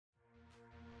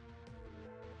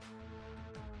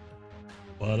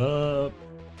What up?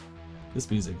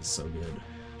 This music is so good.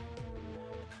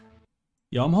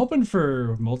 Yo, I'm hoping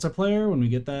for multiplayer when we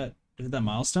get that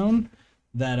milestone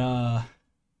that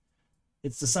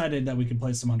it's decided that we can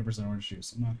play some 100% orange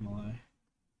juice. I'm not gonna lie.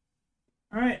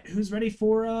 All right, who's ready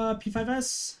for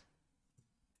P5S?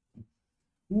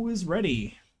 Who is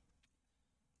ready?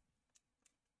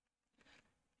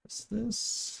 What's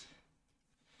this?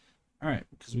 All right,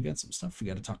 because we got some stuff we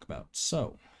got to talk about.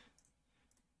 So,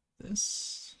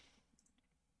 this.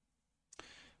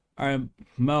 All right,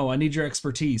 Mo, I need your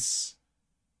expertise.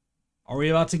 Are we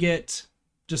about to get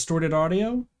distorted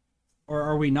audio? Or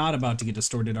are we not about to get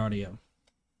distorted audio?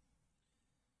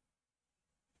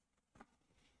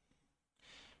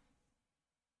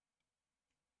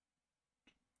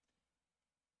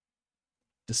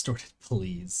 Distorted,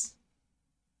 please.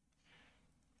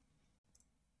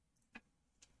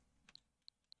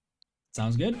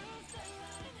 Sounds good.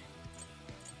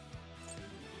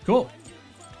 Cool.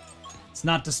 It's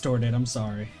not distorted, I'm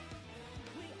sorry.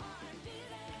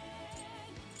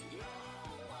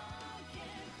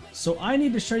 So I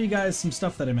need to show you guys some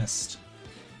stuff that I missed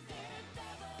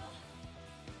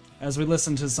as we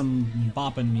listen to some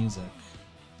bopping music.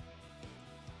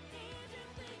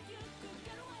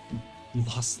 You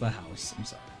lost the house, I'm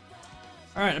sorry.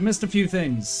 Alright, I missed a few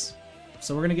things.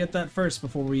 So we're gonna get that first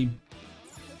before we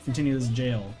continue this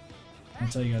jail. I'll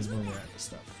tell you guys where we're at with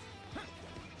stuff.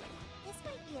 This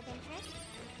might be of interest.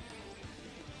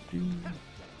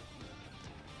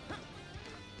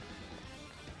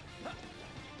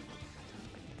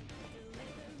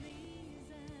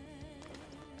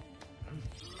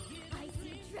 I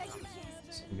see treasure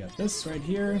chest. So we got this right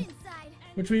here,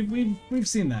 which we've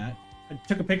seen that. I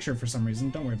took a picture for some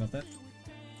reason. Don't worry about that.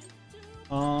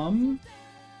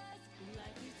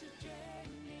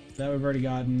 That we've already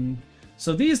gotten.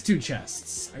 So these two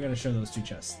chests. I gotta show those two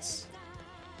chests.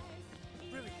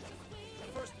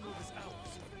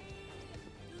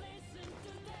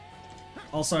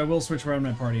 Also, I will switch around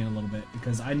my party in a little bit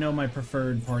because I know my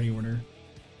preferred party order.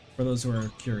 For those who are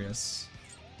curious,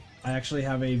 I actually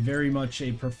have a very much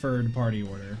a preferred party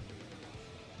order.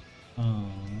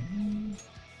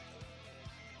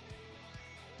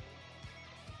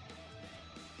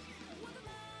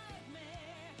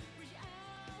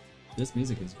 This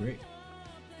music is great.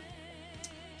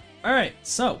 All right,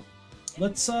 so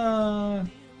let's and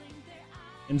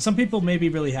some people may be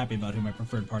really happy about who my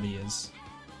preferred party is.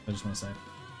 I just want to say.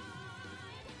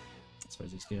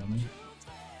 Suppose it's good on me.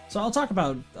 So I'll talk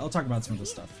about some of this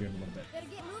stuff here in a little bit.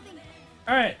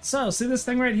 All right, so see this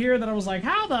thing right here that I was like,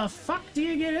 how the fuck do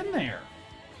you get in there?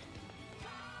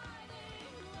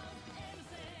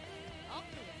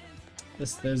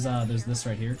 There's this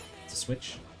right here. It's a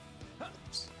switch.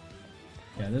 Oops.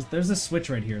 Yeah, there's this switch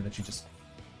right here that you just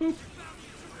boop.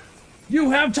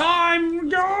 You have time,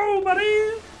 go,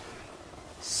 buddy.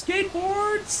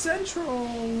 Skateboard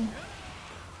Central.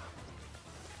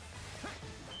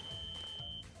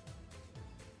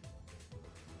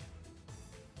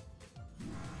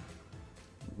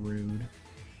 Rude.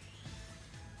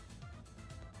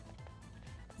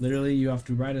 Literally, you have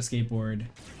to ride a skateboard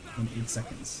in 8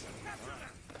 seconds.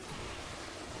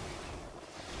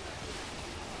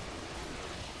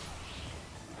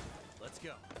 Let's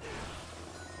go.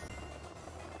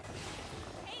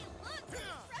 Hey, look,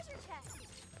 treasure chest.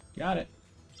 Got it.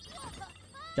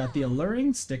 Got the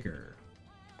alluring sticker.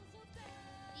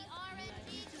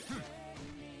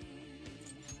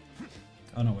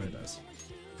 Oh no, what it does.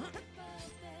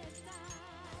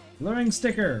 Alluring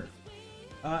sticker.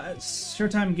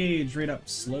 Showtime gauge rate up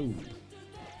slow.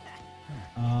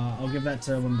 I'll give that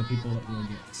to one of the people that will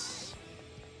get.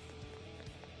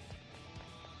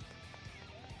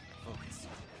 Focus.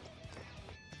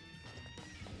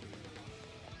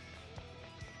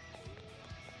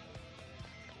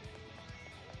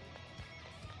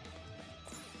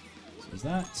 So there's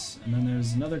that, and then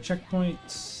there's another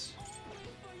checkpoint.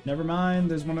 Never mind,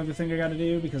 there's one other thing I gotta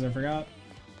do because I forgot.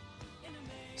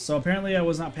 So apparently I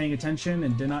was not paying attention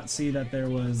and did not see that there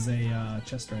was a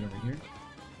chest right over here.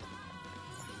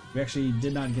 We actually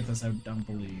did not get this, I don't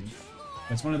believe.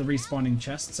 It's one of the respawning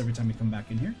chests every time we come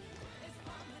back in here.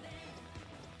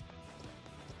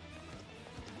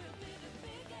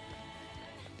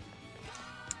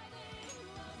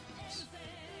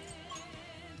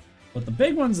 But the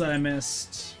big ones that I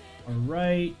missed are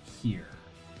right here.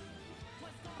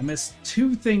 I missed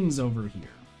 2 things over here.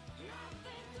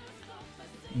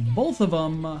 Both of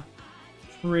them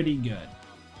pretty good.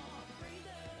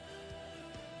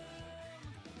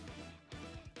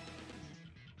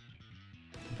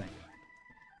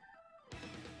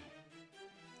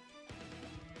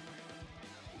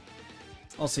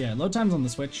 Also, yeah, load times on the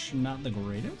Switch, not the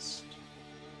greatest.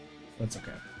 That's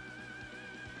okay.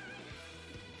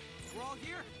 We're all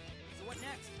here. So what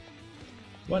next?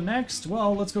 What next?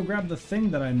 Well, let's go grab the thing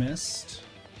that I missed.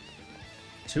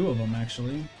 2 of them,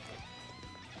 actually.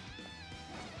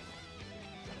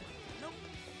 Nope.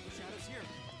 The shadow's here.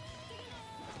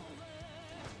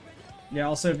 Yeah,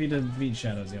 also, if you defeat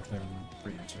shadows, you have to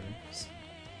re-enter.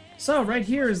 So, right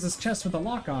here is this chest with a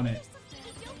lock on it.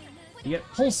 You get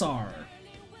Pulsar,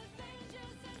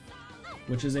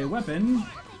 which is a weapon.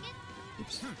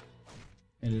 Oops.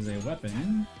 It is a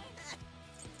weapon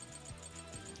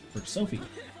for Sophie.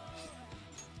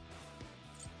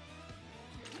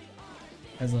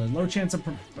 Has a low chance of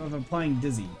applying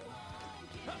Dizzy.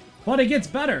 But it gets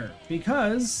better,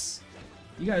 because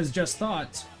you guys just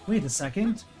thought, wait a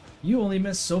second, you only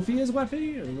missed Sophia's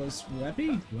weapon? Or was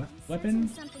weapon?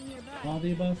 Something nearby. All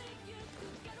the above.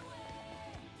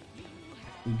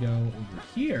 We go over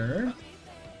here.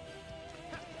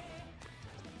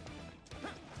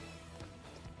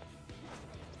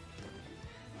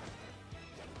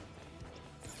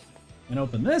 And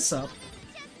open this up.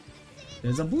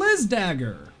 There's a Blizz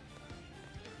Dagger,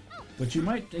 which you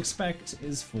might expect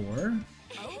is for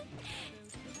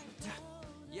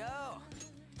Yo.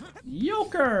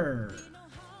 Joker.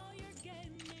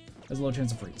 Has a low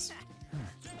chance of freeze.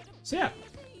 So yeah,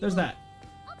 there's that.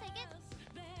 I'll take it.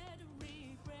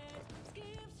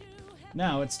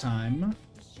 Now it's time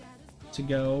to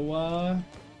go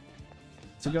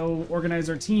organize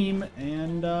our team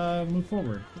and move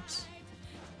forward. Oops.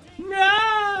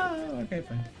 No. Okay,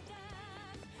 fine.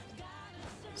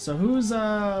 So who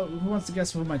wants to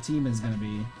guess who my team is gonna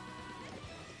be?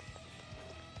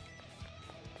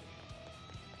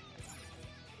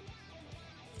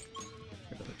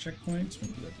 Go to the checkpoint.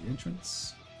 We'll go to the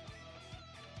entrance.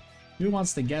 Who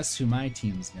wants to guess who my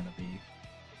team's gonna be?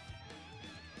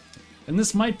 And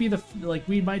this might be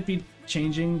we might be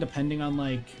changing depending on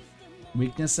like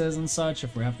weaknesses and such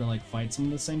if we have to like fight some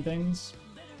of the same things.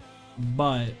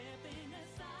 But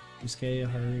Yusuke,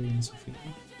 Haru, and Sophia.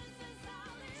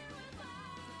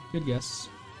 Good guess.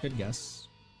 Good guess.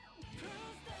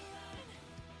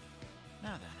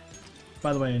 Now then.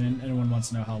 By the way, anyone wants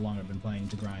to know how long I've been playing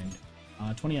to grind?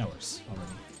 20 hours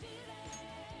already.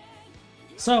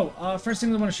 So, first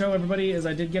thing I want to show everybody is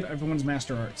I did get everyone's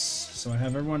Master Arts. So I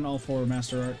have all 4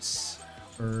 Master Arts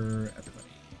for everybody.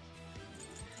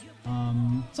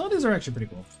 Some of these are actually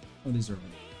pretty cool. Some of these are really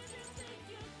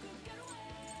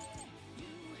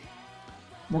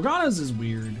Morgana's is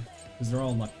weird, because they're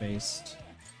all luck-based.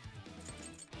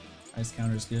 Ice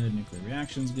counter's good, nuclear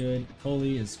reaction's good,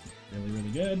 Coley is really,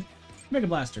 really good. Mega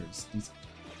Blaster's decent.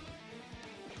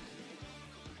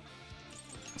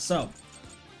 So,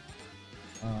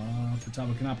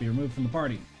 Futaba cannot be removed from the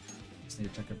party. Just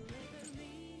need to check it.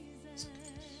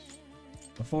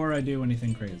 Before I do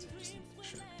anything crazy, just need to make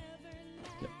sure.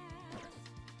 Yep.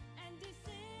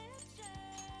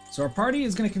 So our party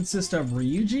is going to consist of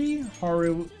Ryuji,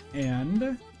 Haru,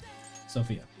 and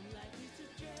Sophia.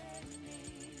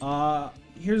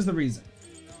 Here's the reason.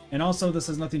 And also, this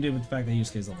has nothing to do with the fact that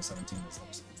Yusuke is level 17. Is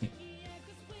level 17.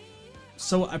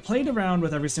 So I played around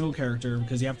with every single character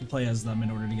because you have to play as them in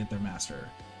order to get their master.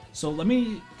 So let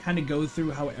me kind of go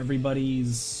through how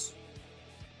everybody's...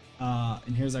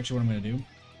 and here's actually what I'm going to do,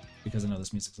 because I know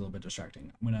this music's a little bit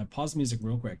distracting. I'm going to pause the music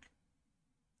real quick.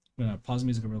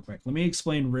 Let me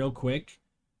explain real quick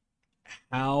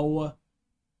how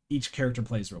each character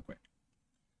plays real quick.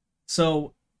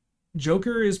 So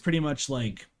Joker is pretty much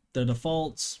like the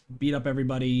default, beat up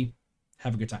everybody,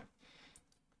 have a good time.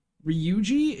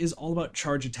 Ryuji is all about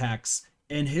charge attacks,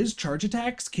 and his charge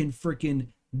attacks can freaking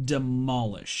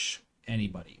demolish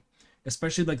anybody.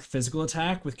 Especially like physical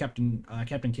attack with Captain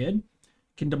Kidd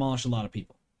can demolish a lot of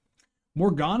people.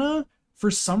 Morgana,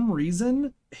 for some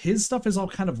reason, his stuff is all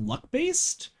kind of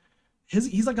luck-based.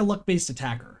 He's like a luck-based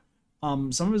attacker.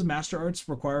 Some of his master arts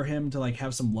require him to like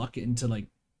have some luck into like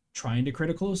trying to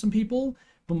critical some people,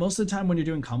 but most of the time when you're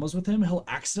doing combos with him, he'll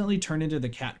accidentally turn into the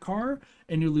cat car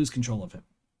and you lose control of him,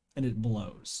 and it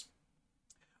blows.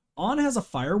 On has a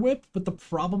fire whip, but the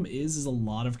problem is a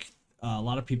lot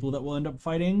of people that will end up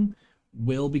fighting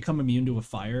will become immune to a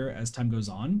fire as time goes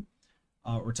on,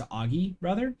 or to Agi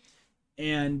rather.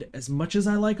 And as much as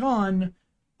I like On,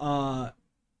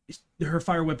 her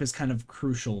fire whip is kind of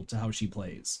crucial to how she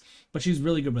plays, but she's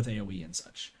really good with AoE and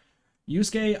such.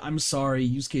 Yusuke, I'm sorry,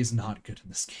 Yusuke is not good in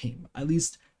this game. At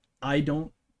least I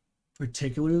don't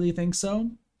particularly think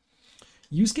so.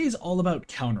 Yusuke is all about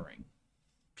countering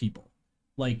people,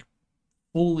 like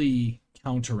fully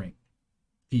countering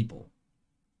people.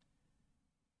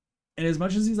 And as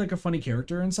much as he's like a funny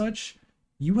character and such,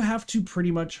 you have to pretty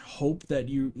much hope that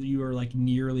you are like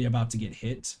nearly about to get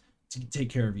hit to take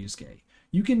care of Yusuke.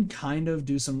 You can kind of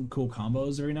do some cool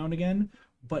combos every now and again,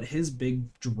 but his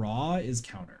big draw is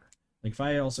counter. Like if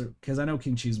I also, because I know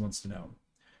King Cheese wants to know.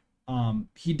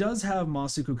 He does have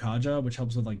Masuku Kaja, which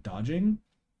helps with like dodging.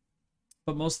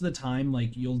 But most of the time,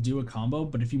 like you'll do a combo,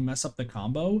 but if you mess up the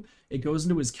combo, it goes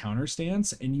into his counter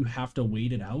stance and you have to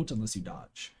wait it out unless you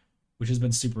dodge, which has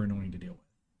been super annoying to deal with.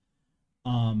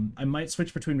 I might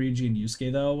switch between Ryuji and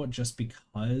Yusuke though, just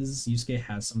because Yusuke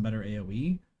has some better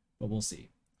AoE, but we'll see.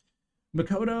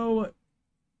 Makoto,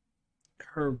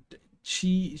 her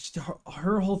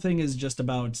whole thing is just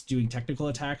about doing technical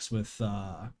attacks with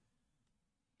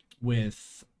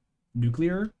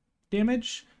nuclear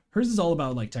damage. Hers is all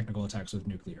about like technical attacks with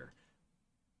nuclear,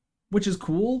 which is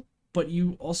cool, but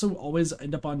you also always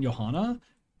end up on Johanna,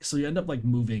 so you end up like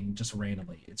moving just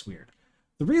randomly. It's weird.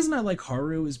 The reason I like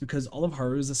Haru is because all of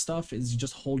Haru's stuff is you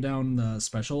just hold down the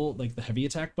special, like the heavy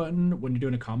attack button when you're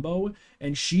doing a combo,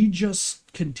 and she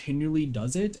just continually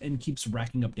does it and keeps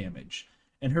racking up damage.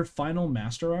 And her final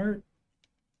master art,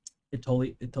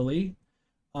 Italy,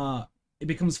 it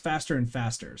becomes faster and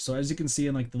faster. So as you can see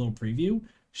in like the little preview,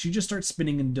 she just starts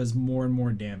spinning and does more and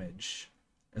more damage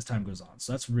as time goes on.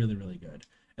 So that's really, really good.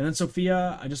 And then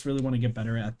Sophia, I just really want to get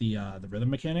better at the rhythm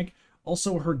mechanic.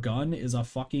 Also, her gun is a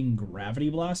fucking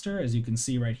gravity blaster, as you can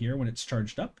see right here when it's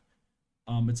charged up.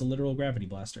 It's a literal gravity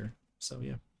blaster. So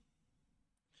yeah.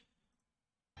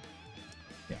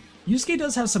 Yeah. Yusuke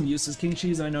does have some uses, King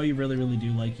Cheese. I know you really, really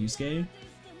do like Yusuke.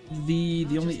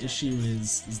 The only issue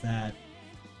is that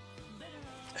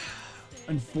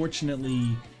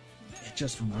unfortunately it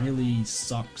just really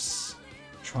sucks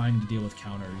trying to deal with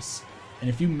counters. And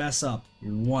if you mess up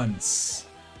once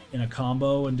in a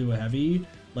combo and do a heavy,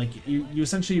 like you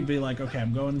essentially be like, okay,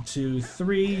 I'm going to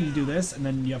 3, you do this, and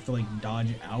then you have to like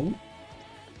dodge out.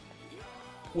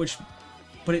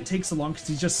 But it takes so long because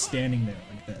he's just standing there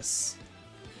like this.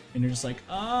 And you're just like,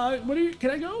 can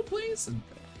I go, please? And,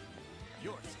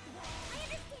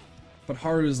 but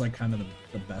Haru is like kind of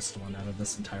the best one out of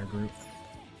this entire group.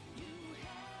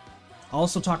 I'll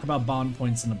also talk about bond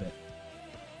points in a bit.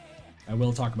 I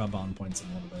will talk about bond points in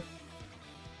a little bit.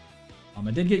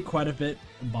 I did get quite a bit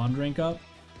of bond rank up.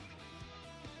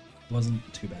 Wasn't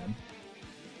too bad.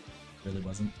 Really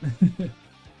wasn't.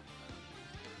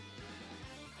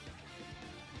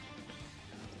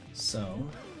 So,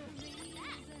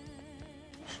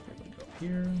 go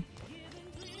here.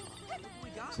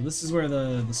 So this is where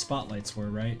the spotlights were,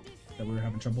 right? That we were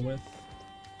having trouble with.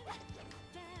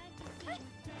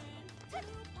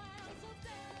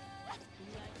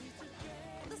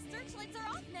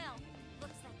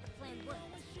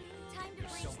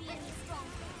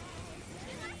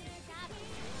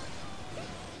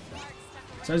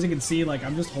 So as you can see, like,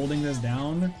 I'm just holding this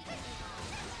down.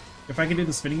 If I can do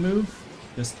the spinning move,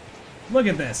 just look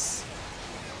at this.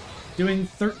 Doing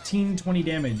 1320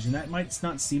 damage, and that might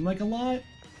not seem like a lot,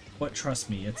 but trust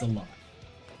me, it's a lot.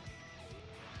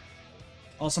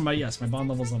 Also, my bond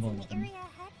level's level 11. Area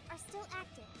ahead are still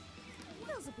active.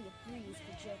 Those will be a breeze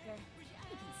for Joker.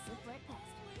 He can slip right past.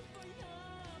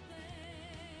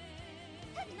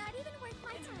 Not even worth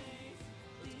my time.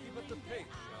 Let's keep up the pace,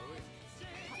 shall we?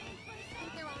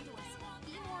 They're on to us.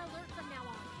 Be more alert from now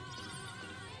on.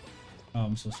 Oh,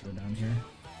 I'm supposed to go down here.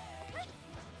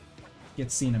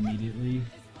 Get seen immediately.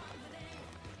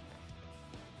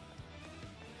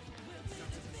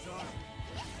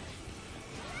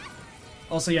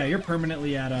 Also, yeah, you're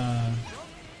permanently at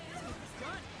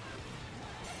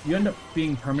you end up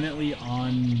being permanently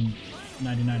on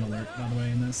 99 alert, by the way,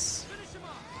 in this.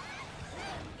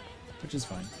 Which is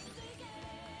fine.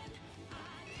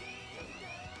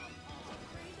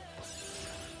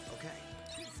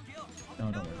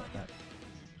 No, don't worry about that.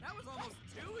 That was almost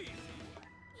too easy.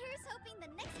 Here's hoping the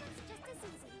next one's just as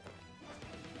easy.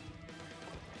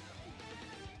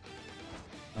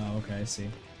 Oh, okay, I see.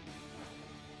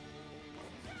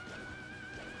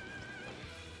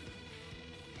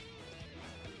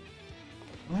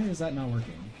 Why is that not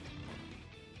working?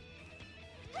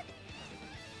 The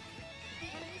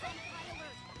enemy's on high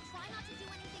alert. Try not to do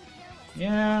anything careless.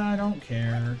 Yeah, I don't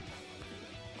care.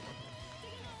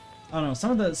 I don't know,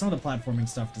 some of the platforming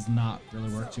stuff does not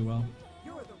really work too well.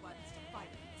 You're the ones to fight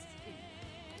against me.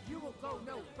 You will go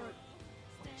no further.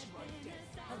 But you are dead.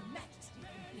 Her Majesty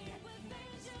can be at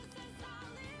peace.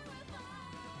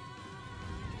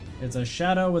 It's a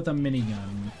shadow with a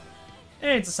minigun.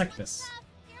 Hey, it's a succubus.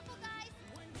 Careful, guys.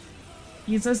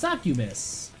 He's a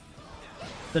succubus.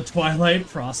 The Twilight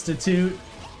Prostitute.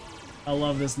 I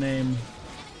love this name.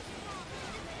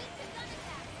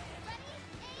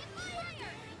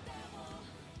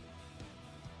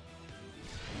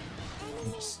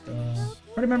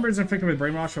 Party members infected with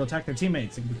brainwash will attack their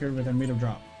teammates and can be cured with a meter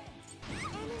drop.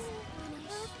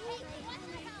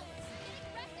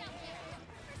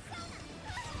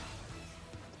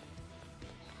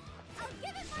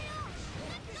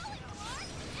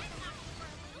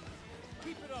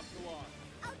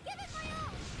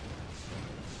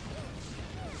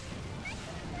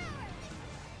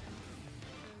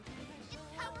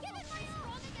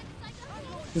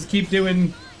 Just keep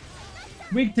doing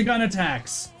weak to gun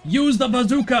attacks. Use the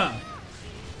bazooka!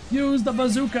 Use the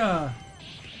bazooka!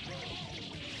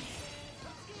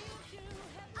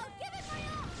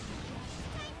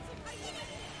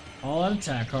 All out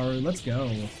attack, Haru. Let's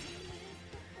go.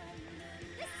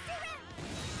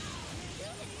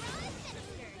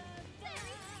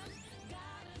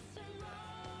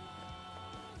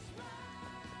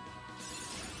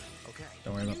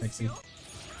 Don't worry about Pixie.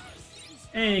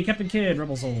 Hey, Captain Kid,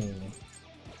 Rebel Soul.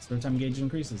 Third time gauge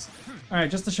increases.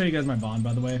 Alright, just to show you guys my bond,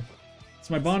 by the way.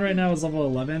 So my bond right now is level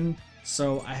 11.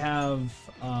 So I have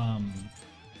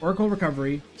Oracle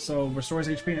Recovery, so restores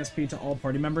HP and SP to all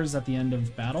party members at the end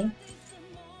of battle.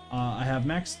 I have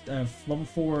level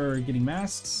 4 getting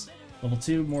masks, level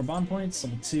 2 more bond points,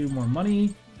 level 2 more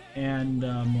money, and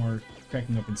more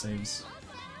cracking open saves.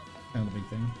 Kind of the big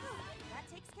thing. That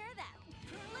takes care of that.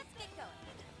 Let's get going.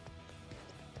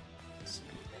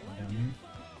 Down here.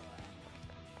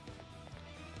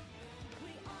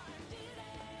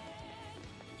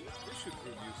 This should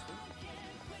prove useful.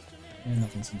 And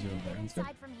nothing seems to be over there. That's good.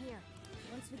 Inside from here.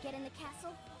 Once we get in the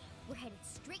castle, we're headed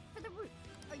straight for the roof.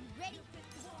 Are you ready?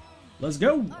 Let's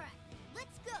go! All right,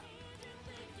 let's go.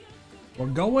 We're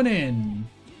going in.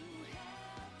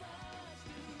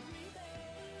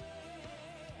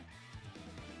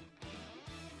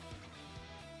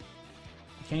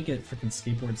 I can't get freaking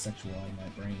skateboard sexual out of my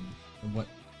brain. Or what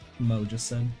Mo just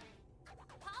said. All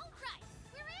right,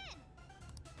 we're in.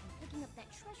 I'm picking up that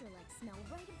treasure-like smell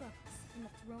right above us in the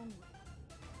throne room.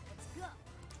 Let's go.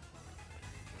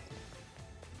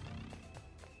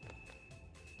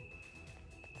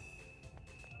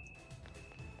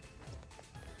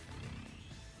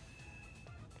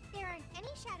 There aren't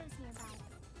any shadows nearby.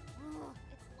 Ugh,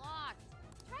 it's locked.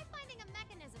 Try finding a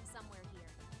mechanism somewhere here.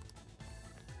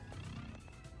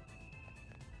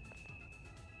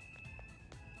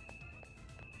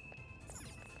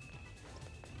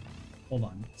 Hold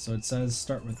on. So it says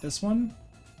start with this one.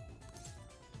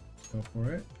 Go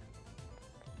for it.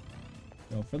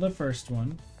 Go for the first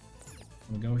one.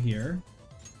 We'll go here.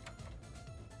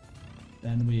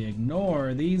 Then we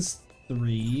ignore these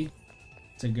 3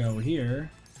 to go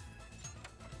here.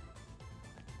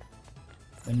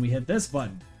 Then we hit this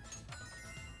button.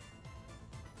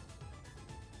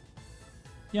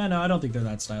 Yeah, no, I don't think they're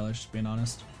that stylish, just being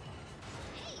honest.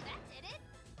 Hey, that did it.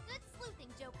 Good sleuthing,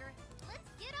 Joker. Let's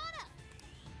get on up.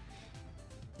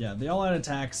 Yeah, the all-out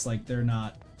attacks, like, they're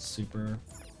not super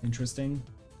interesting.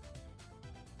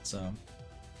 So.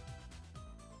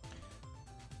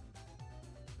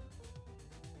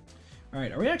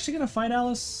 Alright, are we actually gonna fight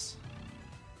Alice?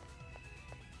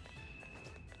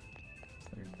 Is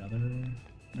there another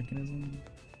mechanism?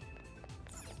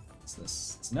 What's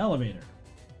this? It's an elevator.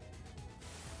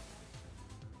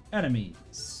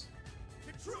 Enemies.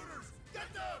 Intruders,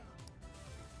 get them!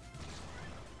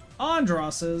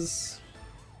 Androsses.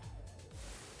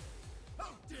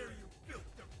 How dare you filth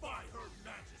defy her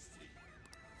majesty!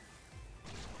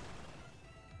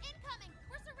 Incoming.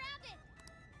 We're surrounded.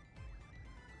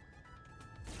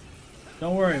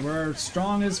 Don't worry, we're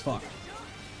strong as fuck.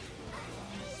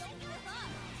 Don't give up.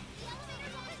 The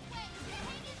elevator's on its way.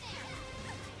 Hang in there.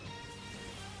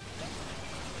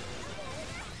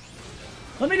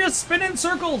 Let me just spin in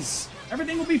circles!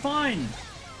 Everything will be fine!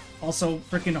 Also,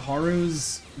 freaking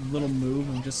Haru's little move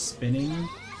of just spinning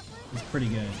is pretty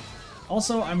good.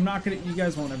 Also, I'm not gonna- you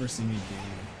guys won't ever see me do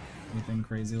anything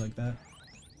crazy like that.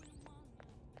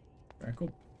 Alright,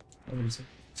 cool. Over to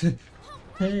you.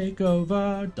 Take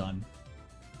over. Done.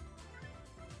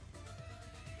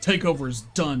 Takeover's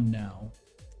done now.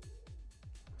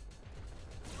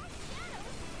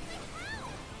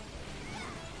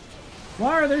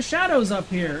 Why are there shadows up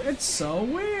here? It's so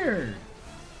weird.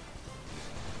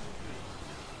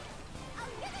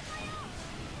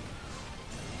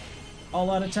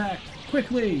 All out attack,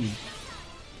 quickly.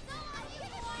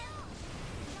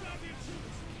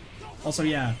 Also,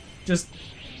 yeah, just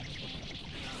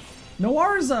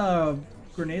Noir's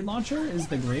grenade launcher is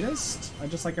the greatest. I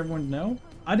just like everyone to know.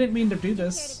 I didn't mean to do Care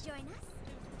this. to join us?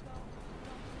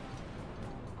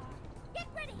 Get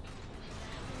ready.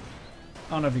 I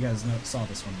don't know if you guys saw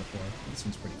this one before. This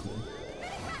one's pretty cool.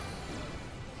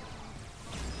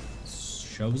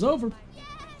 Show's over. Yeah.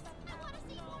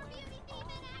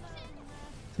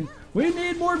 We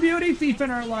need more beauty thief in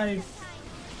our life.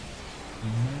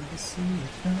 Never see it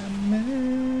coming.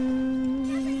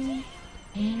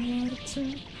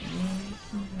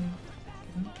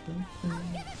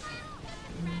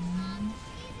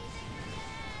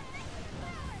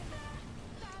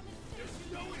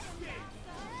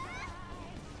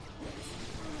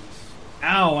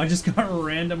 Ow, I just got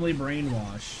randomly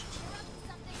brainwashed.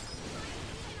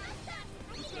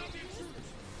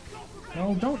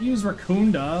 No, don't use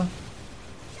Raccoonda.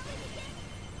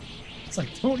 It's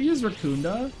like, don't use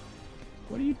Raccoonda.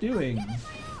 What are you doing?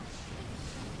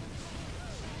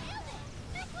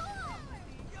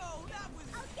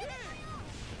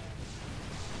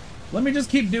 Let me just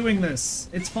keep doing this.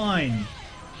 It's fine.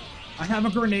 I have a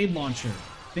grenade launcher.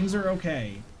 Things are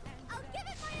okay.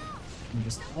 Let me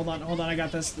just hold on, I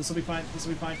got this. This will be fine. This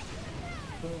will be fine.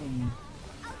 Boom.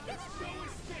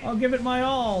 I'll give it my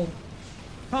all.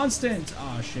 Constant.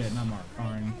 Oh shit, not Mark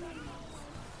Karn.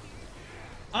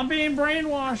 I'm being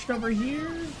brainwashed over here.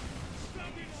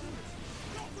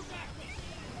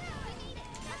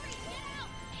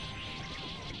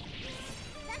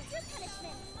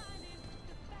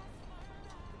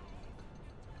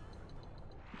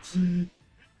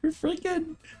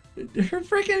 Her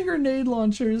freaking grenade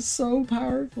launcher is so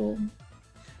powerful.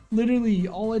 Literally,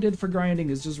 all I did for grinding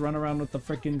is just run around with the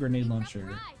freaking grenade launcher.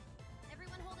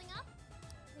 Everyone holding up?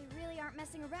 They really aren't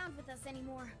messing around with us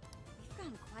anymore. We've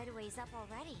gone quite a ways up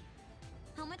already.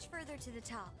 How much further to the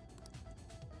top?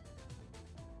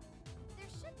 There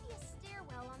should be a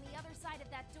stairwell on the other side of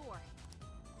that door.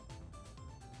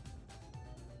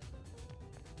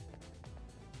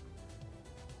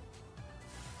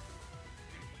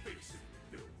 Face it,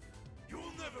 Bill.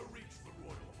 You'll never reach the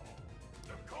royal hall.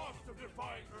 The cost of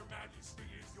defying Her Majesty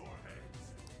is your heads.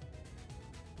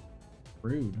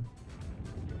 Rude.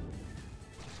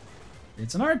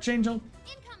 It's an archangel.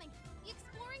 Incoming! The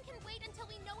exploring can wait until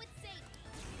we know it's safe.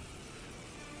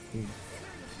 Ooh.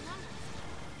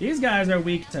 These guys are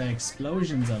weak to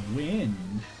explosions of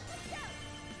wind.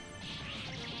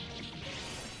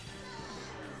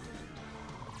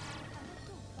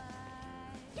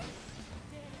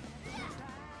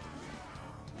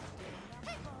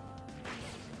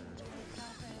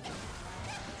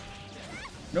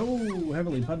 No,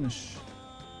 heavily punish.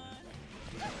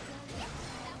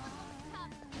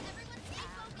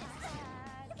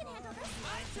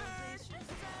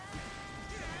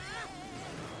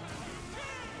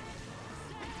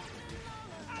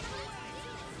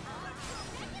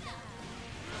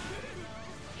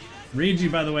 Rigi,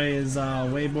 by the way, is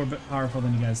way more powerful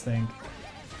than you guys think.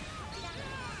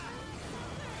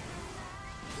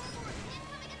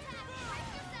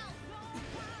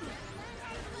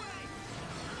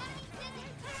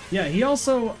 Yeah, he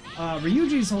also,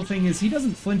 Ryuji's whole thing is he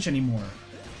doesn't flinch anymore.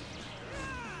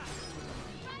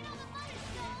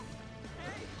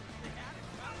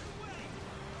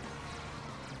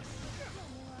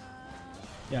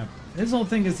 Yeah, his whole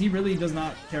thing is he really does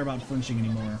not care about flinching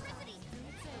anymore.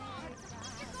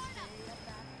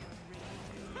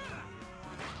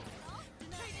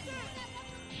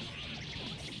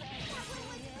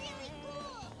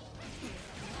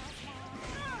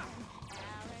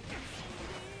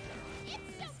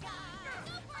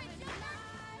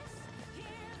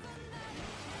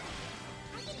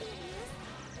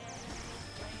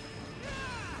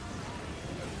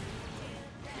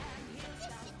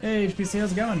 Hey, HPC,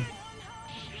 how's it going?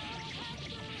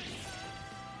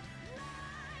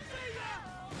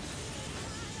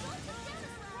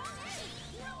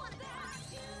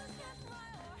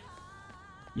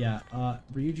 Yeah,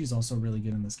 Ryuji's also really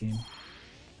good in this game.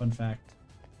 Fun fact.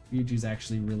 Ryuji's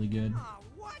actually really good.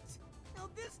 What? Now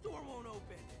this door won't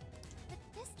open. But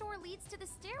this door leads to the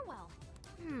stairwell.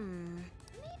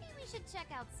 Maybe we should check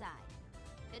outside.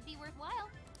 Could be worthwhile.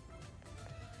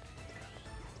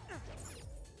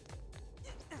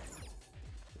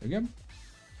 There we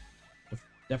go.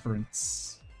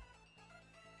 Deference.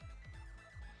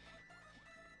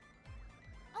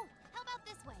 Oh, how about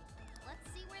this way? Let's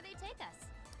see where they take us.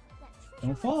 That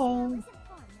Don't treasure fall. isn't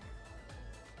far now.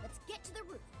 Let's get to the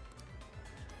roof.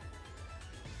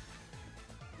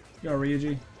 Yo,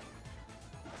 Ryuji.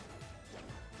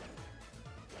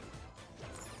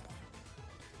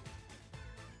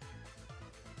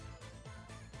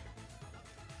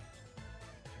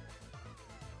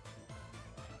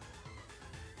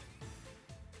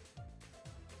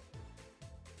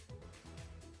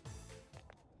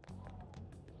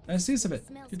 Nice use of it.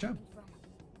 Smells Good job. coming from.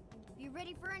 Be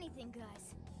ready for anything, guys.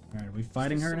 Alright, are we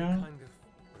fighting her Some now? kind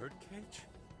of birdcage?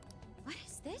 What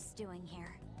is this doing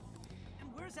here? And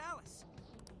where's Alice?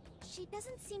 She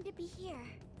doesn't seem to be here.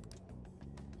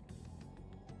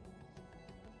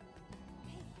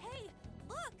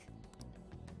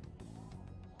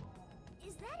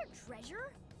 that a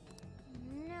treasure?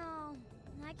 No.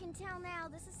 I can tell now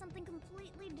this is something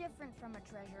completely different from a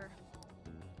treasure.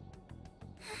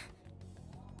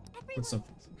 What's Everyone,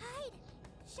 up? hide!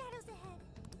 Shadows ahead.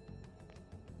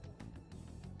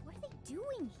 What are they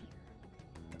doing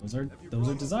here? Those Have you are brought up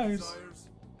the desires.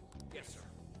 Yes, sir.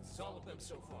 It's all of them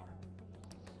so far.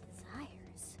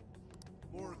 Desires?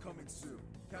 More are coming soon.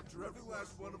 Capture every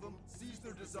last one of them, seize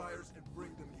their desires, and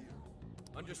bring them here.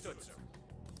 Understood, sir.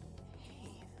 Hey,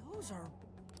 those are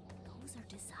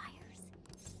desires.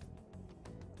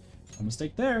 No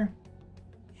mistake there.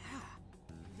 yeah,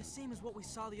 the same as what we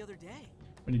saw the other day.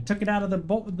 When he took it out of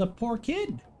the poor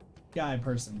kid guy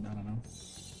person. I don't know.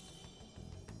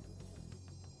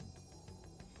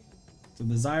 So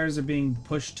desires are being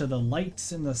pushed to the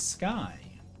lights in the sky.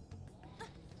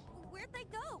 Where'd they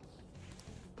go?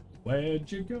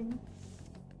 Where'd you go?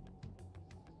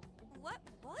 What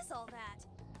was all that?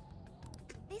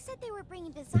 They said they were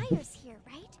bringing desires here,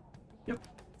 right? Yep.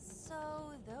 So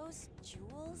those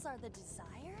jewels are the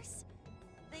desires?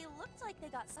 They looked like they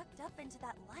got sucked up into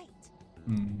that light.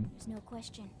 Hmm. There's no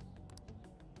question.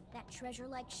 That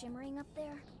treasure-like shimmering up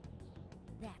there,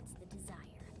 that's the desire.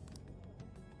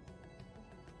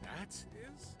 That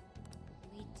is?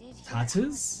 We did hear That Alice is?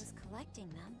 was collecting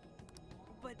them.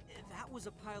 But that was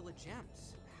a pile of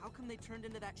gems. How come they turned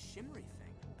into that shimmery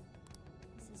thing?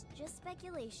 This is just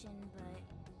speculation, but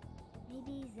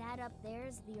maybe that up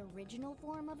there's the original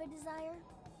form of a desire?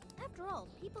 After all,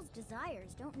 people's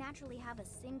desires don't naturally have a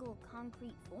single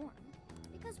concrete form,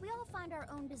 because we all find our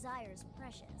own desires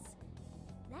precious.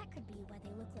 That could be why they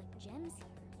look like gems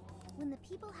here. When the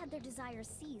people had their desires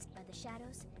seized by the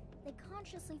shadows, they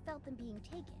consciously felt them being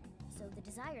taken, so the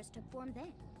desires took form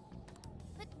then.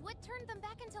 But what turned them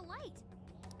back into light?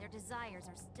 Their desires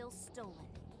are still stolen.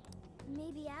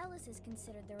 Maybe Alice is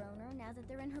considered their owner now that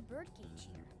they're in her birdcage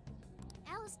here.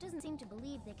 Alice doesn't seem to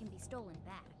believe they can be stolen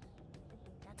back.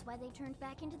 That's why they turned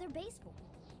back into their base form.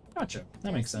 Gotcha.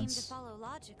 That makes Does seem sense. to follow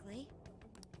logically.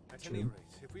 At True. any rate,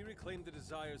 if we reclaim the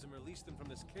desires and release them from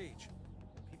this cage,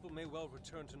 people may well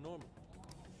return to normal.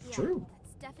 Yeah, True.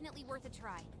 That's definitely worth a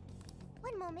try.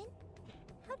 One moment.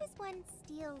 How does one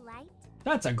steal light?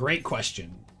 That's a great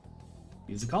question.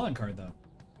 Use a calling card though.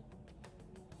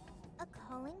 A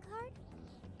calling card?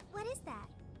 What is that?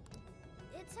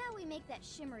 It's how we make that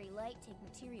shimmery light take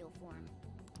material form.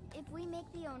 If we make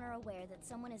the owner aware that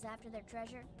someone is after their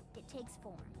treasure, it takes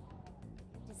form.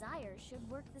 Desires should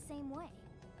work the same way.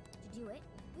 To do it,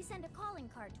 we send a calling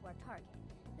card to our target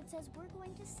that says we're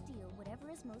going to steal whatever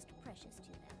is most precious to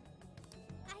them.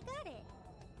 I got it.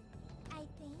 I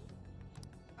think.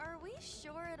 Are we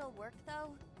sure it'll work,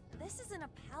 though? This isn't a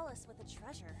palace with a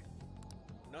treasure.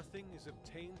 Nothing is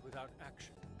obtained without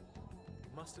action.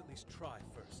 We must at least try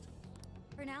first.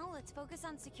 For now, let's focus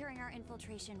on securing our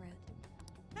infiltration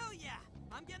route. Hell yeah!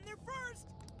 I'm getting there first!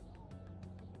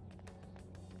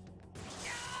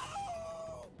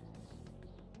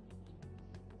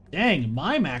 Dang,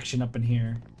 mime action up in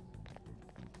here.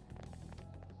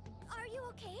 Are you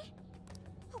okay?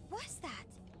 What was that?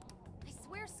 I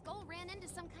swear Skull ran into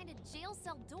some kind of jail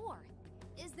cell door.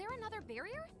 Is there another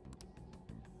barrier?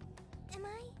 Am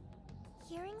I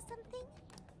hearing something?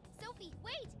 Sophie,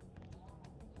 wait!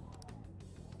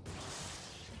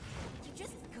 You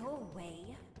just go away.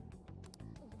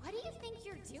 What do you think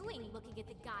you're doing looking at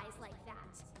the guys like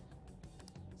that?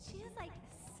 She is like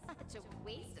such a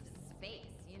waste of space,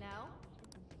 you know?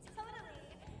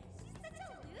 Totally. She's such a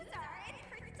loser. It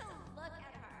hurts to look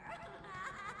at her.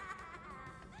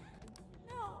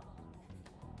 No.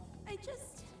 I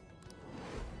just...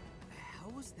 The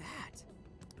hell was that?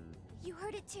 You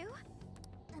heard it too?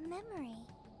 A memory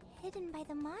hidden by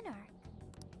the monarch.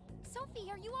 Sophie,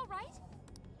 are you alright?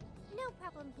 No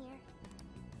problem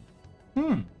here.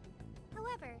 Hmm.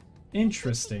 However,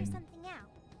 Interesting. let's figure something out.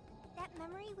 That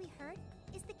memory we heard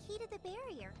is the key to the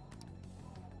barrier.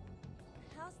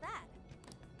 How's that?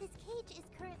 This cage is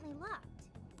currently locked.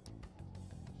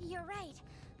 You're right.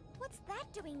 What's that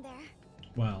doing there?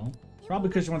 Well, It probably will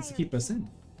because she wants to require keep us in.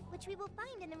 Which we will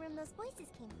find in the room those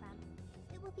voices came from.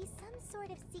 It will be some sort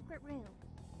of secret room.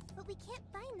 But we can't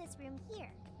find this room here.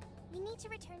 We need to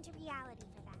return to reality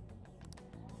for that.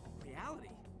 Reality?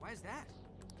 Why is that?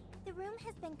 The room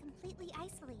has been completely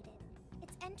isolated.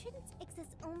 Its entrance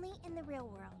exists only in the real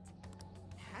world.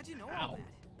 How'd you know Ow. all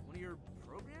that? One of your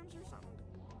programs or something?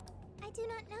 I do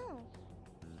not know.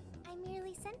 I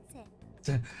merely sense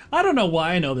it. I don't know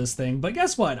why I know this thing, but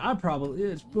guess what?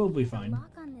 We'll be The fine. lock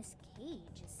on this cage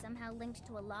is somehow linked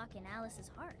to a lock in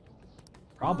Alice's heart.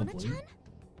 Probably. Mona-chan?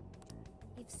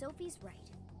 If Sophie's right,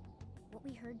 what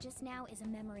we heard just now is a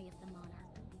memory of the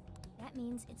monarch. That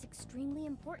means it's extremely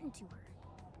important to her.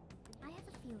 I have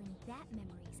a feeling that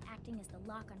memory is acting as the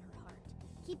lock on her heart,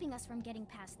 keeping us from getting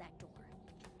past that door.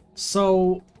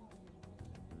 So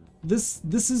this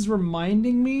is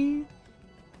reminding me,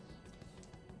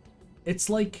 it's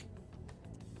like,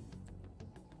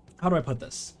 how do I put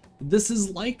this? This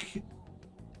is like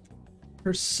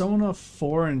Persona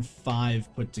 4 and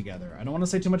 5 put together. I don't want to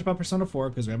say too much about Persona 4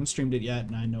 because we haven't streamed it yet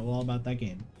and I know all about that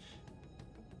game.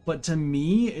 But to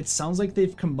me, it sounds like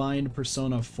they've combined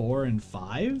Persona 4 and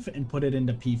 5 and put it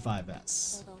into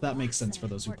P5S. That makes sense for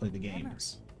those who play the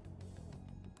games.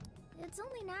 It's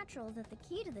only natural that the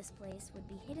key to this place would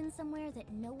be hidden somewhere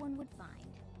that no one would find.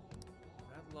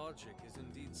 That logic is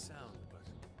indeed sound, but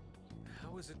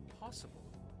how is it possible?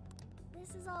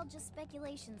 This is all just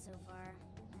speculation so far.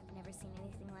 I've never seen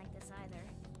anything like this either.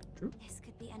 True. This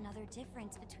could be another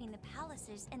difference between the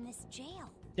palaces and this jail.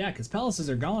 Yeah, because palaces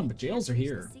are gone, but jails are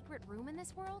here. The secret room in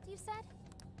this world, you said?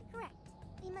 Correct.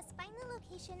 We must find the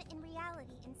location in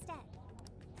reality instead.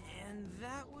 And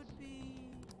that would be...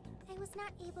 I was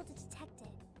not able to detect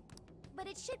it. But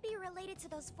it should be related to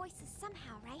those voices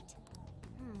somehow, right?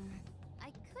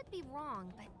 I could be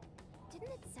wrong, but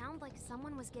didn't it sound like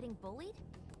someone was getting bullied?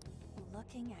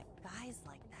 Looking at guys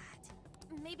like that.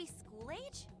 Maybe school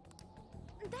age?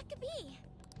 That could be.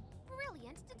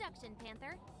 Brilliant deduction,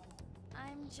 Panther.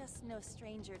 I'm just no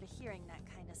stranger to hearing that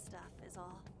kind of stuff, is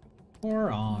all.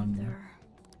 Or on.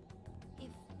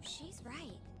 If she's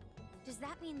right, does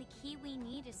that mean the key we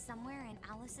need is somewhere in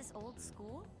Alice's old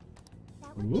school?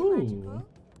 That would be Ooh. logical.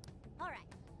 Alright,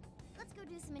 let's go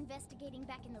do some investigating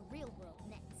back in the real world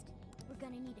next. We're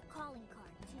gonna need a calling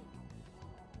card, too.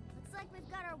 Looks like we've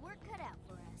got our work cut out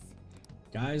for us.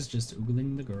 Guys just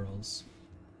oogling the girls.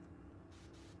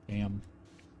 Damn.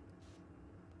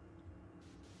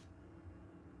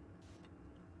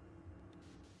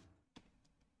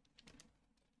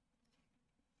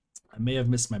 I may have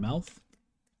missed my mouth.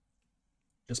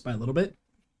 Just by a little bit.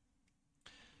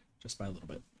 Just by a little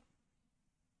bit.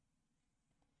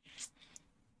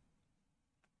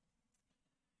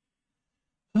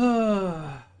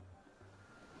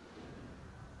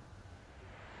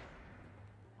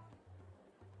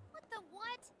 What the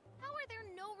what? How are there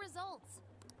no results?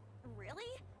 Really?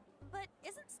 But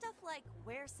isn't stuff like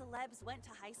where celebs went to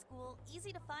high school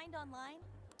easy to find online?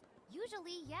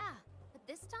 Usually, yeah. But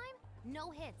this time,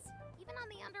 no hits. Even on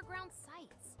the underground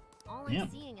sites. All Damn. I'm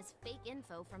seeing is fake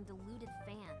info from deluded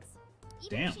fans.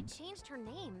 Even Damn. if she changed her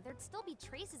name, there'd still be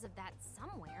traces of that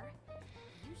somewhere.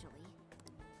 Usually.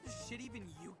 Shit, even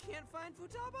you can't find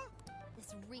Futaba?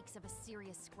 This reeks of a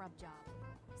serious scrub job.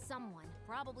 Someone,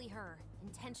 probably her,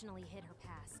 intentionally hid her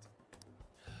past.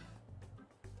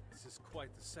 This is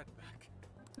quite the setback.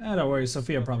 Don't worry,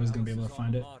 Sophia probably is going to be able to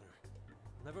find it.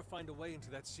 Never find a way into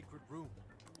that secret room.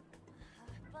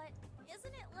 But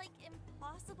isn't it, like,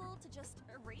 impossible to just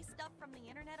erase stuff from the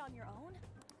internet on your own?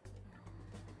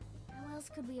 How else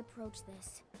could we approach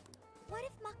this? What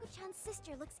if Mako-chan's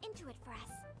sister looks into it for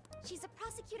us? She's a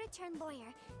prosecutor turned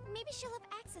lawyer. Maybe she'll have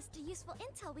access to useful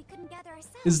intel we couldn't gather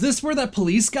ourselves. Is this where that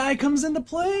police guy comes into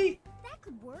play? That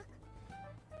could work.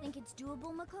 Think it's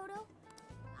doable, Makoto?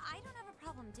 I don't have a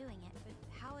problem doing it, but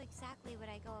how exactly would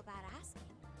I go about asking?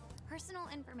 Personal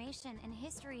information and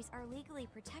histories are legally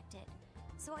protected,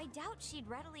 so I doubt she'd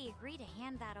readily agree to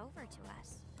hand that over to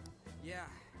us. Yeah,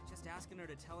 just asking her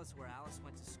to tell us where Alice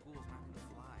went to school is not gonna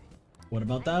fly. What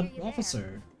about I that hear you there.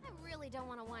 officer? I really don't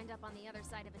want to wind up on the other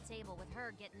side of a table with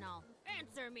her getting all,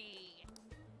 "Answer me!"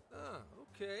 Ah,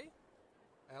 okay.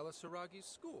 Alice Hiragi's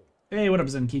school. Hey, what up,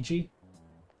 Zenkichi?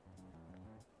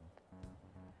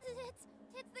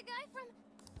 It's the guy from...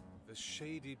 The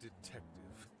shady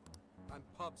detective. I'm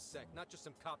pub sec, not just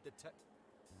some cop detective.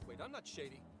 Wait, I'm not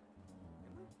shady.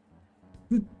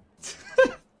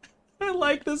 I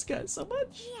like this guy so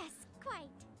much. Yes, quite.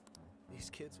 These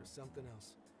kids are something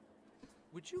else.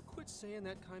 Would you quit saying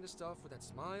that kind of stuff with that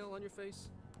smile on your face?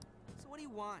 So what do you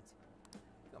want?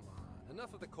 Come on,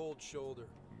 enough of the cold shoulder.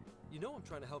 You know I'm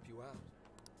trying to help you out.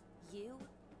 You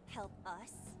help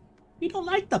us? We don't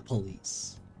like the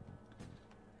police.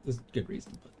 There's good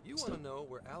reason, but You still. want to know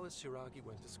where Alice Hiragi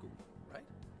went to school, right?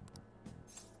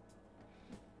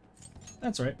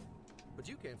 That's right. But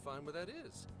you can't find where that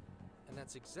is. And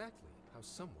that's exactly how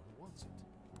someone wants it.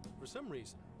 For some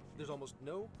reason, there's almost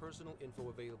no personal info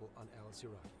available on Alice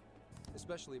Hiragi,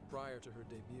 especially prior to her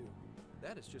debut.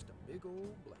 That is just a big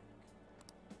old blank.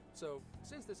 So,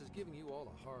 since this is giving you all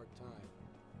a hard time,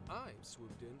 I'm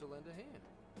swooped in to lend a hand.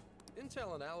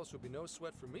 Intel and Alice would be no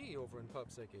sweat for me over in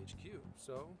PubSec HQ,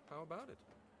 so how about it?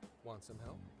 Want some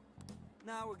help?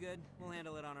 Nah, we're good. We'll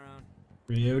handle it on our own.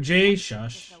 Ryoji,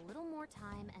 shush. Just a little more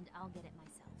time and I'll get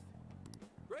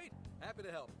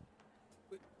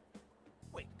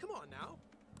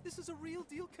This is a real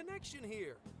deal connection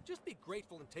here. Just be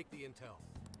grateful and take the intel.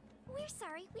 We're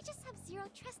sorry, we just have zero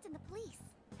trust in the police.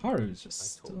 Haru's I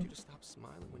just told you to stop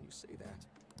smiling when you say that.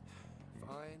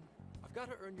 Fine. I've got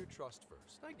to earn your trust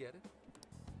first. I get it.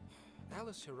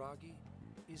 Alice Hiragi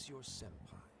is your senpai.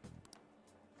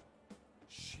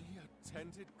 She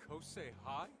attended Kosei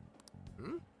High?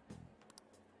 Hmm?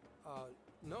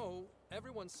 No.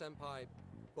 Everyone's senpai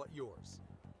but yours.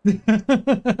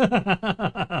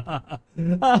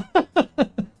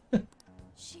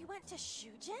 She went to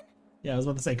Shujin? Yeah, I was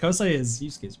about to say, Kosei is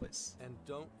Yusuke's place. And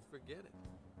don't forget it.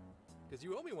 Because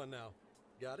you owe me one now.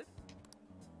 Got it?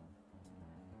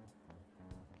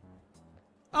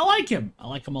 I like him. I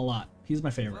like him a lot. He's my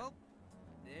favorite. Well,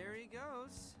 there he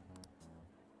goes.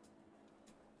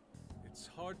 It's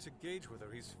hard to gauge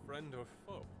whether he's friend or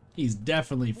foe. He's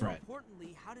definitely More Fred.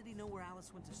 importantly, how did he know where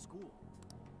Alice went to school?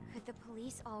 Could the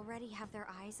police already have their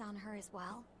eyes on her as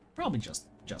well? Probably just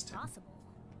him. Possible.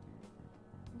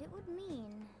 And it would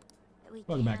mean that we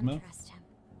Welcome can back, Mo. trust him.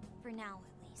 For now,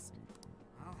 at least.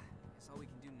 Well, I guess all we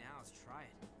can do now is try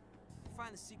it. We'll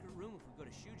find the secret room if we go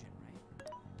to Shujin, right?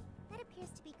 That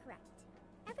appears to be correct.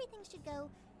 Everything should go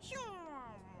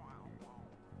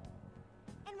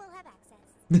and we'll have access.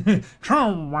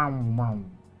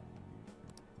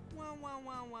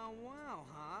 Wow,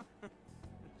 huh?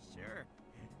 Sure.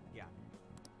 Yeah.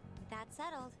 That's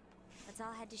settled. Let's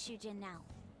all head to Shujin now.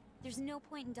 There's no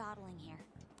point in dawdling here.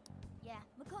 Yeah,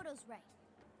 Makoto's right.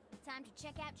 Time to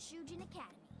check out Shujin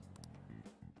Academy.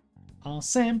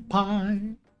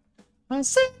 Senpai.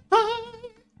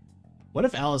 Senpai. What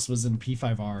if Alice was in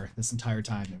P5R this entire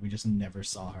time and we just never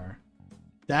saw her?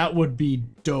 That would be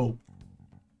dope.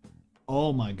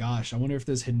 Oh my gosh, I wonder if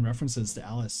there's hidden references to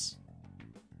Alice.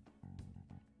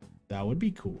 That would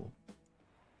be cool.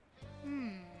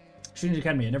 Shujin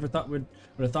Academy. I never thought would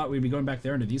have thought we'd be going back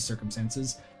there under these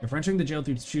circumstances. If we're entering the jail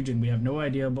through Shujin, we have no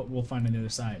idea what we'll find on the other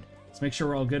side. Let's make sure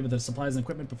we're all good with the supplies and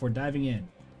equipment before diving in.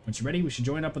 Once you're ready, we should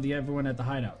join up with everyone at the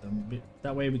hideout.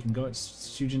 That way we can go at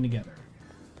Shujin together.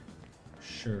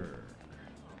 Sure.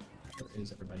 Where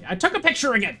is everybody? I took a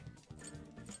picture again!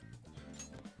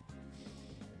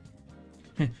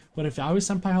 What if I was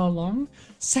Senpai all along?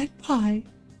 Senpai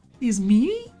is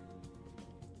me?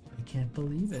 I can't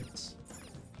believe it.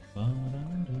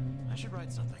 I should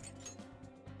write something.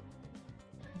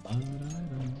 Let's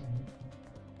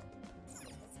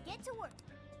get to work.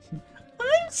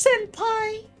 I'm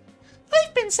Senpai!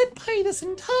 I've been Senpai this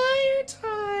entire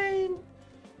time!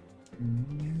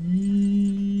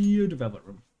 Your development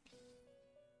room.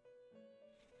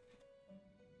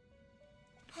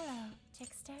 Hello,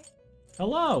 Trickster.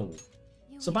 Hello!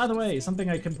 So by the way, something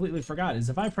I completely forgot is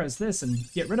if I press this and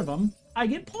get rid of them, I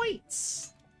get points!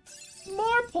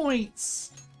 More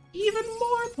points! Even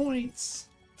more points!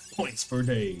 Points for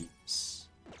days.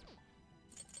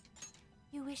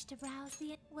 You wish to browse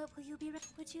the... What will you be...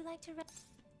 Would you like to...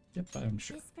 Yep, I'm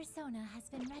sure. This persona has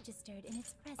been registered in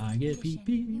its present I get condition.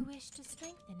 PP. You wish to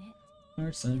strengthen it. You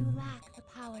Arson. lack the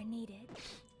power needed.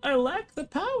 I lack the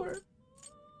power!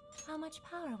 How much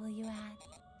power will you add?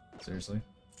 Seriously?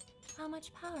 How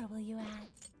much power will you add?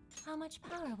 How much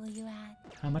power will you add?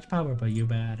 How much power will you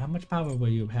add? How much power will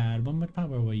you add? How much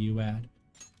power will you add?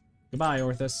 Goodbye,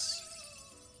 Orthus.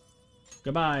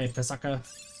 Goodbye, Pisaka.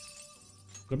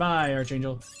 Goodbye,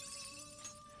 Archangel.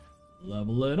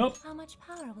 Level it up. How much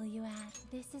power will you add?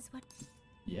 This is what...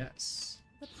 Yes.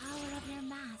 The power of your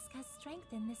mask has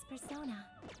strengthened this persona.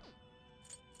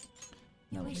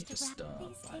 You Now let wish me to just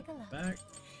please take a look. back.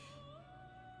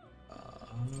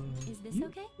 Is this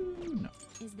okay? No.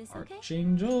 Is this okay?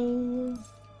 Archangel.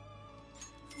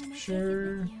 You may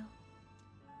Sure. take it with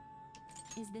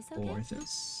you. Is this okay?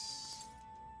 Orthus.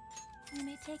 You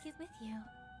may take it with you.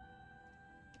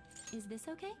 Is this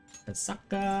okay?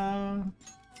 Pisaka.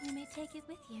 You may take it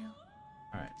with you.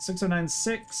 Alright,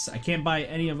 6096. I can't buy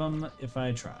any of them if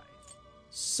I try.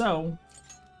 So.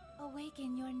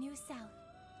 Awaken your new self.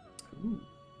 Ooh.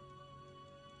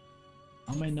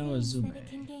 Ame It no seems Azume. that it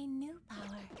can gain new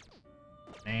power.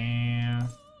 Nah.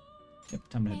 Yep,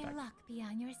 time to May head back. luck be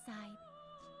on your side.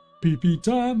 PP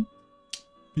time.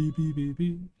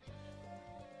 PP.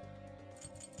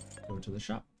 Go to the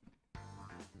shop.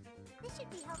 This should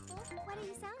be helpful. What are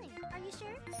you selling? Are you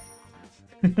sure?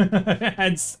 I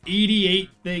had 88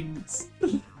 things.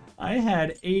 I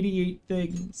had 88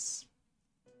 things.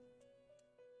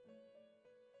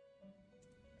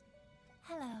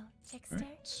 Hello, Trickster.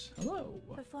 Right. Hello.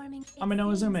 Performing. Ame no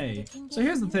Azume. So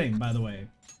here's the thing, by the way.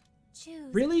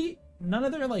 Choose. Really, none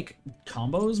of their like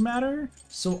combos matter.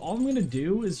 So all I'm gonna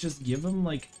do is just give them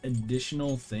like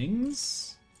additional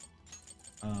things.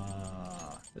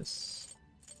 This.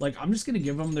 Like, I'm just gonna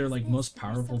give them their, like, most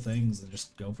powerful things and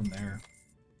just go from there.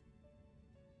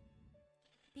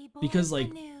 Because,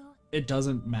 like, it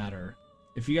doesn't matter.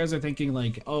 If you guys are thinking,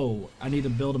 like, oh, I need to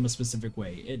build them a specific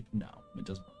way, no, it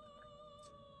doesn't matter.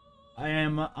 I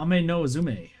am Ame no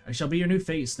Uzume. I shall be your new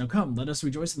face. Now come, let us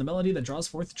rejoice in the melody that draws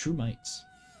forth true might.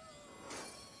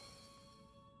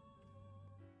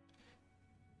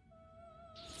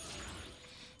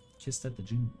 Kissed at the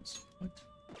Junes. What?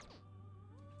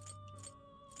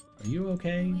 Are you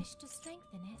okay? You wish to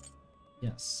strengthen it.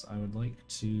 Yes, I would like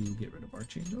to get rid of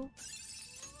Archangel,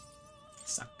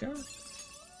 Saka,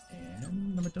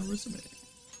 and Namato Resume.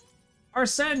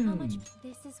 Arsene!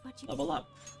 This is what you Level up.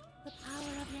 The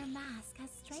power of your mask has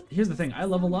strengthened. Here's the thing, I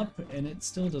level up and it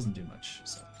still doesn't do much,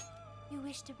 so. You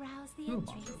wish to browse the No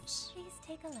entries. bongos. Please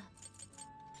take a look.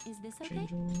 Is this okay?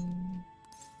 Archangel.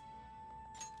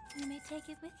 You may take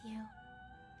it with you.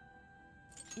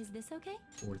 Is this okay?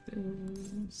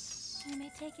 Porthos. You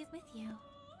may take it with you.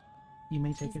 You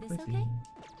may take Is it this with okay?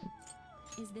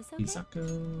 you. Is this okay?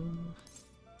 Isako.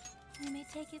 You may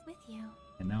take it with you.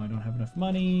 And now I don't have enough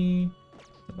money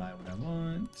to buy what I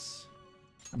want.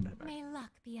 I'm gonna buy. May luck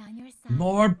be on your side.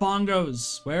 More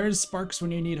bongos! Where is Sparks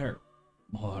when you need her?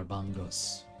 More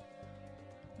bongos.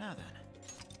 Now then.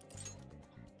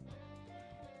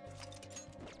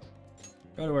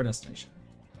 Go to our destination.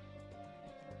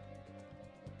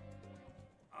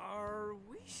 Are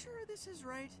we sure this is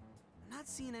right? I'm not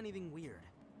seeing anything weird.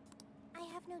 I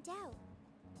have no doubt.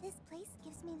 This place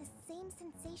gives me the same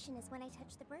sensation as when I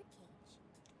touch the birdcage.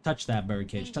 Touch that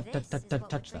birdcage. And Touch this is what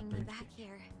touch would that bring me birdcage. back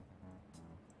here.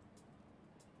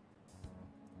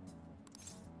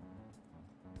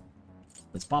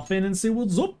 Let's pop in and see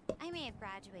what's up. I may have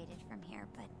graduated from here,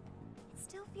 but it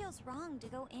still feels wrong to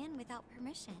go in without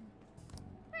permission.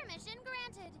 Permission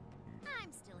granted.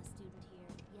 I'm still a student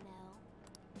here, you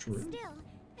know. True. Still,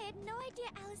 I had no idea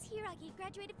Alice Hiragi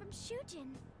graduated from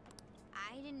Shujin.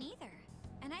 I didn't either.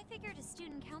 And I figured a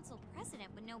student council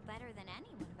president would know better than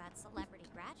anyone about celebrity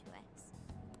graduates.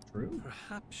 True.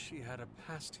 Perhaps she had a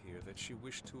past here that she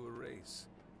wished to erase.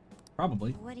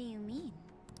 Probably. What do you mean?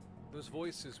 Those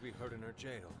voices we heard in her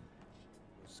jail.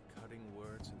 Those cutting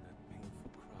words and that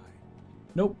painful cry.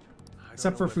 Nope. I don't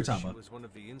Except know for whether Futaba. She was one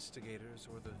of the instigators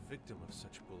or the victim of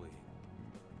such bullying.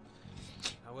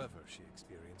 However she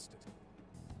experienced it.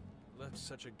 Left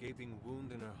such a gaping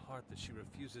wound in her heart that she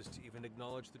refuses to even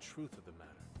acknowledge the truth of the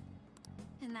matter.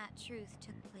 And that truth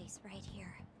took place right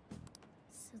here.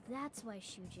 So that's why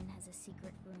Shujin has a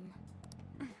secret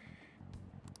room.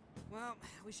 Well,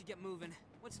 we should get moving.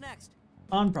 What's next?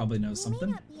 On probably knows We may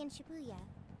something. not be in Shibuya,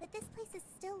 but this place is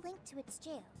still linked to its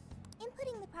jail.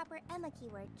 Inputting the proper Emma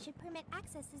keyword should permit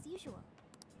access as usual.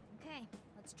 Okay,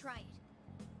 let's try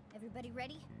it. Everybody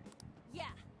ready? Yeah,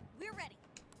 we're ready.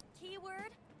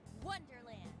 Keyword,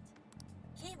 Wonderland.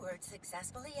 Keyword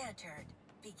successfully entered.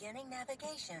 Beginning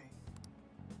navigation.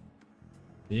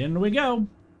 In we go.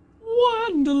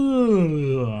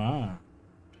 Wonderland.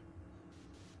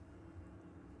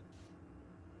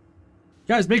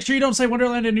 Guys, make sure you don't say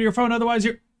Wonderland into your phone, otherwise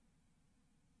you're...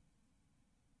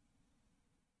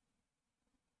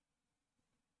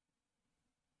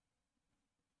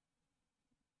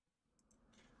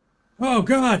 Oh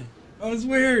god, that was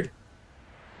weird.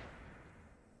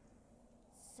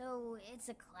 So, it's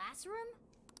a classroom?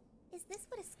 Is this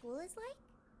what a school is like?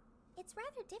 It's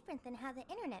rather different than how the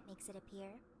internet makes it appear.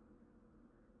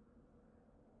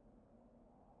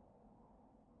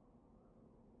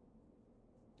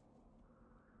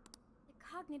 The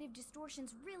cognitive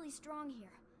distortion's really strong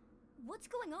here. What's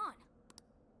going on?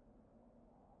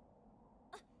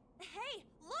 Hey,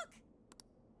 look!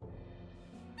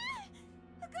 Ah,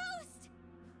 a ghost!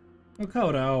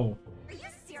 Makoto. Are you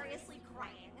seriously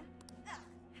crying? Ugh,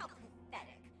 how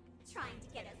pathetic. Trying to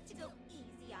get us to go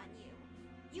easy on you.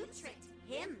 You tricked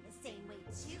him the same way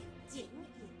too, didn't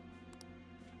you?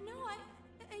 No, I'd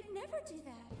never do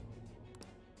that.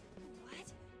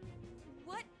 What?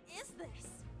 What is this?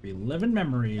 Reliving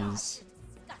memories.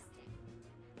 Disgusting.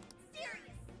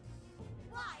 Serious.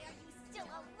 Why are you still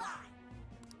alive?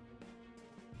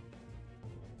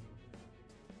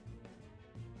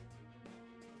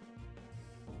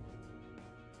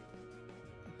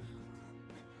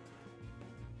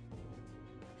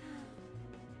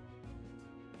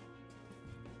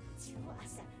 Do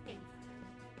us a favor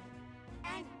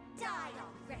and die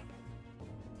already.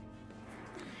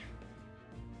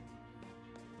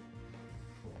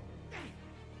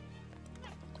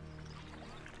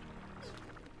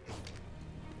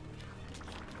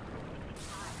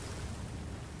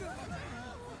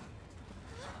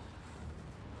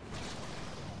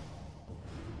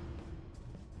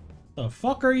 The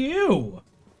fuck are you?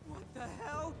 What the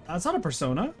hell? That's not a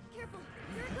persona. Careful,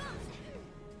 here it comes.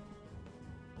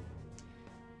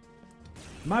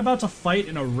 Am I about to fight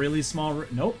in a really small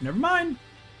nope, never mind.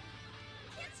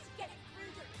 Can't you get it through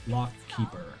your Lock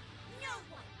keeper. No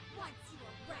one wants you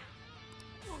around.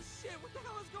 Oh shit, what the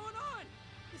hell is going on?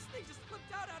 This thing just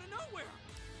flipped out of nowhere.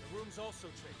 The room's also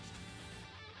changed.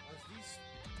 Are these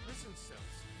prison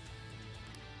cells?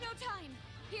 No time.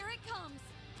 Here it comes.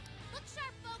 Look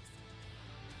sharp, folks.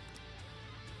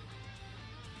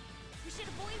 We should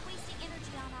avoid wasting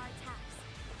energy on our attacks.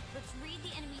 Let's read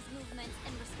the enemy's movements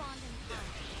and respond in time.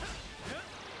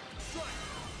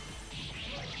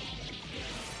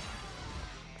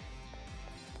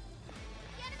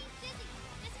 The enemy's dizzy.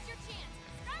 This is your chance.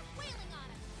 Start wailing on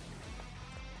him.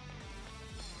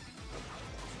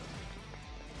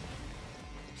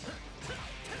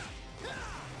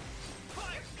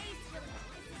 Your face really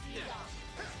pisses me off.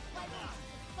 Why don't you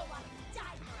just go out and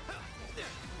die for it? Some of the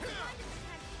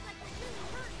attacks seem like they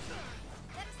really hurt.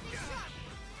 Better stay sharp.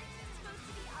 Aren't you supposed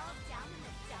to be all down in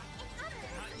the dumps? It's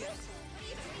unrealistic. What are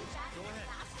you doing back in the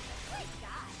bathroom? My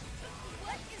God.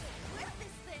 What is with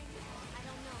this thing? I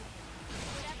don't know.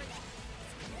 Whatever that is.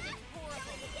 It's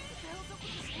horrible. What the hell's up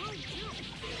with this room, too?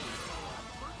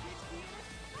 Birdcage theater?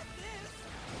 Not this.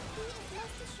 He is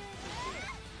most assuredly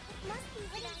here. It must be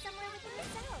hidden somewhere within the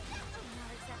cell. I'm not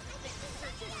exactly fit for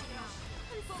searches, you know.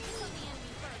 Focus on the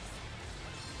enemy first.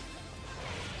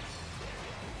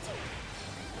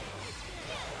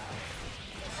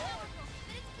 It's powerful,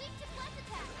 but it's weak to plus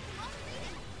attack. I'll read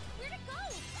it. Where'd it go?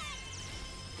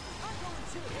 I'm going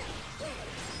too.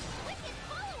 Wicked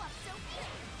follow-up, Sophie.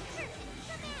 Perfect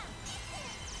command.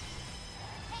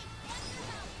 Hey, answer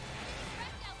help. It's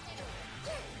wrecked out there.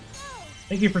 No.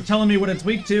 Thank you for telling me what it's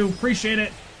weak to. Appreciate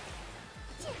it.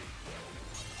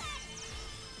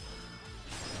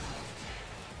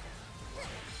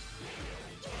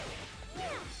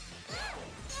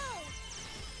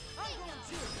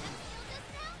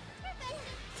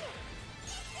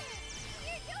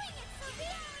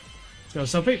 Let's go,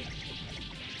 Sophie.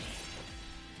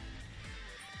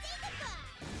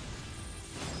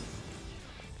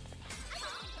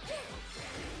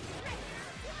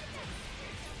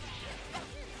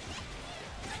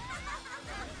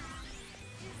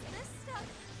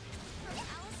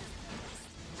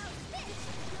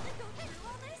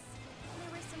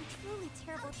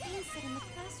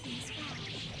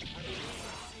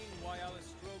 Seeing why Alice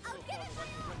strove so hard to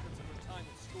write the records of her time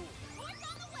at school. Horns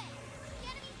on the way. The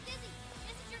enemy's dizzy.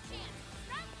 This is your chance.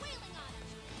 Start wailing on him.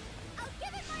 I'll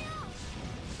give it my all.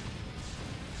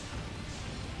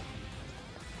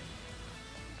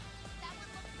 That one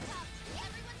looks tough.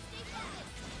 Everyone stay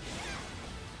focused.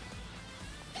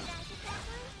 Did I get that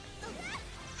one? Oh,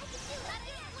 I can do Gotta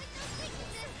it. exploit those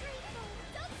weaknesses.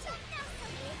 Don't stop now,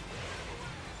 Sophie.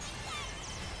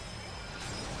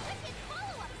 Wicked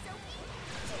follow-up, Sophie.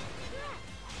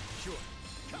 Sure.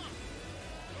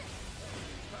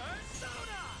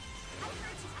 I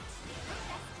heard you.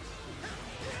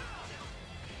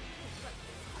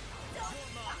 Don't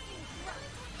fucking run.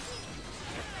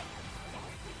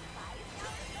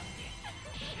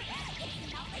 It's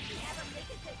not like you ever make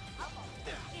a good couple.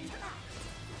 In fact,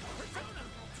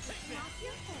 knock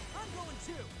your head. I'm going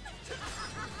too.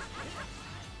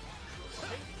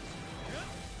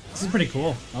 This is pretty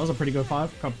cool. That was a pretty good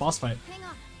boss fight. Hang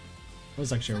on. That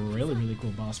was actually a really, really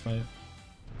cool boss fight.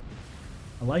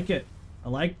 I like it. I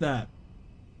like that.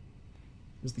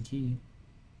 Here's the key.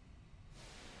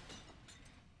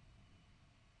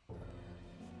 What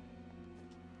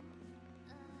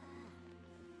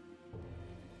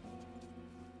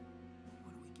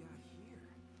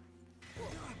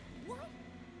do we got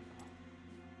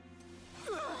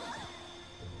here?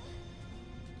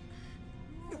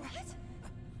 What?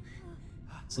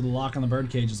 So the lock on the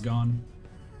birdcage is gone.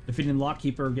 Defeating the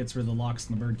lockkeeper gets rid of the locks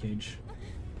in the birdcage.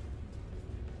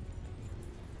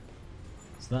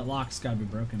 So that lock's gotta be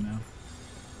broken now.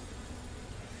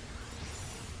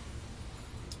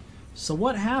 So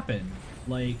what happened?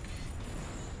 Like...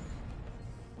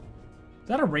 Is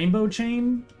that a rainbow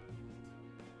chain?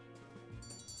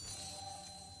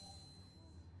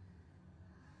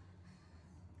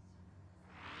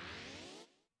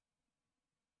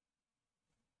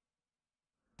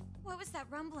 What was that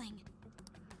rumbling?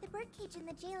 The birdcage in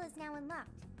the jail is now unlocked.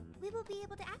 We will be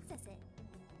able to access it.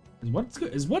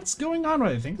 Is what's going on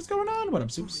what I think is going on? What up,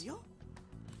 Soups? Real?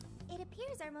 It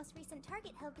appears our most recent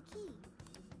target held the key.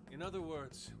 In other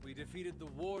words, we defeated the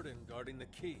warden guarding the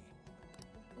key.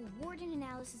 A warden in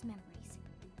Alice's memories.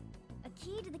 A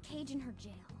key to the cage in her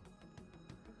jail.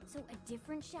 So a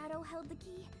different shadow held the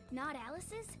key, not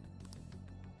Alice's?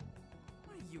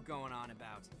 you going on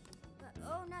about?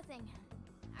 Oh, nothing.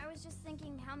 I was just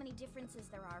thinking how many differences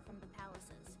there are from the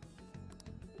palaces.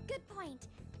 Good point.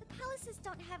 The palaces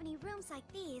don't have any rooms like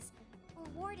these, or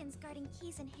wardens guarding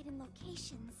keys in hidden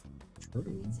locations.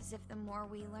 True. It's as if the more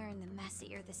we learn, the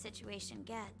messier the situation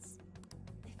gets.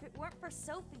 If it weren't for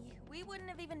Sophie, we wouldn't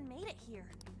have even made it here.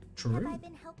 True. Have I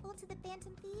been helpful to the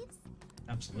Phantom Thieves?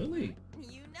 Absolutely.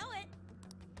 You know it.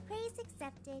 Praise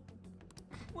accepted.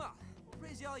 Well,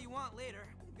 praise you all you want later.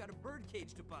 We've got a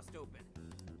birdcage to bust open.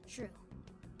 True.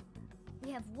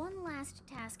 We have one last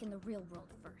task in the real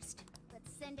world first.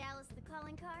 Let's send Alice the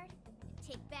calling card and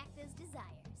take back those desires.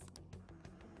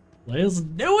 Let's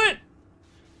do it!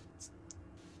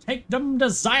 Take them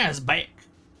desires back.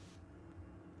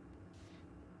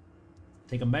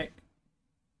 Take them back.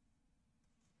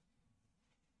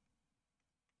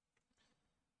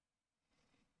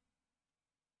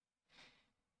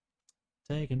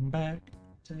 Taking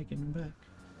back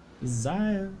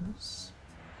desires.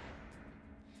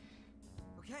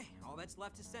 Okay, all that's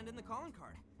left is send in the calling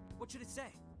card. What should it say?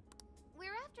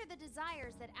 We're after the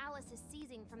desires that Alice is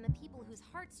seizing from the people whose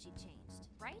hearts she changed,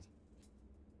 right?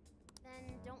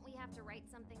 Then don't we have to write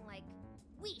something like,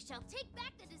 "We shall take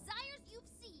back the desires you've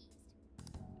seized"?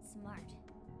 Smart.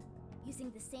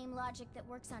 Using the same logic that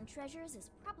works on treasures is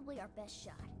probably our best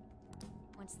shot.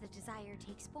 Once the desire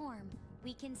takes form,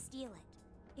 we can steal it.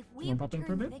 If we Wanna pop in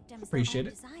for a return the bit? victims Appreciate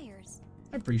their it. own desires,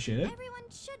 I appreciate it. Everyone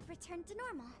should return to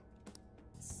normal.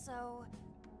 so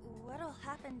what'll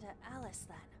happen to Alice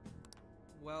then?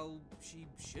 Well, she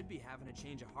should be having a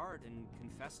change of heart and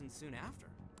confessing soon after.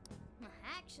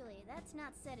 Actually, that's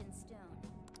not set in stone.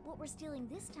 What we're stealing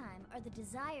this time are the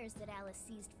desires that Alice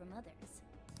seized from others.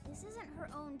 This isn't her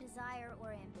own desire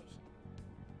or ambition.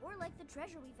 Or like the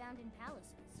treasure we found in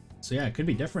palaces. So yeah, it could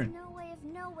be different. There's no way of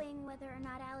knowing whether or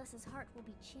not Alice's heart will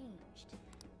be changed.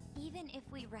 Even if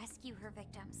we rescue her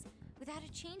victims, without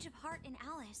a change of heart in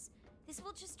Alice, this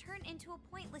will just turn into a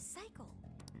pointless cycle.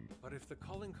 But if the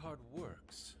calling card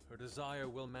works, her desire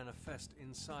will manifest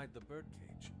inside the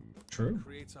birdcage. True. It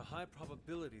creates a high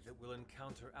probability that we'll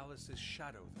encounter Alice's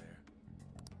shadow there.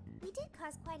 We did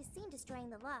cause quite a scene destroying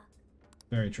the lock.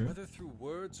 Very true. Whether through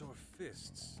words or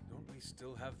fists, don't we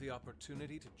still have the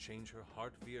opportunity to change her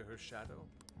heart via her shadow?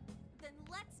 Then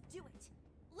let's do it!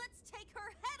 Let's take her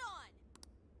head on!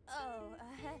 Oh,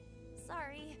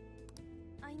 sorry.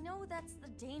 I know that's the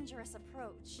dangerous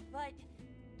approach, but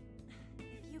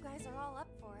if you guys are all up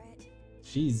for it,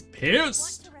 She's I want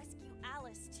pissed. to rescue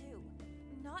Alice too,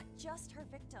 not just her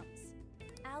victims.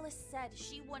 Alice said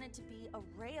she wanted to be a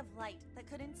ray of light that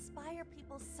could inspire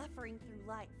people suffering through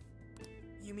life.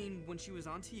 You mean when she was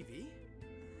on TV?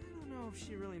 I don't know if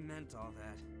she really meant all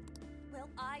that. Well,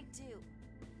 I do.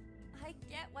 I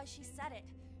get why she said it,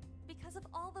 because of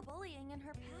all the bullying in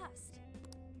her past.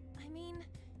 I mean,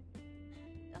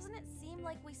 doesn't it seem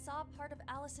like we saw part of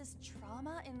Alice's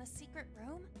trauma in the secret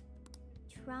room?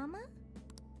 Trauma?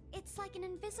 It's like an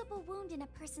invisible wound in a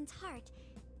person's heart.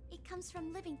 It comes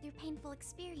from living through painful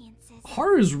experiences.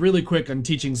 Haru is really quick on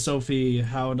teaching Sophie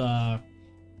how to,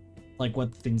 like,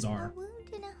 what things are. A wound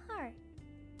in a heart.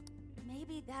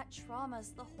 Maybe that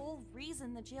trauma's the whole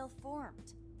reason the jail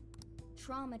formed.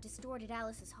 Trauma distorted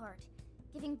Alice's heart,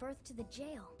 giving birth to the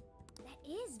jail. That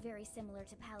is very similar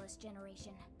to Palace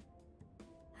Generation.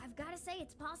 I've gotta say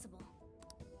it's possible.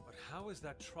 But how is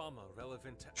that trauma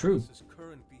relevant to True. Alice's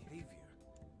current behavior?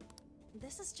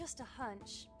 This is just a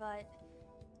hunch, but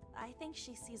I think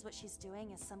she sees what she's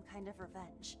doing as some kind of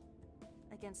revenge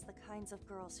against the kinds of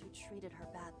girls who treated her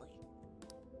badly.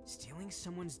 Stealing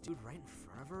someone's dude right in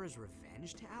front of her as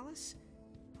revenge to Alice?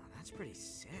 Oh, that's pretty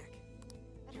sick.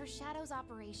 But her Shadow's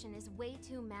operation is way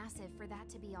too massive for that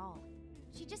to be all.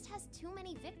 She just has too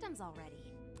many victims already.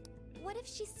 What if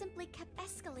she simply kept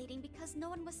escalating because no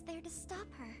one was there to stop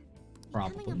her?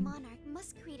 Probably. Becoming a monarch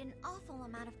must create an awful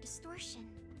amount of distortion.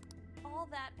 All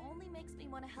that only makes me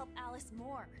want to help Alice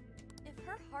more. If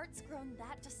her heart's grown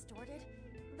that distorted,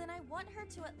 then I want her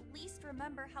to at least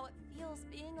remember how it feels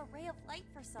being a ray of light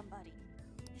for somebody.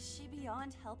 Is she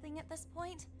beyond helping at this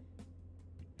point?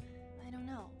 I don't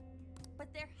know.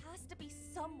 But there has to be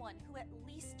someone who at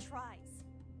least tries.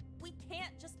 We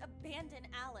can't just abandon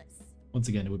Alice. Once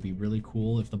again, it would be really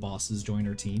cool if the bosses join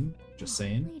her team. Just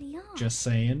saying. Lady on. Just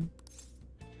saying.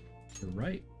 You're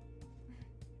right.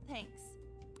 Thanks.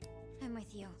 I'm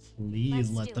with you. Please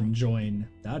Let's let do them it. join.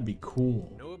 That'd be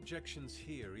cool. No objections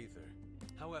here either.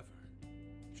 However,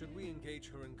 should we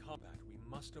engage her in combat, we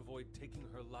must avoid taking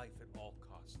her life at all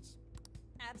costs.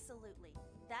 Absolutely.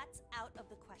 That's out of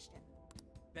the question.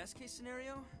 Best case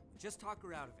scenario, just talk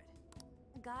her out of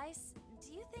it. Guys,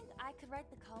 do you think I could write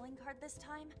the calling card this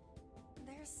time?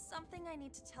 There's something I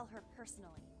need to tell her personally.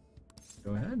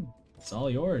 Go ahead. It's all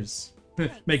yours.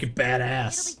 Thanks. Make it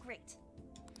badass. It'll be great.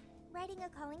 Writing a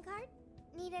calling card?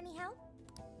 Need any help?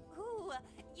 Ooh,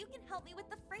 you can help me with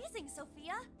the phrasing,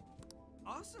 Sophia.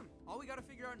 Awesome. All we gotta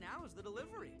figure out now is the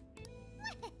delivery.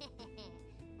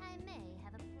 I may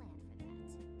have a plan for that.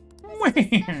 This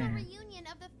is a special reunion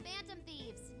of the Phantom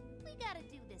Thieves. We gotta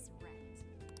do this right.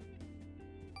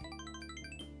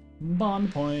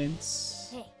 Bond points.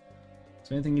 Hey.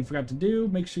 So anything you forgot to do,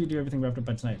 make sure you do everything wrapped up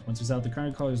by tonight. Once we sell out the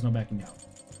current call, there's no backing out.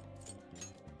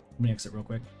 Let me exit real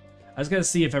quick. I just gotta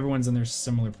see if everyone's in their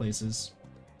similar places.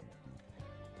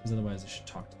 Because otherwise I should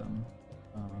talk to them.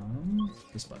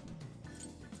 This button.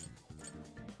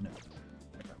 No.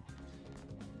 Okay.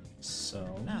 So,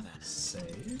 Now then.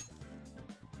 save.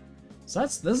 So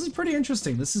this is pretty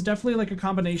interesting. This is definitely like a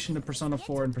combination of Persona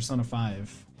 4 and Persona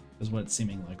 5, is what it's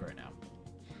seeming like right now.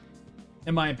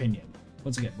 In my opinion.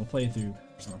 Once again, we'll play through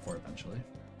Persona 4 eventually.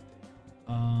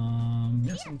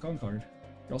 Yes, I'm calling card.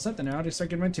 You're all set then. Now to start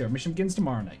getting right to it. Our mission begins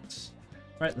tomorrow night.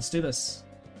 Alright, let's do this.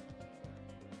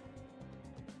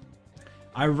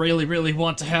 I really, really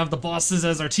want to have the bosses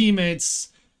as our teammates.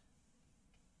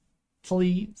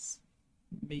 Please.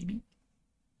 Maybe.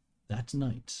 That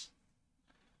night.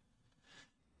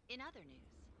 In other news,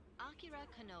 Akira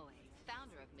Konoe,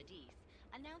 founder of Medice,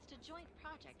 announced a joint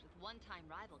project with one-time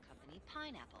rival company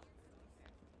Pineapple.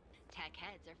 Tech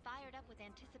heads are fired up with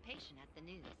anticipation at the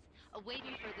news,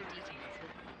 awaiting further details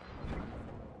with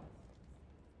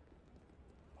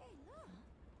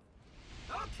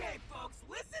Okay, folks,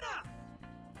 listen up!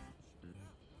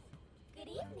 Good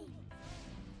evening.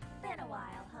 Been a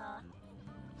while, huh?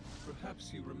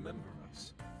 Perhaps you remember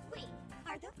us. We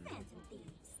are the Phantom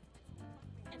Thieves.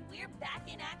 And we're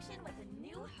back in action with a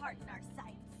new heart in our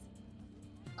sights.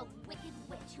 A wicked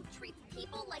witch who treats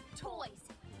people like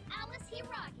toys. Alice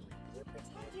Hiragi. You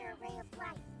pretend you're a ray of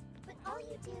light, but all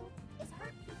you do is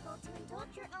hurt people to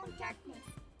indulge your own darkness.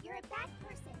 You're a bad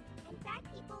person, and bad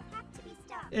people have to be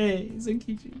stopped. Hey,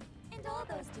 Zenkichi. And all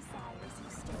those desires you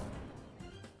stole.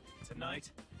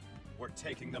 Tonight, we're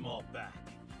taking them all back.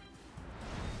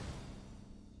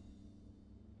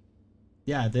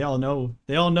 Yeah, they all know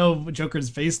Joker's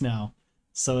face now.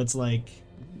 So it's like,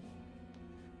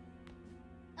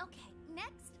 Okay,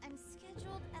 next I'm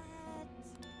scheduled at...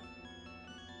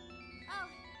 Oh,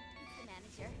 it's the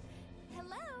manager.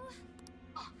 Hello?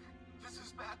 Oh, this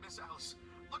is bad, Miss Alice.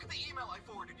 Look at the email I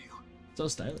forwarded you. so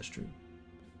stylish, true.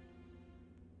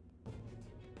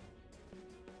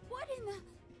 What in the...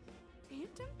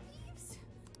 Phantom Thieves?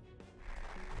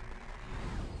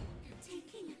 You're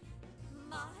taking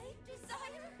my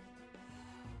desire?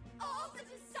 All the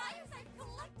desires I've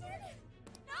collected?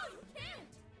 No, you can't!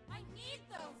 I need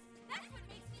those! That's what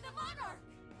makes me the monarch!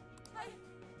 I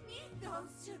need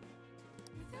those to...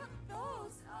 Without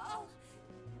those,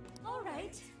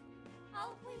 Alright.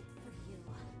 I'll wait for you.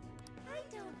 I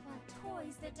don't want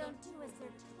toys that don't do as they're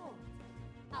told.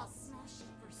 I'll smash it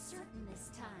for certain this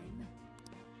time.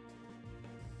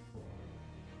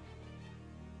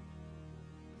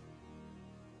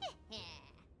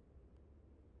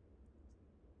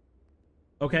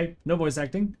 Okay, no voice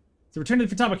acting. It's a return to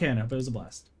the Futabakana, but it was a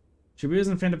blast. Shibuya's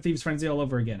in Phantom Thieves Frenzy all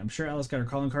over again. I'm sure Alice got her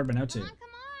calling card by now too. Come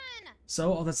on!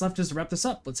 So all that's left is to wrap this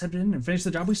up. Let's head in and finish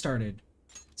the job we started.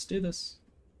 Let's do this.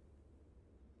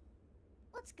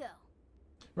 Let's go.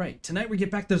 Right, tonight we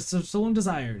get back to stolen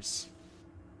desires.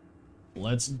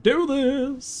 Let's do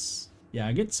this! Yeah,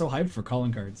 I get so hyped for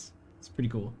calling cards. It's pretty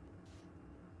cool.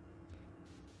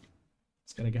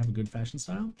 Just gotta have a good fashion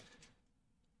style.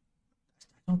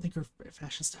 I don't think her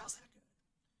fashion style's that good.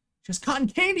 She has cotton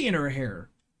candy in her hair.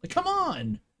 Like, come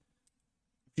on!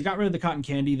 If you got rid of the cotton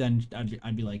candy, then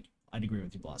I'd be like, I'd agree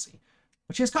with you, Blossy.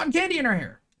 But she has cotton candy in her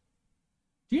hair!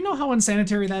 Do you know how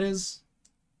unsanitary that is?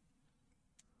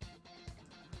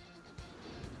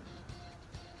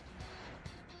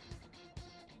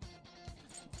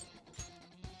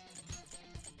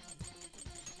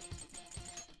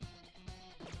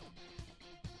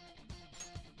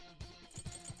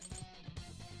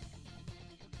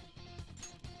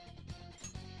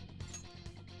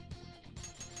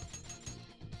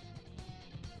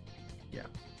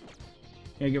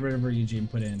 Yeah, get rid of her Yuji and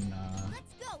put in,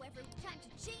 Let's go, everyone. Time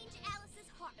to change Alice's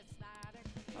heart.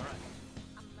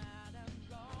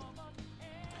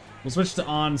 we'll switch to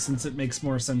on since it makes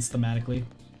more sense thematically.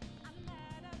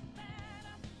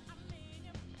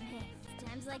 Man,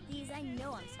 times like these, I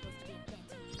know I'm supposed to be a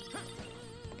phantom.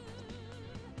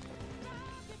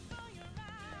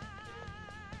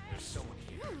 There's someone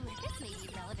here. This may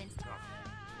be relevant.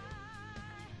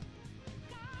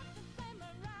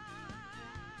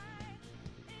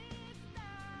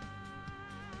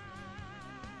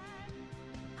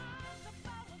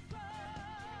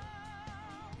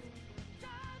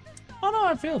 I don't know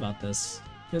how I feel about this.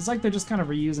 It's like they're just kind of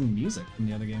reusing music from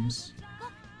the other games.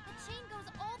 Look, the chain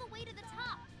goes all the way to the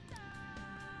top.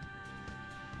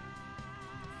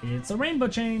 It's a rainbow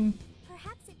chain.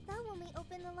 Perhaps it fell when we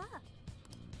opened the lock.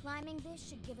 Climbing this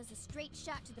should give us a straight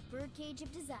shot to the birdcage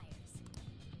of desires.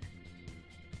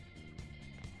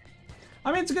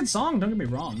 I mean, it's a good song, don't get me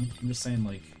wrong. I'm just saying,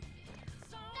 like...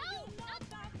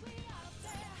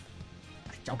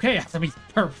 Okay, it has to be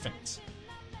perfect.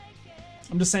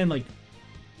 I'm just saying, like...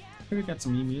 Could have got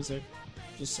some new music.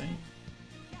 Just saying.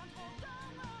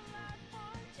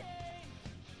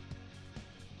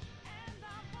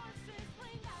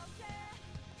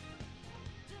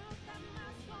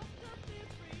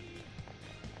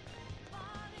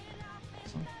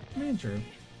 So, I mean, true.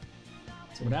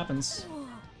 So what happens? Whoa.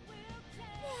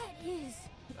 That is...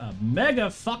 A mega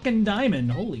fucking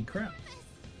diamond! Holy crap.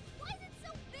 Why is it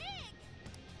so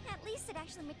big? At least it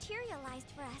actually materialized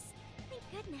for us.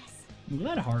 Thank goodness. I'm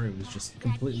glad Haru was just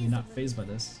completely not fazed by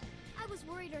this. I was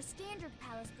worried our standard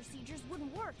palace procedures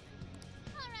wouldn't work.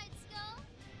 Alright, Skull.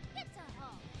 Get to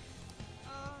home.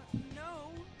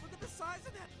 No. Look at the size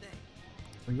of that thing.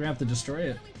 We're gonna have to destroy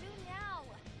it. What do we do now?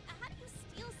 How do you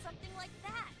steal something like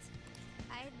that?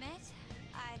 I admit,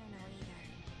 I don't know either.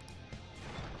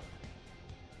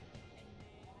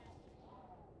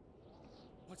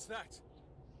 What's that?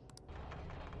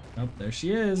 Oh, there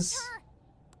she is.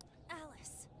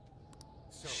 Alice.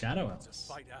 So, Shadow it's Alice.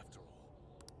 a fight after all.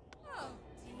 Oh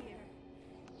dear.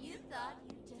 You thought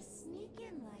you'd just sneak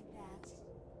in like that.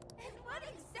 And what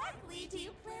exactly do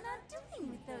you plan on doing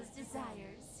with those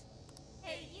desires?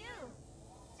 Hey you!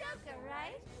 Joker,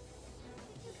 right?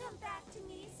 Did you come back to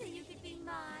me so you could be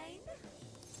mine?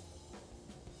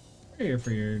 We're here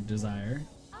for your desire.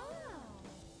 Oh,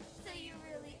 so you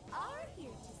really are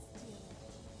here to steal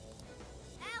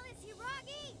it. Alice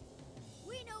Hiragi!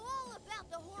 We know all about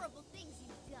the horrible things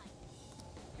you've done.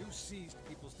 You seized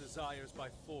people's desires by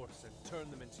force and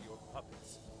turned them into your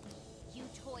puppets. You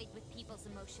toyed with people's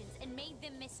emotions and made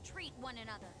them mistreat one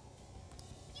another.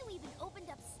 You even opened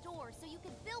up stores so you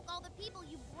could bilk all the people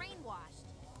you brainwashed.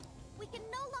 We can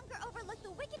no longer overlook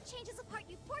the wicked changes of heart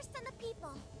you forced on the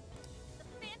people. The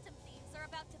Phantom Thieves are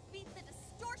about to beat the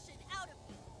distortion out of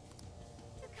you.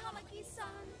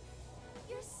 Takamaki-san,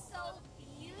 you're so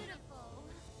beautiful.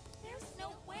 There's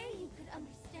no way you could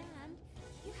understand.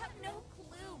 You have no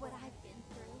clue what I've been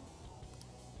through.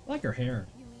 I like her hair.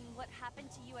 You mean what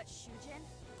happened to you at Shujin?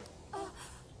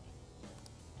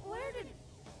 Where did...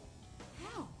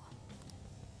 How?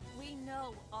 We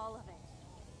know all of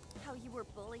it. How you were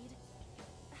bullied.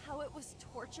 How it was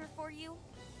torture for you.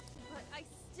 But I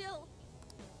still...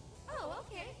 Oh,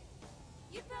 okay.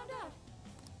 You found out.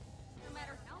 No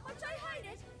matter how much I hide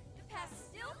it, the past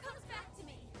still comes back to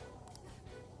me.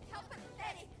 How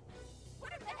pathetic.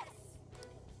 What a mess.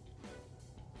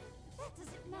 But that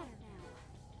doesn't matter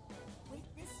now.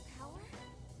 With this power,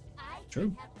 I True.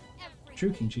 can have everything.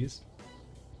 True, King Cheese.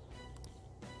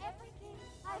 Everything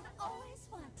I've always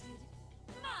wanted.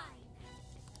 Mine.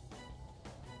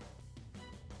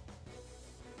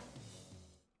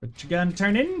 What you gonna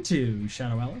turn into,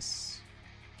 Shadow Alice?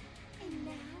 And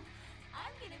now,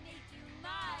 I'm gonna make you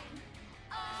mine.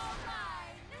 All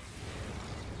mine.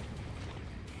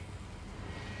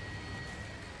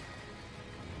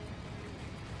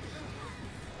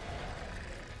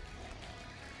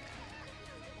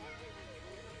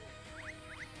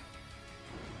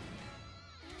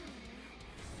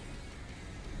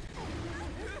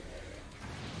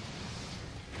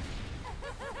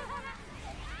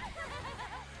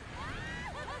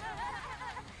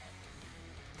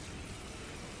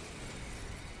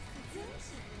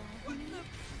 What the?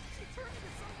 She turned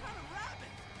into some kind of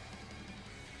rabbit.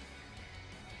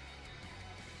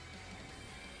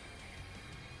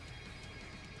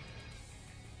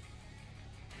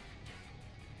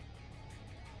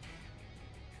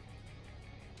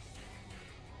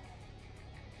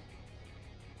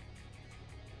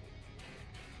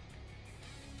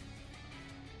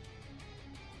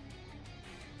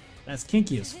 That's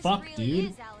kinky as This fuck, really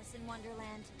dude. is Alice in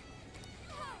Wonderland.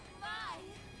 Oh my!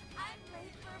 I'm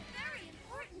late for a very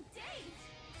important date.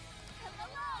 Come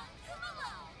along, come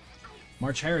along.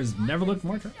 March Hare has never looked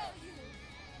more attractive.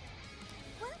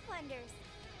 What wonders?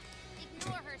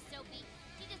 Ignore her, Sophie.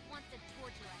 She just wants to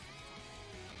torture us.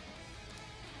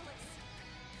 Alice,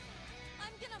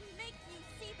 I'm gonna make you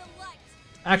see the light.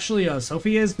 Actually,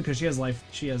 Sophie is because she has life.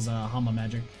 She has Hama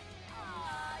magic.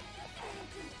 Aw, you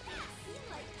can't seem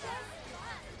like just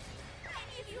one.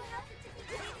 Maybe if you happen to be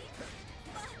dating.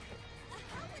 But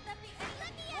how would that be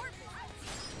any more light?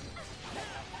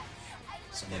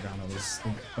 So Morgana was the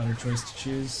better choice to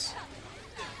choose.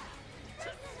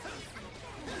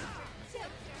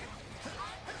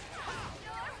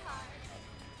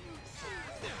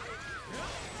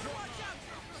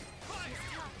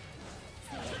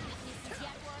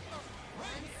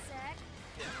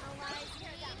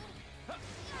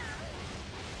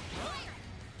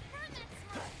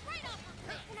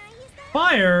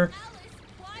 Fire?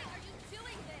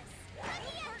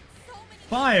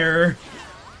 Fire?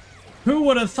 Who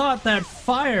would have thought that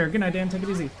fire... Good night, Dan. Take it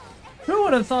easy. Who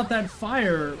would have thought that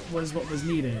fire was what was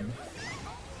needed?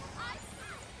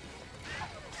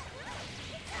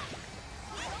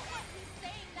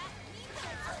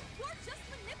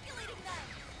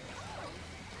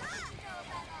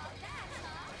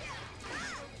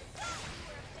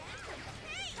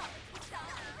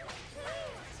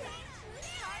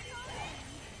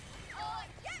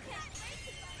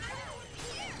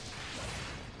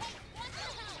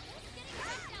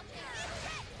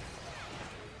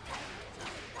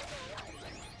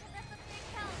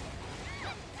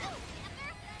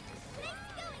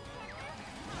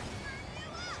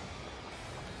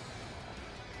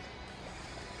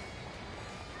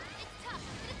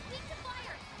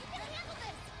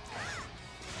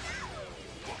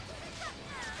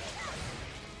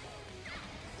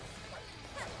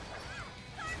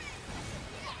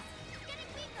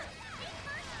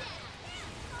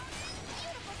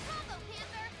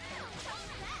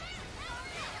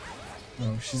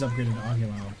 Oh, she's upgraded to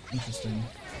Agilao. Interesting.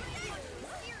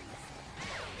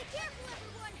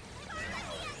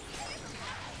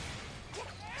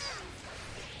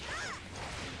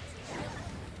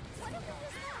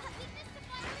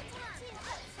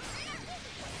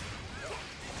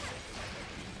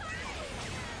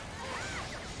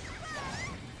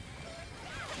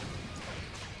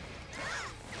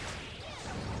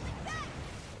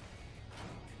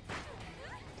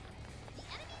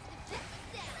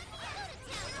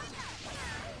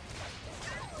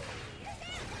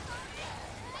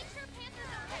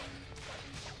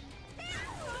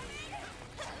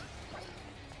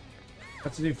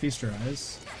 Got to do Feast Your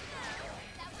Eyes.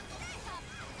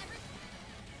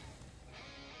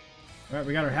 Alright,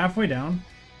 we got her halfway down.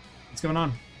 What's going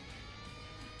on?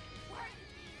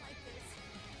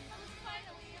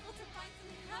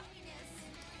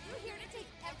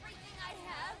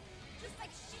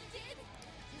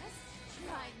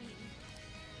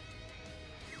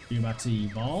 You about to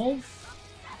evolve?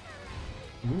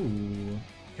 Ooh,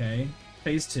 okay.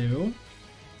 Phase 2.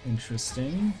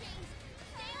 Interesting.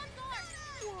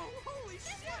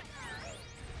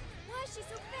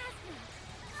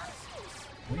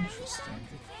 Interesting.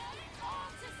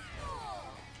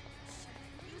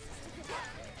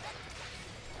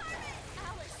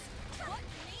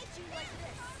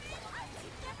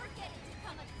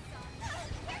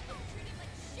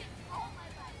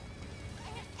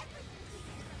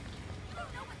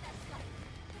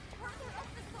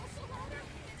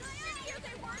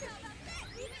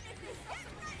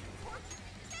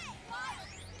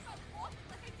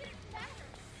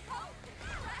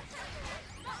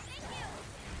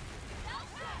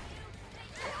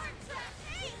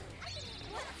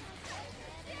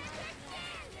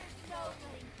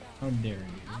 How dare you?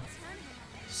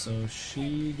 So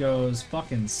she goes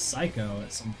fucking psycho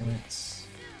at some points.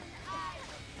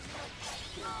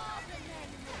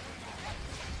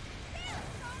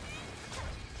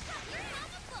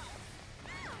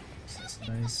 That's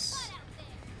nice.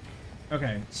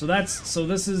 Okay, so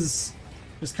this is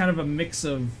just kind of a mix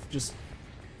of just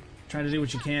trying to do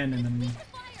what you can and then.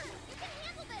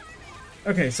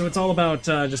 Okay, so it's all about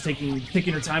just taking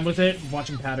your time with it,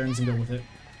 watching patterns, and go with it.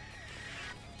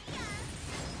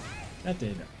 That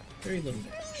did very little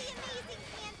damage.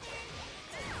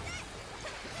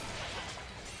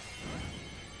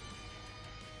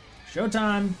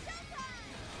 Showtime!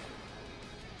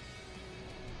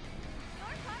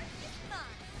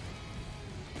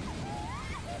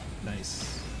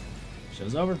 Nice.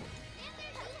 Show's over.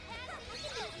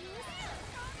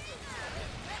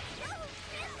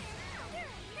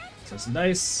 So some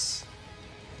dice.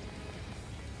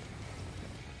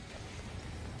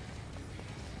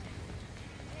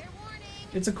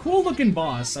 It's a cool looking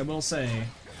boss, I will say.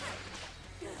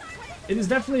 It is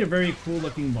definitely a very cool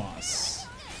looking boss.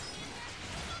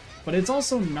 But it's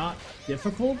also not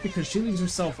difficult because she leaves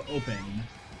herself open.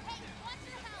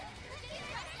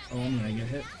 Oh, I'm gonna get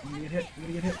hit. I'm gonna get hit. I'm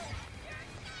gonna get hit.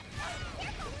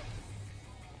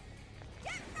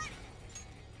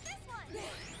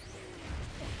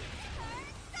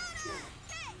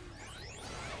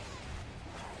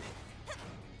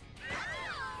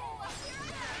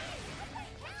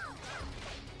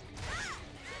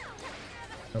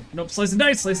 Nope, nope, slice and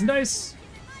dice, slice and dice.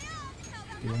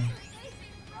 Yeah.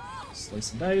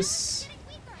 Slice and dice.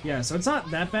 Yeah, so it's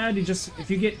not that bad. You just, if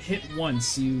you get hit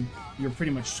once, you're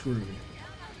pretty much screwed.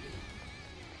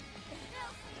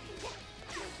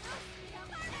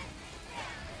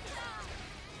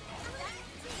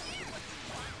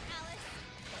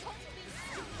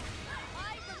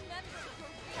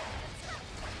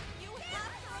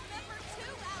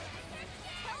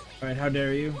 Alright, how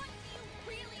dare you?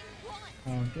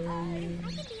 How dare you?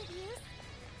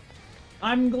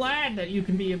 I'm glad that you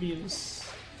can be abused.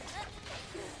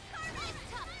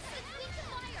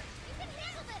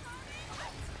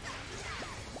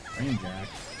 Brain jack.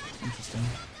 Interesting.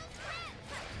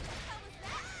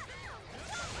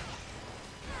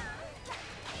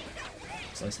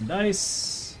 Slice and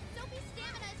dice. Sophie's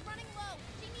stamina is running low.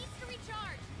 She needs to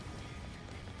recharge.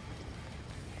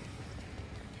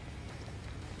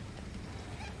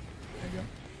 There you go.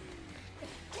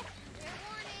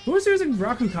 Who is using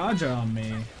Rakukaja on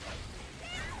me?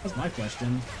 That's my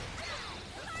question.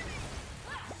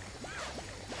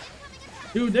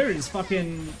 Dude, there is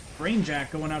fucking brain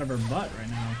jack going out of her butt right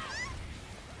now.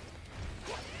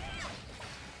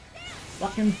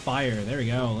 Fucking fire. There we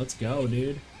go. Let's go,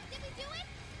 dude.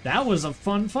 That was a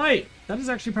fun fight. That is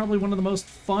actually probably one of the most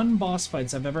fun boss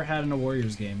fights I've ever had in a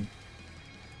Warriors game.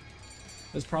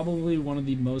 That's probably one of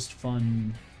the most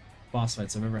fun boss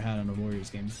fights I've ever had in a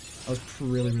Warriors game. That was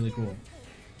really, really cool.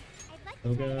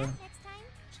 Toga.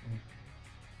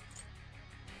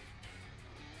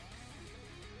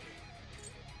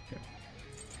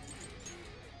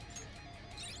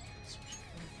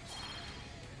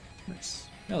 Nice.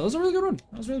 Yeah, that was a really good one.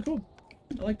 That was really cool.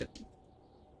 I liked it.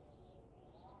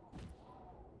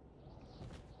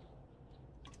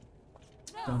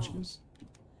 Don't you?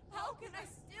 How can I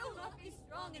still not be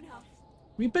strong enough?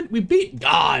 We beat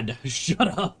God. Shut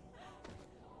up.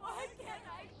 Why can't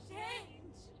I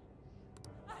change?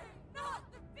 I'm not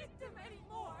the victim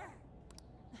anymore.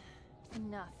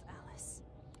 Enough, Alice.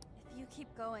 If you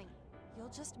keep going, you'll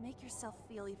just make yourself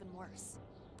feel even worse.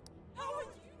 How would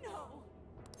you know?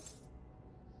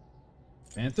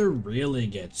 Panther really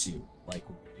gets you. Like,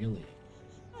 really.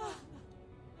 I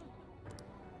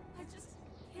just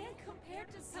can't compare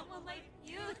to someone like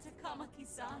you,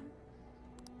 Takamaki-san.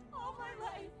 All my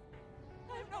life,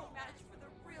 I'm no match for the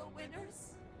real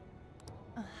winners.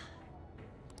 And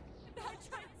I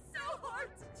tried so hard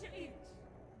to change.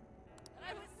 But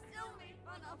I was still made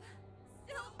fun of,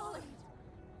 still bullied.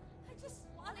 I just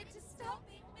wanted to stop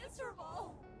being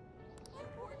miserable. I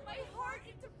poured my heart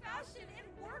into fashion and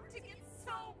worked to get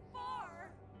so far.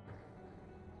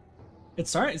 It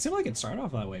seemed like it started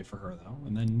off that way for her though,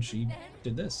 and then she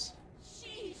did this.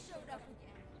 She showed up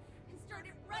again and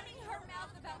started running her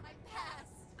mouth about my past.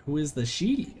 Who is the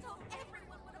she? Told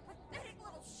everyone what a pathetic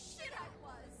little shit I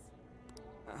was.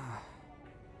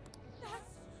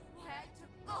 That's why I took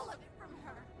all of it from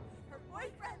her. Her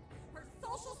boyfriend, her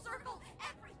social circle,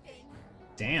 everything.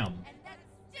 Damn. And that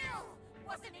still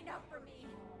wasn't enough for me.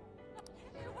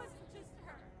 It wasn't just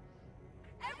her.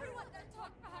 Everyone that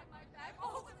talked behind my back,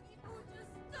 all the people who just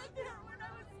stood there when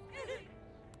I was kidding.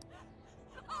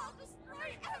 I'll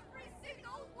destroy every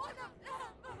single one of them.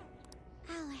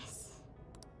 Alice.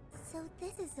 So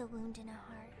this is a wound in a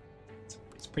heart.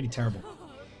 It's pretty terrible.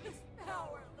 This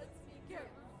power lets me get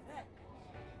revenge.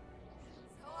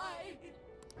 So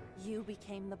You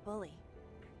became the bully,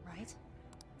 right?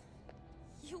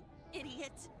 You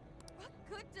idiot! What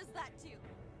good does that do?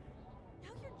 Now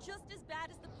you're just as bad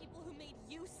as the people who made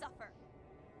you suffer.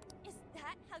 Is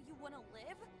that how you want to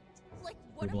live? Like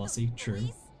one of those True.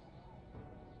 bullies?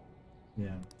 Yeah.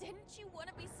 Didn't you want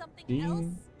to be something else?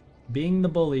 Being the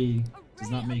bully does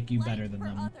not make you better than For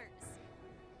them. others.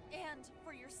 And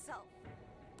for yourself.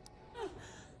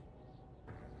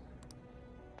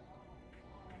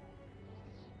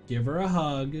 Give her a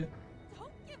hug.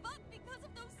 Don't give up because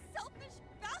of those selfish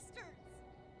bastards!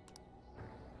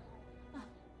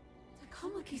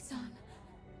 Takamaki-san.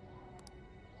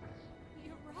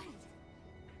 You're right.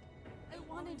 I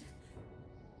wanted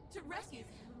to rescue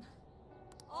them.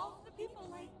 All the people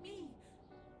like me,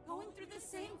 going through the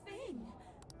same thing.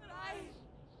 But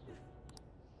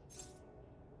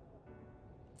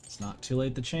It's not too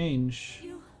late to change.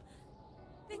 You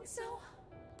think so?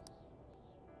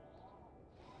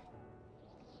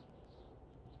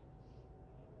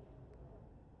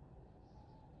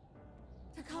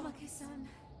 Takamaki-san,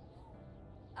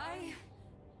 I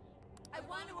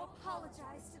want to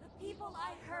apologize to the people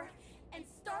I hurt and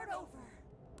start over.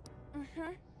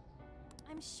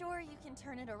 I'm sure you can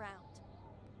turn it around.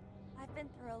 I've been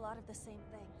through a lot of the same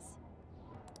things.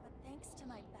 But thanks to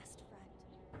my best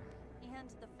friend and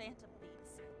the Phantom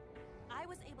Thieves, I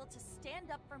was able to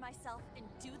stand up for myself and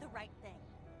do the right thing.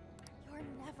 You're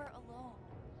never alone.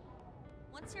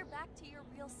 Once you're back to your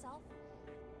real self,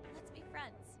 let's be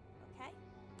friends, okay?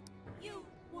 You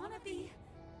wanna be...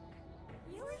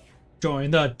 Really?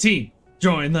 Join the team!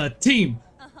 Join the team!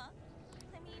 Uh-huh.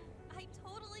 I mean, I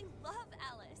totally love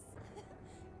Alice.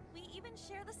 We even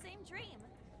share the same dream.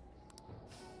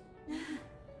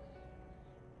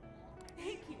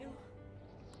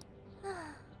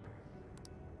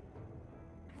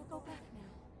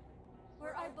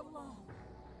 belong.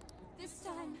 This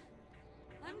time,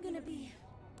 I'm gonna be...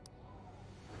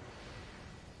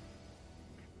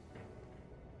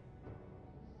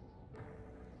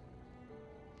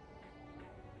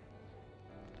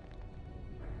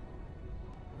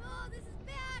 Oh, this is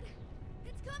bad!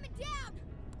 It's coming down!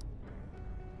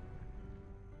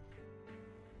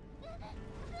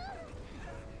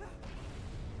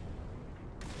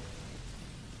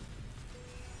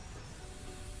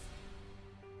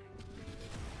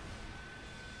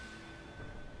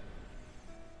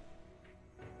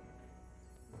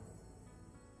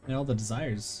 And all the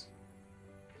desires.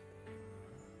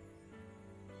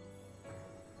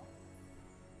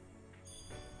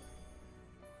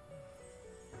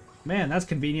 Man, that's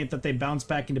convenient that they bounce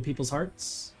back into people's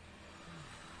hearts.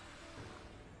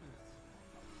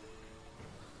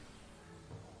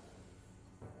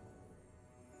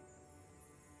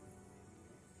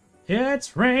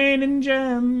 It's raining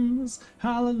gems.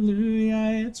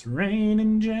 Hallelujah, it's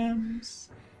raining gems.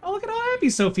 Oh, look at how happy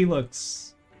Sophie looks.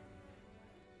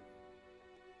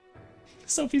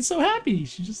 Sophie's so happy.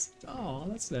 She just, oh,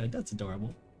 that's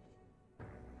adorable.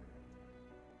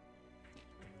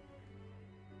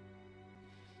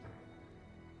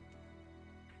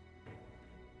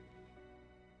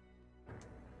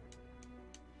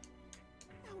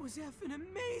 That was effing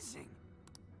amazing.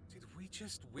 Did we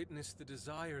just witness the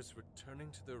desires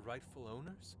returning to their rightful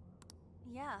owners?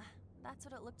 Yeah, that's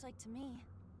what it looked like to me.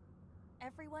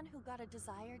 Everyone who got a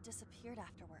desire disappeared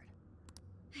afterward.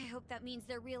 I hope that means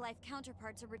their real-life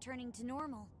counterparts are returning to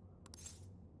normal.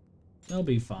 They'll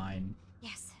be fine.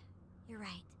 Yes, you're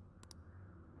right.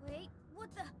 Wait,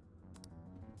 what the...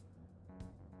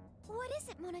 What is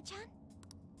it, Mona-chan?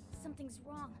 Something's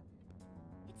wrong.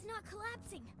 It's not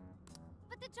collapsing.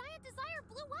 But the giant desire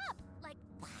blew up! Like...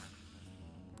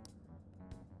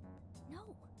 No.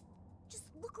 Just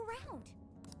look around.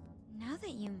 Now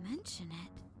that you mention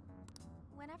it...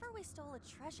 Whenever we stole a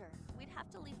treasure, we'd have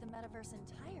to leave the metaverse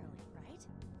entirely, right?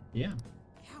 Yeah.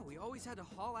 Yeah, we always had to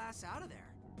haul ass out of there.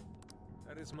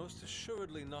 That is most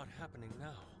assuredly not happening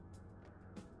now.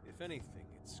 If anything,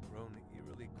 it's grown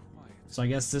eerily quiet. So I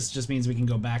guess this just means we can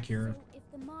go back here. So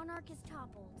if the monarch is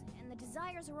toppled and the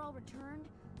desires are all returned,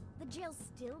 the jail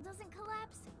still doesn't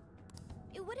collapse?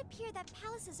 It would appear that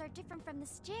palaces are different from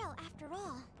this jail after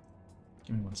all.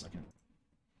 Give me 1 second.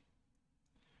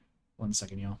 1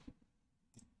 second, y'all.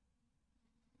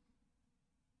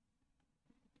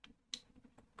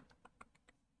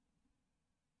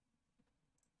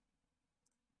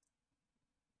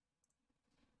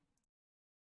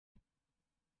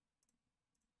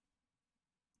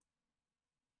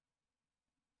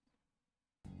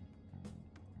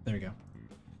 There we go.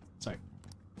 Sorry.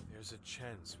 There's a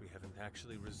chance we haven't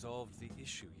actually resolved the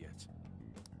issue yet.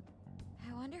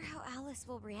 I wonder how Alice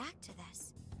will react to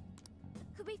this.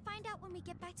 Could we find out when we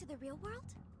get back to the real world?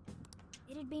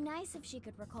 It'd be nice if she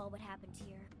could recall what happened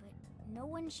here, but no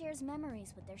one shares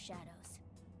memories with their shadows.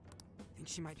 Think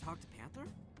she might talk to Panther?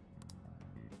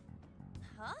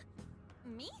 Huh?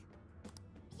 Me?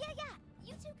 Yeah,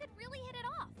 you two could really hit it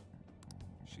off.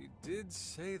 She did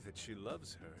say that she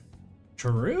loves her.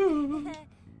 True.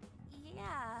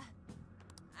 Yeah.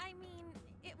 I mean,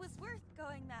 it was worth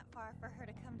going that far for her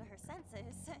to come to her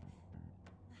senses.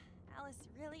 Alice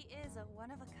really is a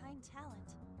one-of-a-kind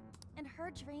talent. And her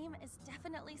dream is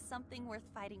definitely something worth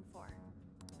fighting for.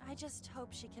 I just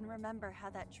hope she can remember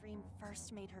how that dream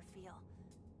first made her feel.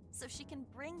 So she can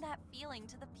bring that feeling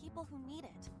to the people who need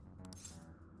it.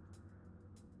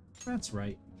 That's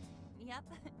right. Yep.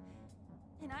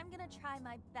 And I'm gonna try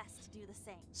my best to do the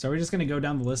same. So we're just gonna go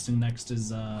down the list, and next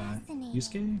is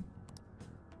Yusuke.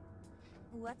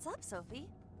 What's up, Sophie?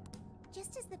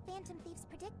 Just as the Phantom Thieves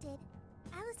predicted,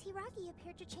 Alice Hiragi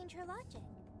appeared to change her logic.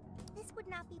 This would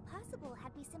not be possible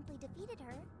had we simply defeated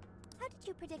her. How did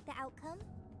you predict the outcome?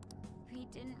 We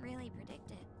didn't really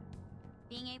predict it.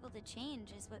 Being able to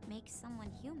change is what makes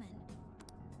someone human.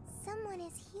 Someone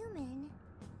is human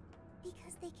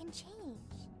because they can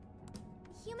change.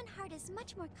 The human heart is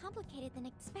much more complicated than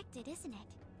expected, isn't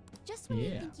it? Just when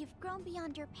you think you've grown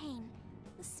beyond your pain,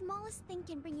 the smallest thing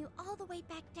can bring you all the way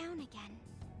back down again.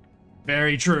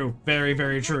 Very true. Very,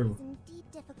 very true. It's indeed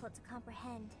difficult to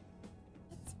comprehend.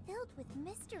 It's filled with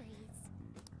mysteries.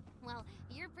 Well,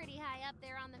 you're pretty high up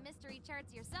there on the mystery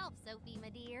charts yourself, Sophie, my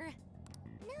dear.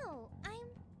 No, I'm...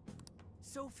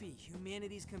 Sophie,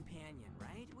 humanity's companion,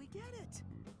 right? We get it.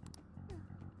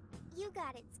 You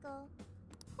got it, Skull.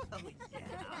 Well,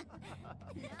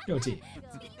 yeah. Go T. You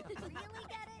really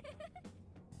get it?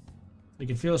 I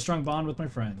can feel a strong bond with my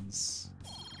friends.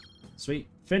 Sweet.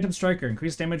 Phantom Striker.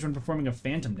 Increased damage when performing a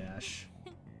Phantom Dash.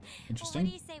 Interesting.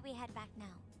 Well, what do you say we head back now?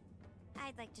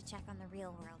 I'd like to check on the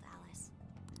real world, Alice.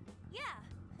 Yeah,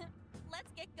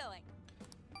 let's get going.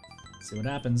 See what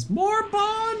happens. More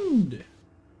Bond!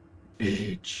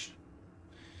 Bitch.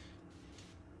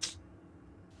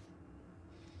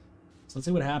 So let's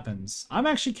see what happens. I'm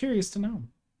actually curious to know.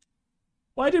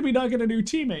 Why did we not get a new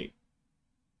teammate?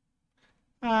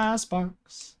 Ah,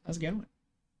 Sparks. How's it going?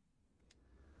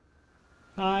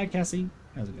 Hi, Cassie.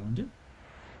 How's it going, dude?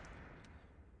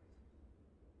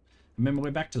 Remember,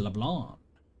 we're back to LeBlanc.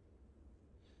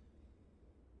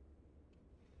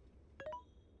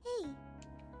 Hey.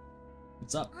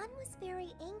 What's up? Anne was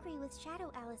very angry with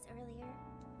Shadow Alice earlier.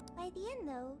 By the end,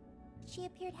 though, she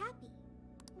appeared happy.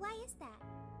 Why is that?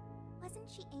 Wasn't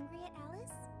she angry at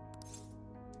Alice?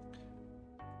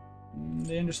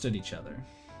 They understood each other.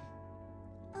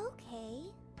 Okay.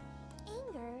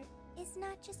 Anger is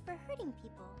not just for hurting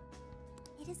people.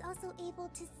 It is also able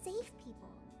to save people.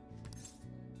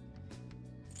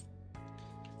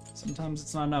 Sometimes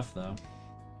it's not enough, though.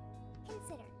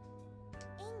 Consider.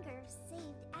 Anger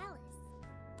saved Alice.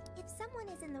 If someone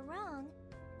is in the wrong,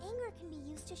 anger can be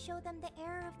used to show them the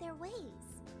error of their ways.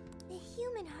 The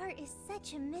human heart is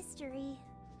such a mystery.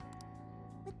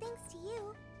 But thanks to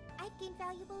you, I've gained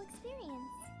valuable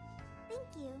experience.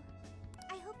 Thank you.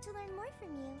 I hope to learn more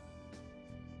from you.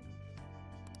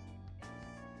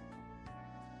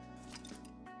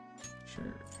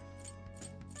 Sure.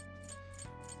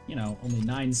 You know, only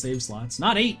 9 save slots.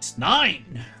 Not 8!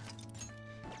 9!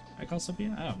 I call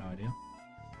Sophia? I have no idea.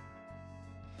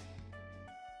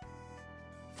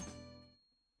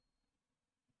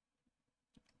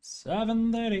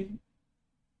 $7:30.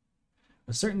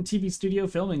 A certain TV studio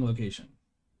filming location.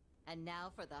 And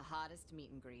now for the hottest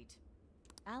meet and greet.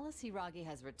 Alice Hiragi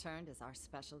has returned as our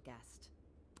special guest.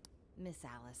 Miss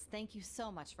Alice, thank you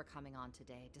so much for coming on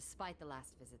today, despite the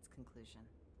last visit's conclusion.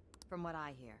 From what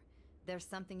I hear, there's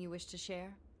something you wish to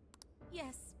share?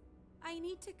 Yes, I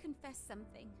need to confess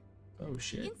something. Oh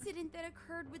shit. The incident that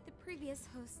occurred with the previous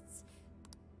hosts.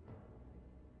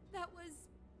 That was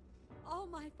all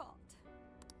my fault.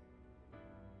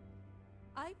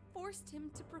 I forced him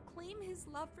to proclaim his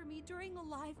love for me during a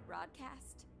live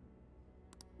broadcast.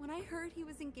 When I heard he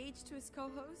was engaged to his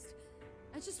co-host,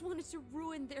 I just wanted to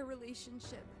ruin their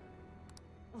relationship.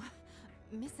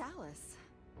 Miss Alice.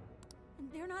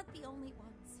 And they're not the only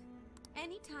ones.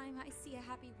 Anytime I see a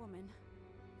happy woman,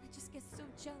 I just get so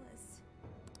jealous.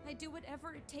 I do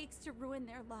whatever it takes to ruin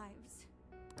their lives.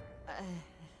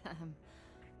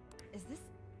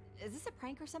 Is this a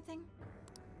prank or something?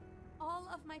 All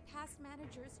of my past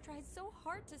managers tried so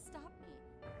hard to stop me.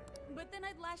 But then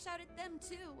I'd lash out at them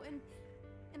too,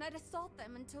 and I'd assault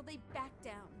them until they backed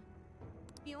down.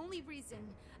 The only reason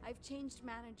I've changed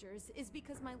managers is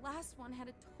because my last one had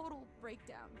a total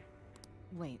breakdown.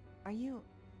 Wait,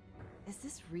 is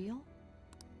this real?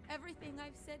 Everything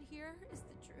I've said here is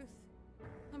the truth.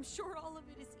 I'm sure all of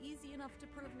it is easy enough to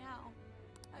prove now.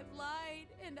 I've lied,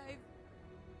 and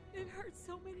it hurt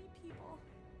so many people.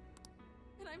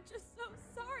 And I'm just so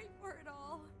sorry for it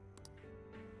all.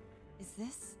 Is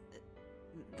this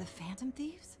the Phantom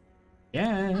Thieves?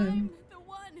 Yeah. I'm the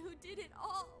one who did it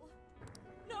all.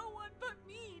 No one but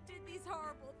me did these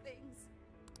horrible things.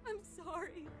 I'm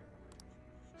sorry.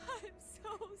 I'm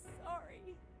so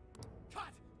sorry.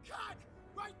 Cut! Cut!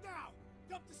 Right now!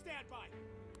 Dump to standby!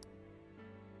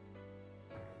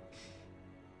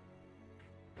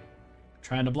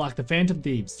 Trying to block the Phantom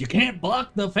Thieves. You can't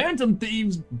block the Phantom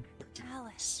Thieves!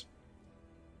 Alice.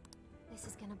 This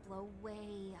is gonna blow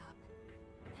way up.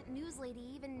 That news lady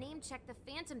even name-checked the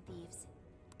Phantom Thieves.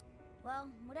 Well,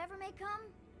 whatever may come,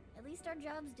 at least our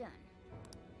job's done.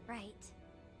 Right.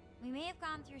 We may have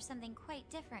gone through something quite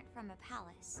different from a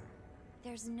palace.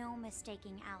 There's no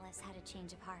mistaking Alice had a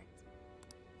change of heart.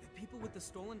 The people with the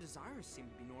stolen desires seem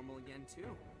to be normal again,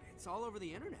 too. It's all over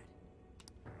the internet.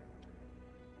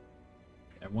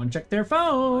 Everyone check their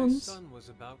phones! My son was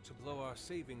about to blow our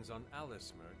savings on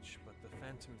Alice merch, but the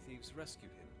Phantom Thieves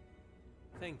rescued him.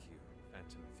 Thank you,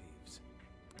 Phantom Thieves.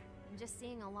 I'm just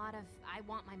seeing a lot of I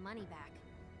want my money back.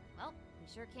 Well, we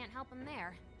sure can't help him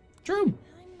there. True.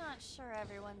 I'm not sure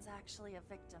everyone's actually a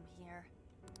victim here.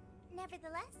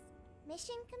 Nevertheless,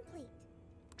 mission complete.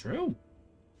 True.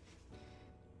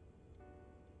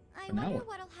 I But now wonder what?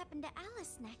 what'll happen to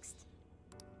Alice next.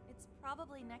 It's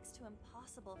probably next to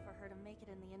impossible for her to make it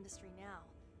in the industry now.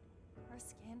 Her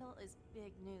scandal is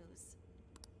big news.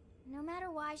 No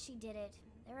matter why she did it,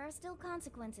 there are still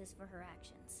consequences for her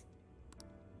actions.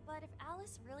 But if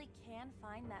Alice really can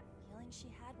find that feeling she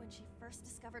had when she first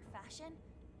discovered fashion,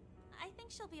 I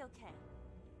think she'll be okay.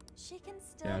 She can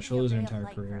still Yeah, be she'll a lose her ray of entire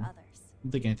light career. for others. I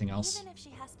don't think anything else. Even if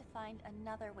she has to find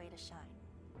another way to shine.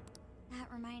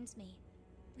 That reminds me.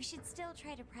 We should still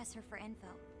try to press her for info.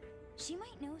 She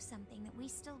might know something that we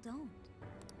still don't.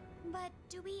 But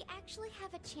do we actually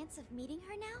have a chance of meeting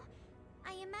her now?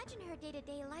 I imagine her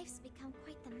day-to-day life's become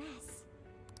quite the mess.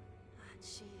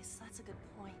 Jeez, that's a good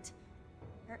point.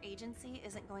 Her agency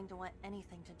isn't going to want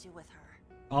anything to do with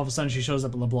her. All of a sudden she shows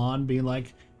up at LeBlanc being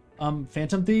like,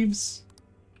 Phantom Thieves?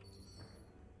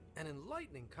 An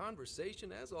enlightening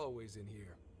conversation as always in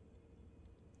here.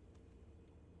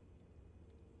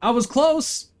 I was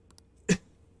close!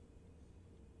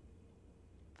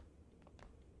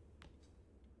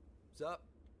 Sup?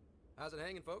 How's it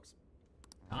hanging, folks?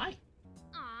 Hi.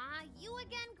 Aw, you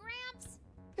again, Gramps?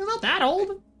 He's not that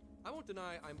old. I won't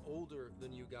deny I'm older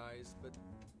than you guys, but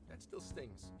that still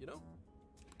stings, you know?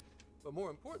 But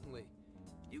more importantly,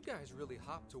 you guys really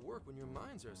hop to work when your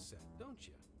minds are set, don't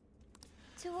you?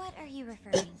 To what are you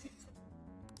referring?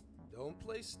 Don't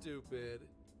play stupid.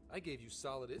 I gave you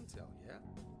solid intel, yeah?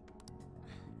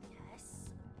 Yes,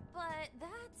 but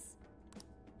that's...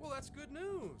 Well, that's good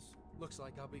news. Looks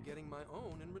like I'll be getting my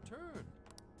own in return.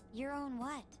 Your own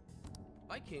what?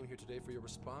 I came here today for your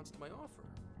response to my offer.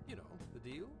 You know, the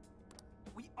deal.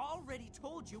 We already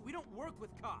told you we don't work with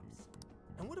cops.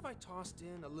 And what if I tossed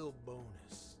in a little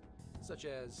bonus? Such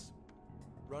as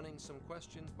running some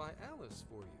questions by Alice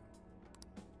for you.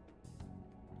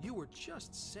 You were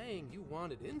just saying you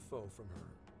wanted info from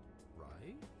her,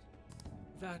 right?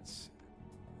 That's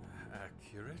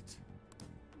accurate.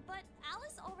 But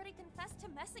Alice already confessed to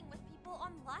messing with people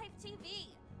on live TV.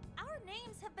 Our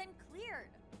names have been cleared.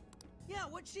 Yeah,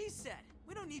 what she said.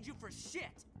 We don't need you for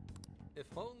shit. If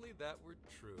only that were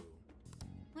true.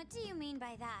 What do you mean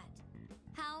by that?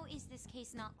 How is this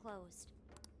case not closed?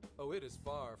 Oh, it is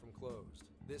far from closed.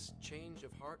 This change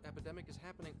of heart epidemic is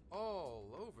happening all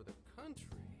over the country.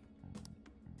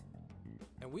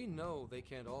 And we know they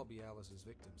can't all be Alice's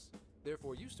victims.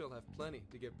 Therefore, you still have plenty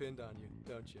to get pinned on you,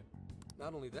 don't you?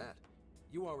 Not only that,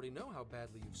 you already know how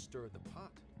badly you've stirred the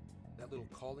pot. That little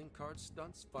calling card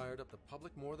stunts fired up the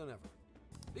public more than ever.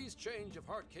 These change of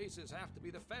heart cases have to be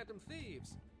the Phantom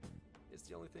Thieves. It's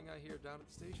the only thing I hear down at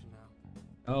the station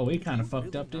now. Oh, we kind of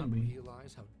fucked up, didn't we?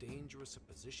 Realize how dangerous a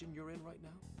position you're in right now?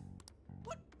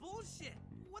 What bullshit?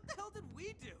 What the hell did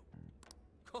we do?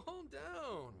 Calm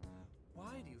down.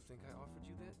 Why do you think I offered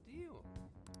you that deal?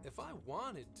 If I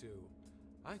wanted to,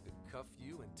 I could cuff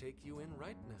you and take you in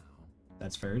right now.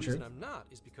 That's very The true. reason I'm not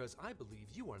is because I believe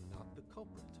you are not the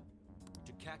culprit.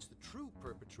 To catch the true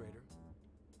perpetrator,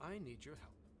 I need your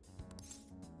help.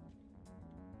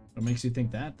 What makes you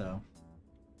think that, though?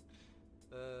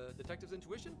 Detective's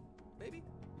intuition? Maybe?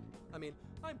 I mean,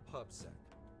 I'm pubsec,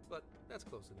 but that's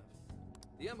close enough.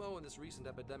 The MO in this recent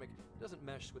epidemic doesn't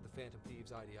mesh with the Phantom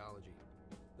Thieves' ideology.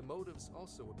 The motives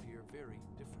also appear very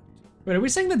different. Wait, are we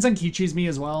saying that Zenkichi's me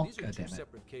as well? These are God two damn it.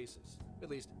 separate cases. At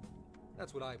least,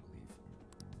 that's what I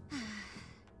believe.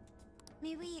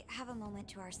 May we have a moment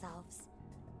to ourselves?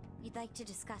 We'd like to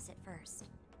discuss it first.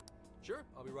 Sure,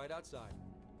 I'll be right outside.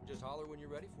 Just holler when you're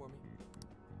ready for me.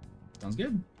 Sounds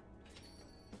good.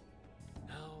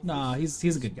 Now, Nah, this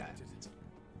he's a good guy. is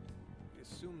We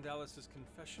assumed Alice's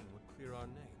confession would clear our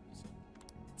names.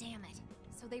 Damn it.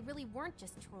 So they really weren't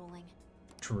just trolling.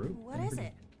 True. What is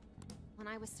it? When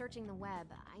I was searching the web,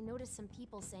 I noticed some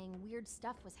people saying weird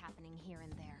stuff was happening here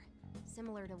and there,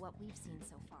 similar to what we've seen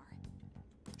so far.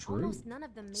 True. Almost none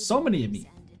of them made So many of news,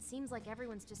 me. and it seems like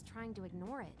everyone's just trying to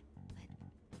ignore it.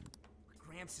 What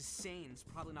Gramps is saying is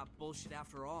probably not bullshit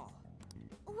after all.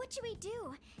 What should we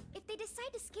do? If they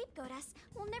decide to scapegoat us,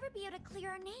 we'll never be able to clear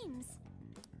our names.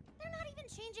 They're not even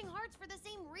changing hearts for the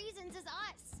same reasons as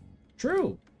us.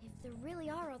 True. If there really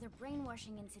are other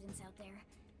brainwashing incidents out there,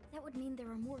 that would mean there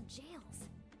are more jails.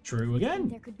 True again.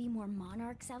 There could be more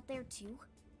monarchs out there too.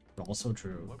 Also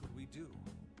true. What would we do?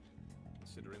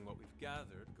 Considering what we've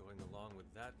gathered, going along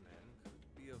with that man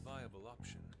could be a viable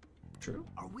option. True.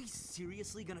 Are we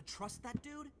seriously gonna trust that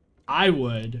dude? I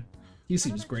would. He What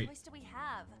seems other great. choice do we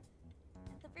have?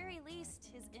 At the very least,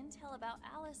 his intel about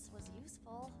Alice was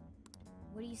useful.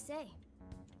 What do you say?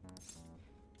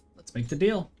 Let's make the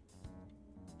deal.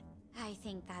 I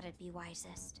think that'd be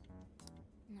wisest.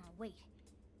 No, wait.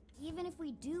 Even if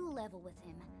we do level with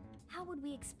him, how would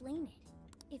we explain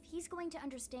it? If he's going to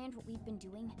understand what we've been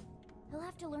doing, he'll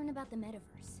have to learn about the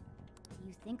Metaverse. Do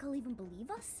you think he'll even believe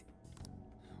us?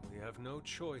 We have no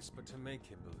choice but to make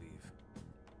him believe.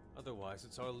 Otherwise,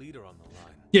 it's our leader on the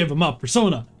line. Give him up,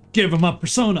 Persona. Give him up,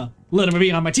 Persona. Let him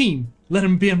be on my team. Let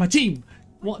him be on my team.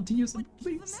 Want to use him,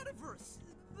 please? The Metaverse,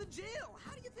 the jail.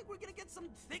 How do you think we're gonna get some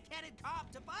thick-headed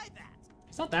cop to buy that?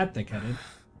 It's not that thick-headed.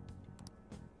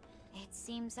 It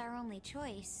seems our only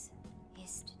choice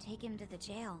is to take him to the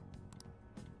jail.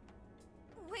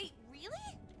 Wait,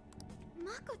 really?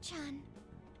 Mako-chan.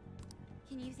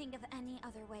 Can you think of any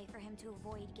other way for him to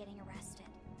avoid getting arrested?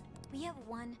 We have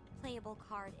one playable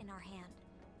card in our hand.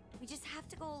 We just have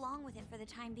to go along with it for the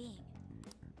time being.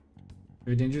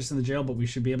 Very dangerous in the jail, but we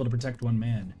should be able to protect one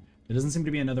man. There doesn't seem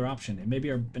to be another option. It may be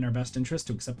in our best interest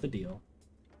to accept the deal.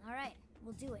 Alright,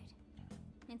 we'll do it.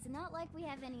 It's not like we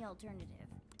have any alternative.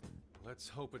 Let's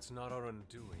hope it's not our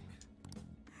undoing.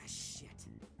 Ah, shit.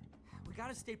 We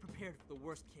gotta stay prepared for the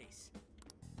worst case.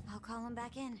 I'll call him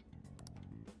back in.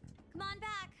 Come on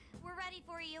back. We're ready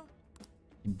for you.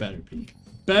 Better be.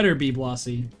 Better be,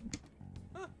 Blossy.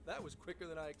 Huh, that was quicker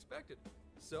than I expected.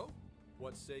 So,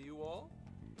 what say you all?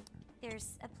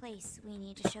 There's a place we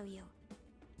need to show you.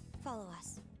 Follow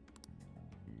us.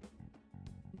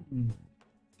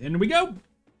 In we go.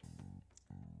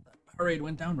 The parade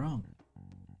went down wrong.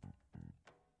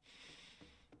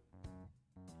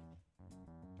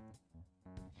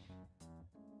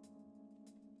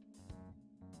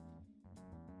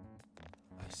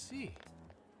 I see.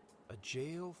 A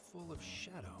jail full of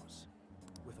shadows.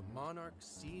 With a monarch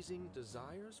seizing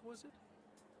desires, was it?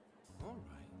 All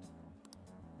right.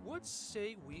 What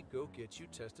say we go get you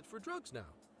tested for drugs now?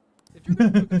 If you're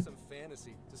gonna cook up some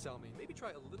fantasy to sell me, maybe try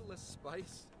a little less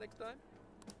spice next time?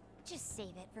 Just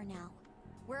save it for now.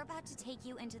 We're about to take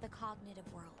you into the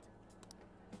cognitive world.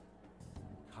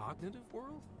 Cognitive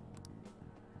world?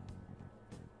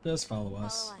 Just follow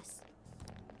us. Follow us.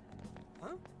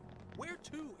 Huh? Where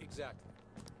to exactly?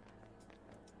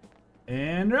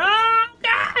 And oh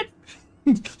god!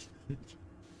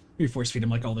 We force feed him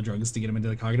like all the drugs to get him into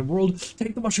the cognitive world.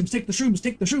 Take the mushrooms, take the shrooms,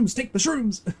 take the shrooms, take the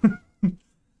shrooms.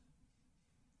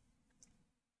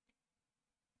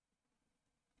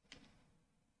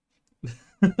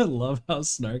 I love how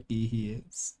snarky he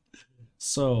is.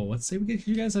 So let's say we get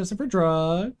you guys tested for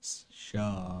drugs.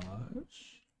 Shush.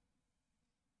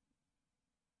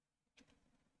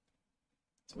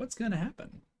 So what's gonna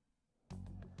happen?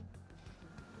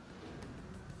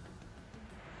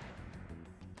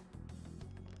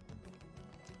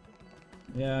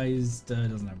 Yeah, he's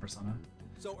doesn't have persona.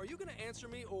 So are you gonna answer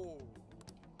me or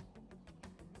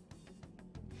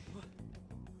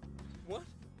what?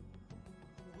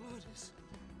 What is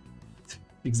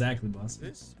Exactly, boss.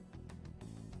 this?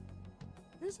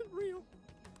 Isn't real.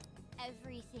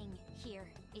 Everything here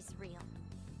is real.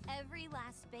 Every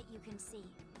last bit you can see.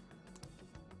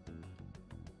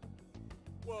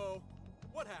 Whoa.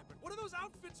 What happened? What are those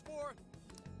outfits for?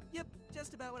 Yep,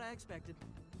 just about what I expected.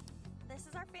 This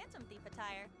is our Phantom Thief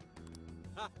attire.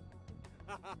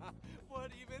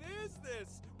 What even is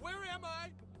this? Where am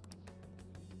I?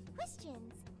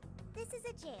 Questions. This is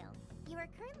a jail. You are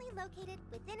currently located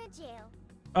within a jail.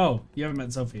 Oh, you haven't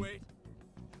met Sophie. Wait.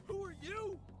 Who are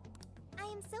you? I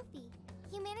am Sophie,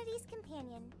 humanity's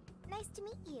companion. Nice to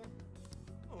meet you.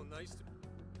 Oh, nice to...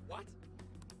 What?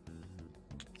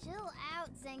 Chill out,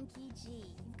 Zenkichi.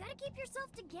 You've got to keep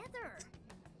yourself together.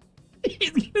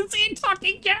 He's gonna see a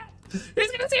talking cat!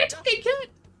 He's gonna see a talking cat!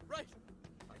 Right.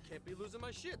 I can't be losing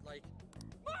my shit like...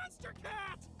 Monster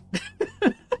Cat!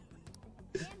 I'm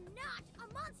not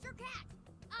a monster cat.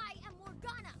 I am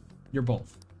Morgana. You're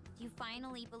both. Do you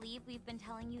finally believe we've been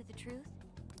telling you the truth?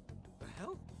 The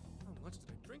hell? How much did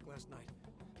I drink last night?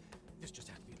 This just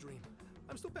had to be a dream.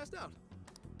 I'm still passed out.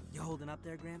 You holding up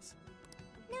there, Gramps?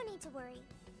 No need to worry.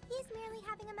 He's merely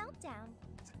having a meltdown.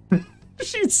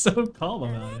 She's so calm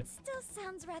about That it. still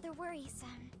sounds rather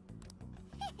worrisome.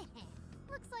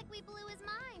 Looks like we blew his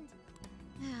mind.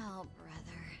 Oh,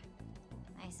 brother.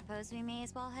 I suppose we may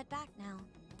as well head back now.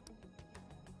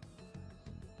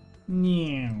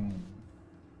 Meow.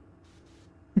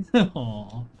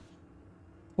 Aw.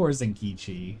 Poor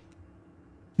Zenkichi.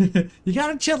 You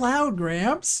gotta chill out,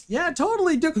 Gramps. Yeah,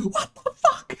 totally, dude. What the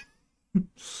fuck?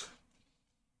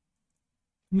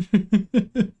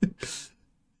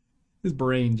 His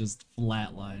brain just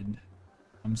flatlined.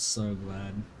 I'm so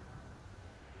glad.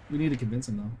 We need to convince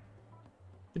him, though.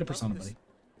 Get a persona, buddy.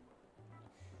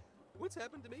 What's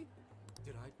happened to me?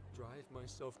 Did I drive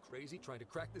myself crazy trying to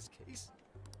crack this case?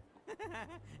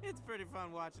 It's pretty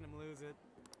fun watching him lose it.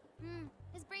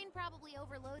 His brain probably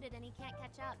overloaded and he can't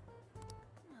catch up.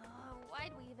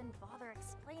 Why'd we even bother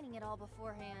explaining it all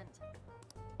beforehand?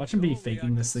 Watch him be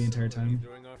faking this the entire time.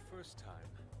 During our first time.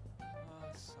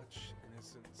 Such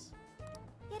innocence.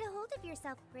 Get a hold of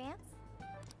yourself, Gramps.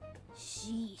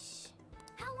 Sheesh.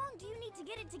 How long do you need to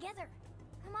get it together?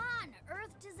 Come on,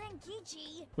 Earth to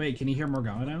Zenkichi. Wait, can you hear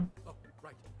Morgana now? Oh,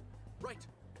 right. Right.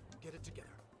 Get it together.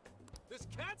 This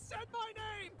cat said my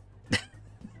name!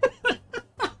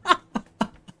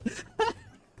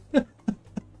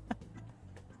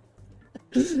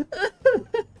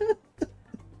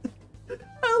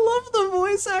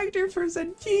 voice actor for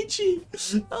Zenkichi.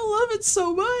 I love it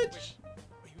so much.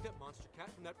 Are you that monster cat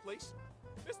from that place?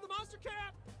 It's the monster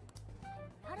cat!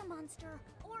 Not a monster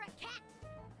or a cat.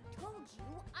 I told you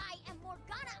I am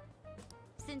Morgana.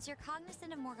 Since you're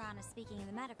cognizant of Morgana speaking in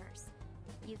the Metaverse,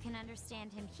 you can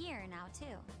understand him here now,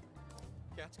 too.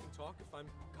 Cats can talk if I'm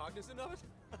cognizant of it?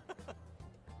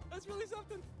 That's really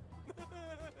something.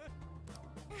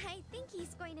 I think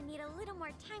he's going to need a little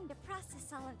more time to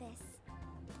process all of this.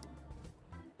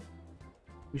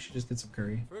 We should just get some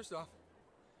curry. First off,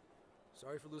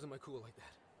 sorry for losing my cool like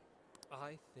that.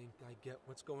 I think I get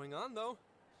what's going on, though.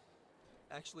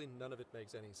 Actually, none of it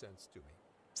makes any sense to me.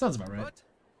 Sounds about right. But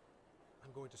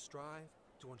I'm going to strive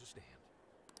to understand.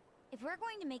 If we're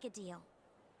going to make a deal,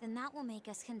 then that will make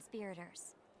us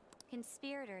conspirators.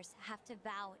 Conspirators have to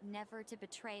vow never to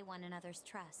betray one another's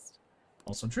trust.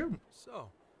 Also true. So,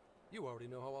 you already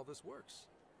know how all this works.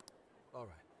 All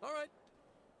right.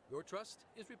 Your trust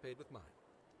is repaid with mine.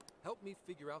 Help me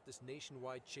figure out this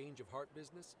nationwide change of heart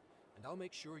business, and I'll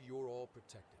make sure you're all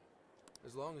protected.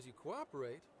 As long as you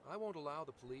cooperate, I won't allow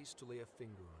the police to lay a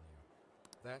finger on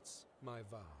you. That's my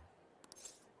vow.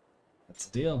 That's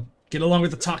the deal. Get along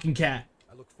with the talking cat.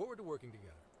 I look forward to working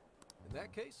together. In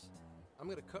that case, I'm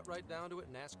going to cut right down to it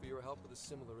and ask for your help with a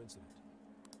similar incident.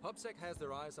 PubSec has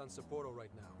their eyes on Sapporo right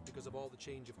now because of all the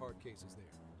change of heart cases there.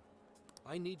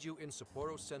 I need you in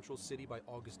Sapporo Central City by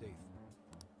August 8th.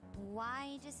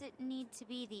 Why does it need to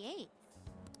be the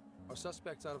 8th? Our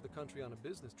suspect's out of the country on a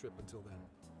business trip until then.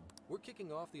 We're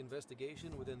kicking off the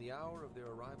investigation within the hour of their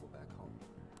arrival back home.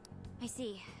 I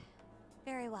see.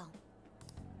 Very well.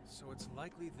 So it's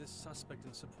likely this suspect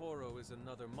in Sapporo is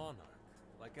another monarch,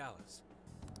 like Alice.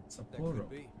 That could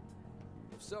be.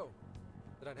 If so,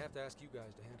 then I'd have to ask you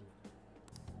guys to handle it.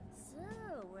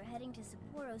 So, we're heading to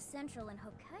Sapporo Central in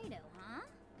Hokkaido, huh?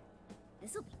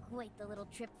 This'll be quite the little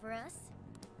trip for us.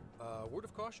 Word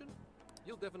of caution?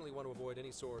 You'll definitely want to avoid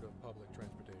any sort of public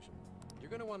transportation. You're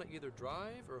going to want to either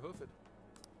drive or hoof it.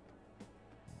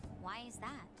 Why is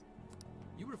that?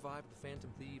 You revived the Phantom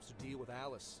Thieves to deal with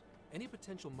Alice. Any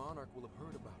potential monarch will have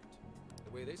heard about it.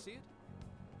 The way they see it,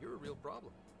 you're a real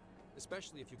problem.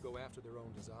 Especially if you go after their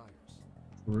own desires.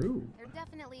 True. They're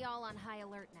definitely all on high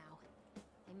alert now.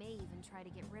 They may even try to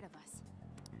get rid of us.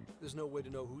 There's no way to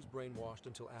know who's brainwashed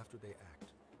until after they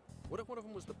act. What if one of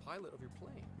them was the pilot of your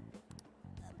plane?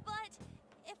 But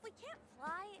if we can't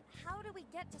fly, how do we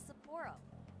get to Sapporo?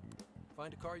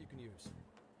 Find a car you can use.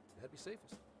 That'd be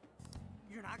safest.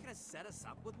 You're not gonna set us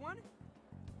up with one?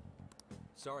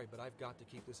 Sorry, but I've got to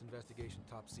keep this investigation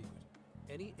top secret.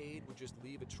 Any aid would just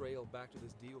leave a trail back to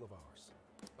this deal of ours.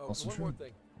 Oh, Also one true. more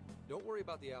thing. Don't worry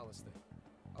about the Alice thing.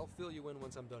 I'll fill you in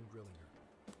once I'm done grilling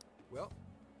her. Well,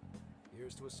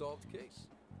 here's to a solved case.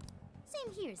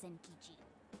 Same here, Zenkichi.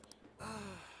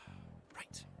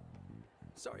 Right.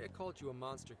 Sorry I called you a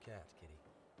monster cat, kitty.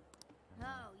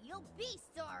 Oh, you'll be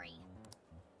sorry.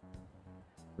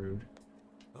 Rude.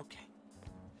 Okay.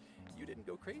 You didn't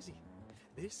go crazy.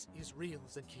 This is real,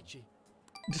 Zenkichi.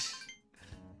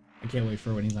 I can't wait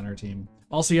for when he's on our team.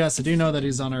 Also, yes, I do know that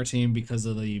he's on our team because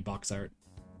of the box art.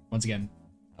 Once again,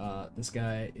 this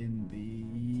guy in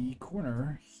the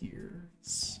corner here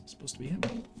is supposed to be him.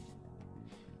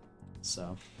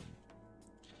 So.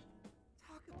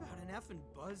 Talk about an effing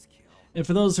buzzkill. And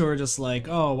for those who are just like,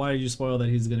 oh, why did you spoil that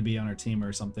he's going to be on our team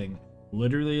or something?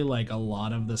 Literally, like, a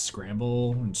lot of the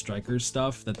Scramble and Strikers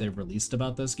stuff that they've released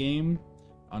about this game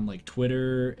on, like,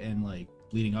 Twitter and, like,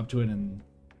 leading up to it and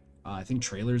I think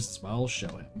trailers as well show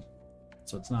him.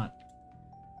 So it's not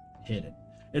hidden.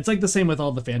 It's like the same with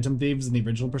all the Phantom Thieves in the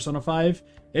original Persona 5.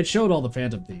 It showed all the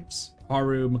Phantom Thieves.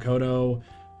 Haru, Makoto,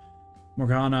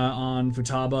 Morgana, An,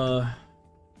 Futaba,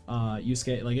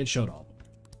 Yusuke. Like, it showed all of them.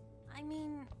 I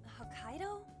mean,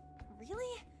 Hokkaido?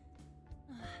 Really?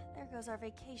 There goes our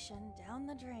vacation down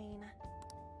the drain.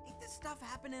 Ain't this stuff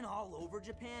happening all over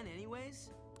Japan anyways?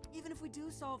 Even if we do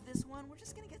solve this one, we're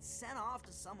just gonna get sent off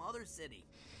to some other city.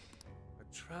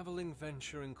 A traveling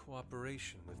venture in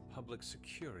cooperation with public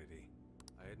security.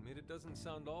 I admit it doesn't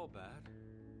sound all bad.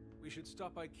 We should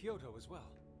stop by Kyoto as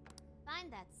well.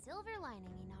 Find that silver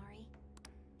lining, Inari.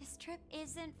 This trip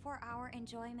isn't for our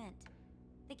enjoyment.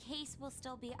 The case will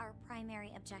still be our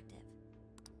primary objective.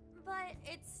 But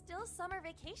it's still summer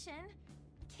vacation.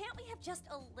 Can't we have just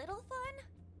a little fun?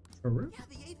 True. Yeah,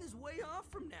 the 8th is way off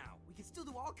from now. We can still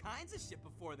do all kinds of shit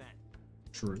before then.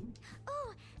 True.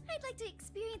 Oh, I'd like to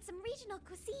experience some regional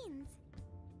cuisines.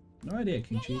 No idea,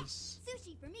 King Cheese.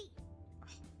 Sushi for me.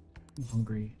 I'm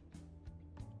hungry.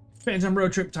 Phantom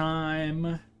road trip time.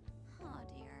 Oh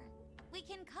dear. We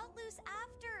can cut loose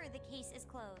after the case is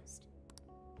closed.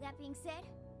 That being said,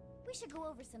 We should go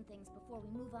over some things before we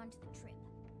move on to the trip.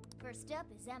 First up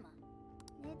is Emma.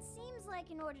 It seems like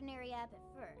an ordinary app at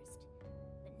first,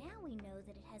 but now we know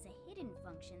that it has a hidden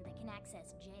function that can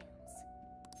access jails.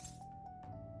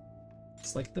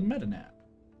 It's like the MetaNet.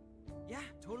 Yeah,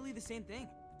 totally the same thing.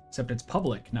 Except it's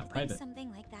public, not When private.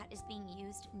 something like that is being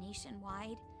used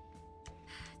nationwide,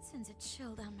 it sends a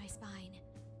chill down my spine.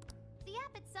 The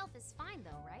app itself is fine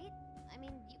though, right? I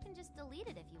mean, you can just delete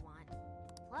it if you want.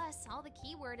 Plus, all the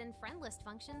keyword and friend list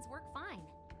functions work fine.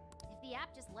 If the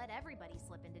app just let everybody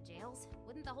slip into jails,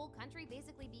 wouldn't the whole country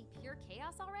basically be pure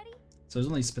chaos already? So there's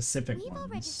only specific We've all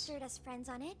ones. registered as friends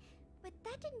on it, but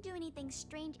that didn't do anything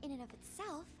strange in and of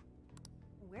itself.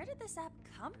 Where did this app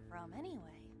come from,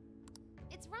 anyway?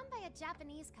 It's run by a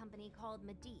Japanese company called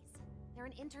Mediz. They're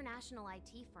an international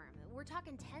IT firm. We're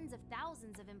talking tens of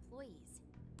thousands of employees.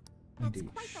 That's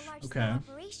quite the large-scale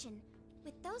operation.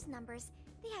 With those numbers,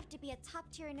 they have to be a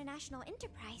top-tier international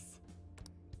enterprise.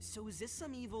 So is this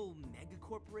some evil mega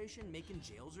corporation making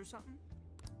jails or something?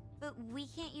 But we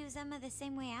can't use Emma the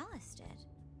same way Alice did.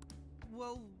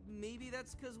 Well, maybe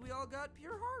that's because we all got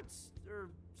pure hearts, or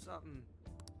something.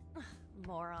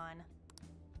 Moron.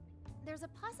 There's a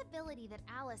possibility that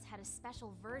Alice had a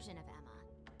special version of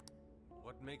Emma.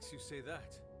 What makes you say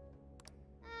that?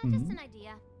 Just an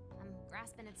idea. I'm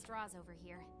grasping at straws over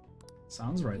here.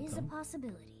 Sounds right, It is a though.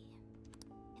 possibility.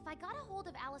 If I got a hold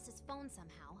of Alice's phone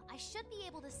somehow, I should be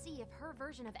able to see if her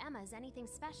version of Emma is anything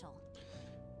special.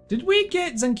 Did we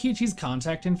get Zenkichi's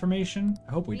contact information?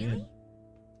 I hope we did.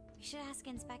 We should ask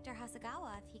Inspector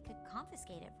Hasagawa if he could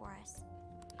confiscate it for us.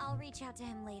 I'll reach out to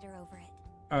him later over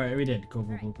it. Alright, we did. Cool.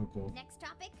 Next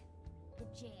topic, the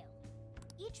jail.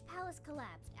 Each palace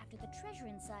collapsed after the treasure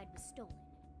inside was stolen.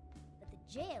 But the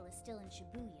jail is still in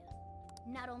Shibuya.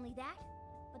 Not only that,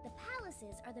 but the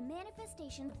palaces are the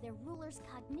manifestation of their rulers'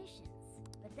 cognitions.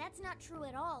 But that's not true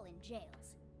at all in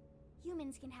jails.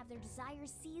 Humans can have their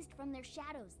desires seized from their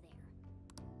shadows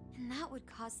there. And that would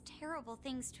cause terrible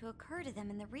things to occur to them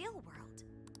in the real world.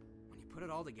 When you put it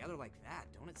all together like that,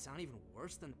 don't it sound even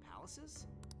worse than palaces?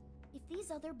 If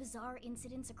these other bizarre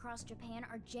incidents across Japan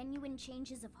are genuine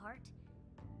changes of heart,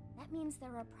 that means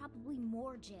there are probably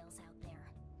more jails out there.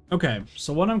 Okay,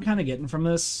 so what I'm kind of getting from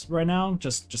this right now,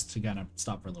 just to kind of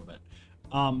stop for a little bit.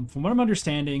 From what I'm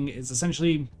understanding is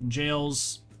essentially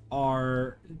jails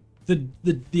are...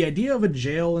 The idea of a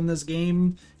jail in this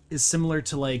game is similar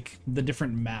to like the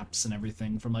different maps and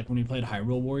everything from like when you played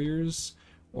Hyrule Warriors,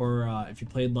 or if you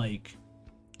played like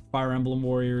Fire Emblem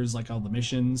Warriors, like all the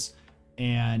missions,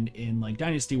 and in like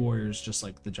Dynasty Warriors, just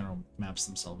like the general maps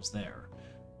themselves there.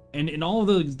 And in all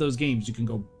of those games, you can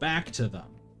go back to them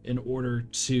in order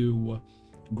to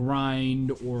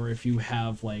grind, or if you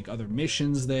have like other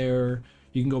missions there,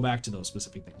 you can go back to those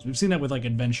specific things. We've seen that with like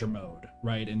adventure mode,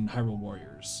 right, in Hyrule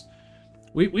Warriors.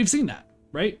 We've seen that,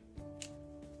 right?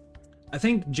 I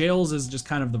think jails is just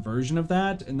kind of the version of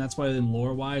that, and that's why in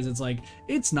lore-wise, it's like,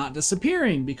 it's not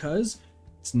disappearing because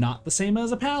it's not the same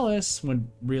as a palace, when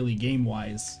really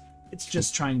game-wise, it's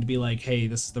just trying to be like, hey,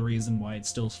 this is the reason why it's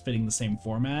still fitting the same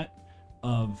format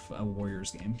of a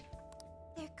Warriors game.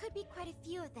 There could be quite a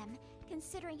few of them,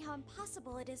 considering how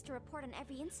impossible it is to report on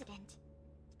every incident.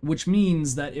 Which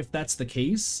means that if that's the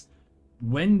case,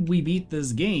 when we beat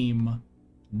this game,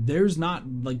 there's not,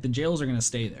 like, the jails are going to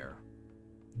stay there.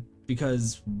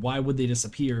 Because why would they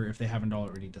disappear if they haven't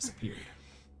already disappeared?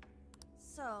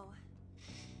 So,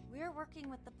 we're working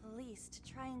with the police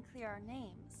to try and clear our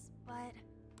names, but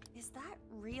is that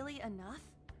really enough?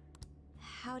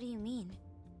 How do you mean?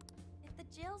 If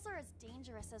the jails are as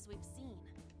dangerous as we've seen,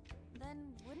 then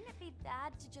wouldn't it be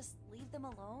bad to just leave them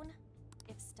alone?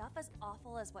 If stuff as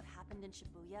awful as what happened in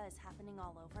Shibuya is happening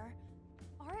all over,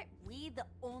 aren't we the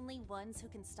only ones who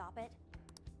can stop it?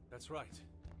 That's right.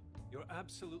 You're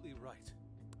absolutely right.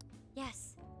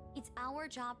 Yes, it's our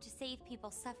job to save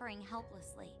people suffering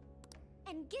helplessly.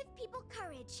 And give people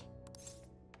courage.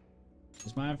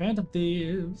 It's my Phantom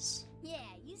Thieves. Yeah,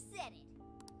 you said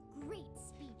it. Great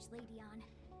speech, Lady On.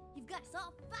 You've got us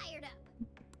all fired up.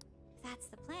 If that's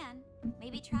the plan,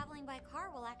 maybe traveling by car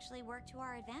will actually work to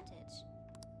our advantage.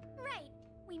 Right.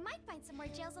 We might find some more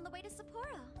jails on the way to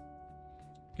Sapporo.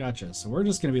 Gotcha. So we're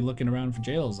just going to be looking around for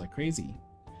jails like crazy.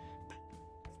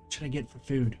 What should I get for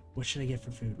food? What should I get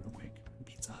for food real quick?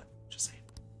 Pizza Hut. Just saying.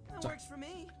 That works for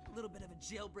me. A little bit of a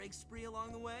jailbreak spree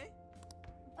along the way.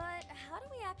 But how do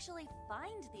we actually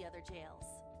find the other jails?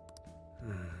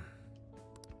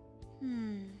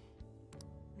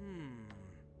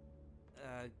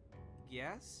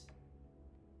 Yes?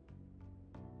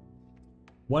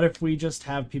 What if we just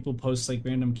have people post like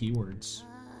random keywords?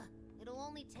 It'll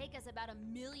only take us about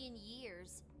 1,000,000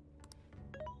 years.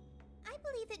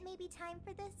 believe it may be time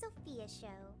for the Sophia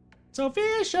show.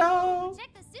 Sophia show!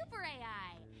 Check the super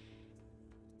AI.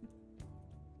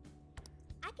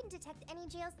 I can detect any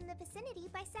jails in the vicinity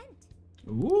by scent.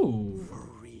 Ooh. For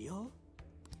real?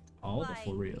 All the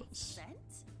for reals.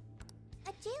 Scent?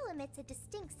 A jail emits a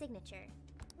distinct signature.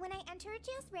 When I enter a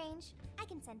jail's range, I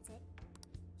can sense it.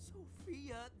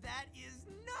 Sophia, that is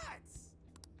nuts!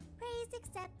 Praise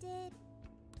accepted.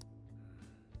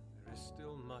 There is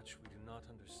still much we do not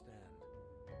understand.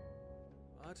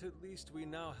 But at least we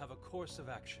now have a course of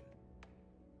action.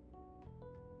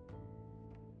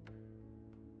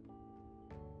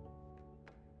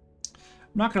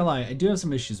 I'm not gonna lie, I do have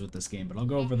some issues with this game, but I'll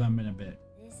go over them in a bit.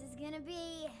 This is gonna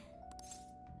be...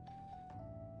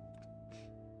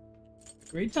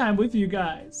 Great time with you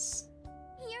guys.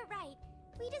 You're right.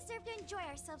 We deserve to enjoy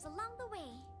ourselves along the way.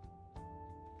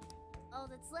 All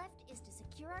that's left is to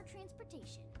secure our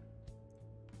transportation.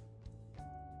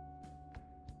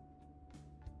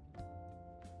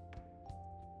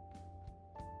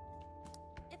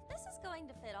 If this is going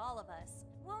to fit all of us,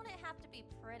 won't it have to be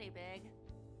pretty big?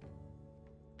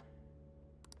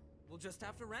 We'll just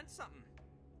have to rent something.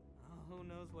 Oh, who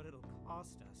knows what it'll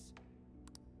cost us.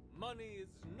 Money is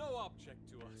no object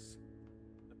to us.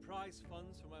 The prize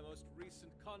funds for my most recent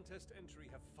contest entry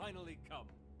have finally come.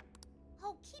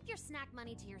 Oh, keep your snack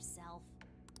money to yourself.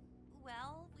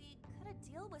 Well, we could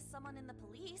deal with someone in the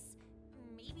police.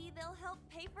 Maybe they'll help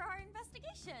pay for our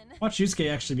investigation. Watch Yusuke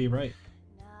actually be right.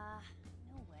 Nah,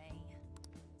 no way.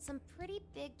 Some pretty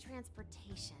big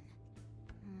transportation.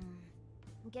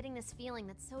 I'm getting this feeling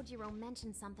that Sojiro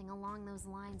mentioned something along those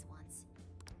lines once.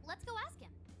 Let's go ask him.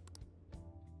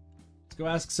 Let's go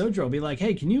ask Sojiro. Be like,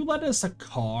 hey, can you let us a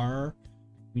car?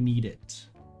 We need it.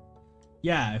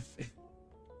 Yeah,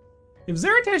 if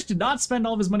Zeratash did not spend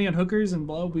all of his money on hookers and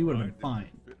blow, we would have been fine.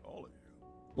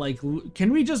 Like,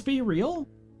 can we just be real?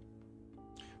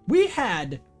 We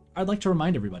had, I'd like to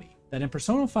remind everybody, that in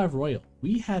Persona 5 Royal,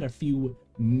 we had a few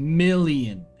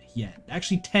million yen.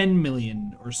 Actually, 10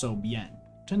 million or so yen.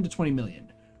 10 to 20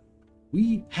 million.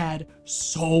 We had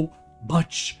so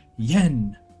much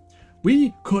yen.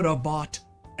 We could have bought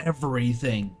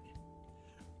everything.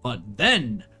 But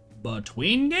then,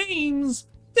 between games,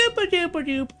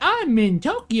 doop-a-doop-a-doop, I'm in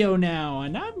Tokyo now,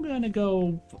 and I'm gonna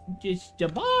go just a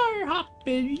bar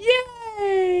hopping.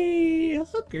 Yay!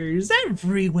 Hookers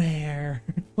everywhere.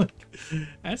 Like,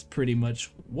 that's pretty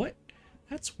much what,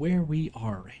 that's where we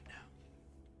are right now.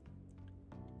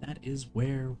 That is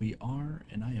where we are,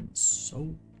 and I am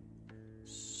so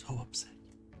upset.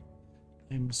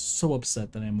 I'm so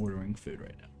upset that I'm ordering food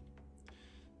right now.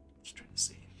 Just trying to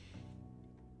see.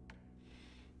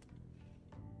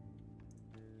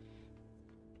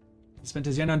 He spent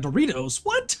his yen on Doritos.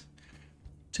 What?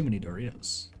 Too many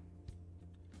Doritos.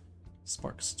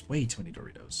 Sparks, it's way too many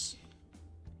Doritos.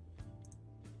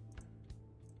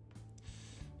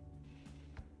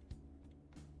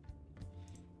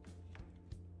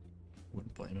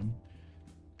 Wouldn't blame him.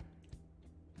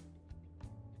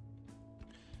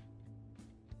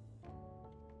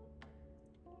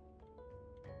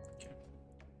 Okay.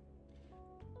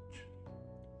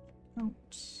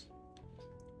 Out.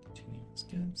 Continue as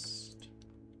guest.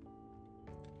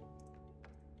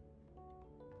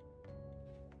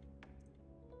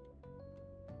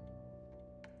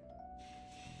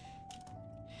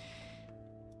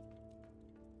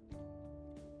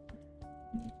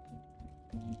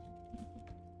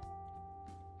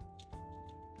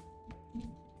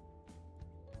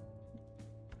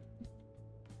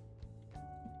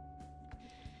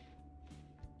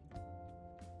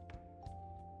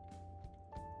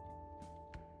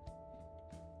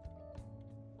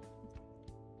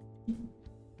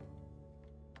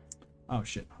 Oh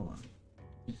shit, hold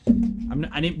on.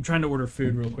 I'm trying to order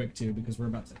food real quick too because we're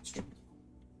about to stream.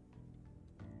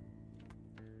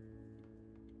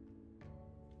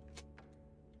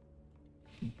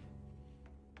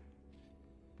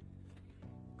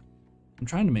 I'm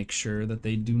trying to make sure that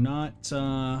they do not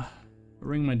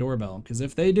ring my doorbell, because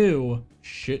if they do,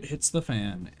 shit hits the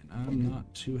fan, and I'm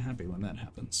not too happy when that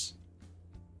happens.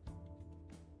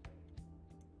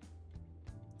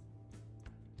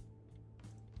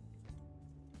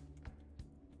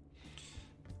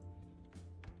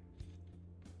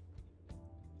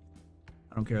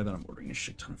 I don't care that I'm ordering a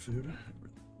shit ton of food.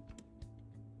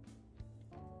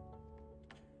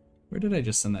 Where did I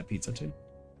just send that pizza to?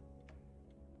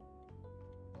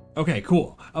 Okay,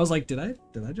 cool. I was like, did I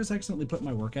just accidentally put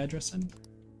my work address in?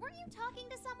 Weren't you talking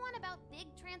to someone about big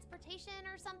transportation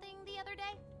or something the other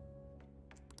day?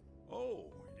 Oh,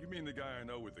 you mean the guy I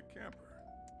know with the camper?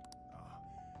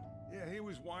 Yeah, he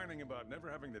was whining about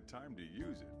never having the time to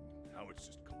use it. How it's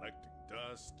just collecting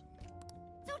dust.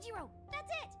 Sojiro, that's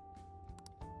it!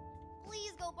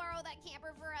 Please go borrow that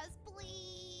camper for us,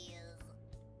 please!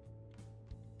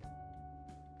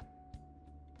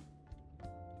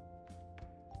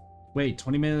 Wait,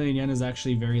 20 million yen is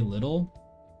actually very little?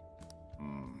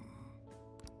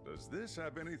 Does this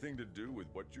have anything to do with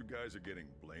what you guys are getting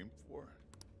blamed for?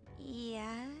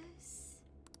 Yes.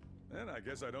 Then I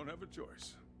guess I don't have a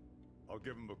choice. I'll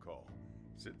give him a call.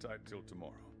 Sit tight till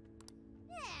tomorrow.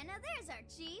 Yeah, now there's our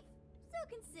chief. So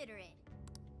considerate.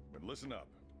 But listen up.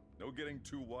 No getting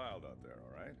too wild out there,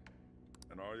 all right?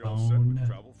 And are you all set with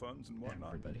travel funds and whatnot?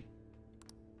 Everybody.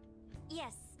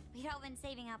 Yes, we'd all been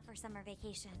saving up for summer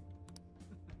vacation.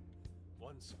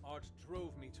 Once art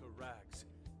drove me to rags,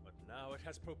 but now it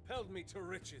has propelled me to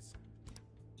riches.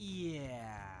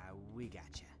 Yeah, we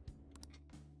gotcha.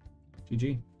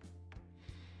 GG.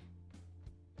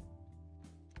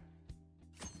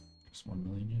 Just 1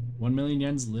 million yen. 1 million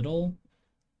yen's little?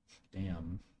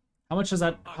 Damn. How much does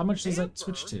that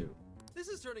switch to? This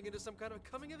is turning into some kind of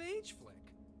coming of age flick.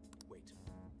 Wait,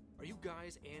 are you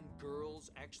guys and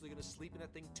girls actually gonna sleep in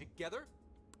that thing together?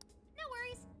 No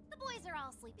worries, the boys are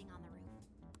all sleeping on the roof.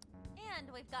 And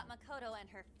we've got Makoto and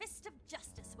her fist of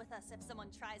justice with us if someone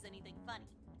tries anything funny.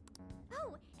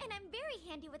 Oh, and I'm very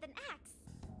handy with an axe.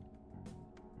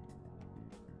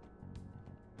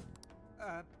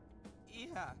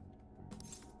 Yeah.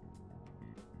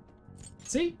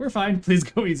 See? We're fine. Please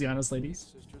go easy on us, ladies.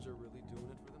 Sisters are really doing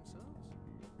it for themselves.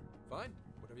 Fine,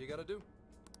 whatever you gotta do.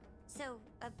 So,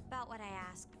 about what I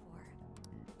asked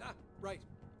for. Ah, right.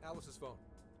 Alice's phone.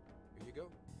 Here you go.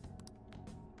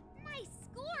 Nice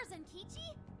scores,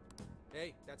 Enkichi!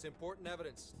 Hey, that's important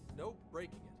evidence. No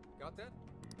breaking it. Got that?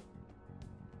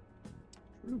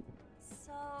 True.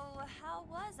 So, how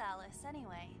was Alice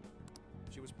anyway?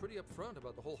 She was pretty upfront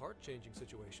about the whole heart-changing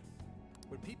situation.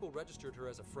 When people registered her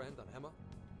as a friend on Emma,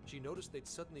 she noticed they'd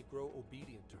suddenly grow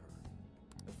obedient to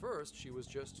her. At first, she was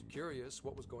just curious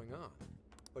what was going on.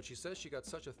 But she says she got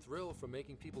such a thrill from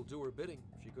making people do her bidding,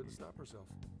 she couldn't stop herself.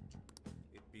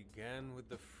 It began with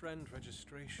the friend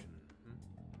registration.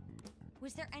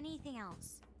 Was there anything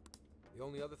else? The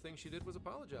only other thing she did was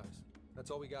apologize. That's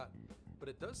all we got. But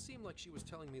it does seem like she was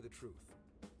telling me the truth.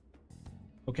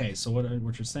 Okay, so what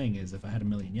you're saying is if I had 1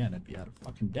 million yen, I'd be out of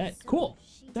fucking debt. So Cool.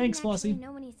 She Thanks, didn't actually Flossie.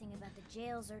 know anything about the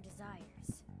jails or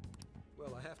desires.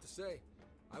 Well, I have to say,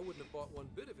 I wouldn't have bought one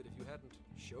bit of it if you hadn't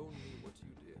shown me what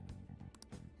you did.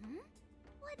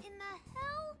 What in the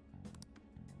hell?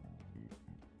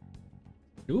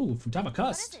 Ooh, from Tama What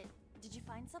Cust. is it? Did you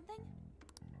find something?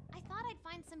 I thought I'd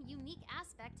find some unique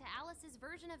aspect to Alice's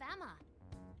version of Emma.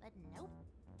 But nope.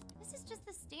 This is just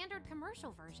the standard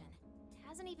commercial version. It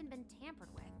hasn't even been tampered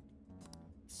with.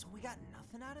 So we got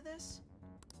nothing out of this?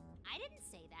 I didn't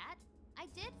say that. I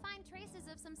did find traces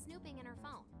of some snooping in her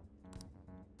phone.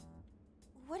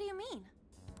 What do you mean?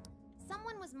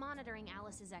 Someone was monitoring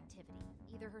Alice's activity,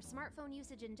 either her smartphone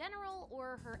usage in general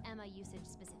or her Emma usage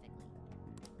specifically.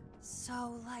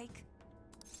 So, like...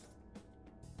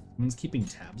 Someone's keeping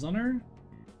tabs on her?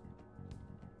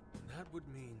 That would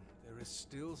mean there is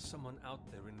still someone out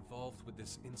there involved with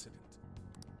this incident.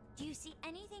 Do you see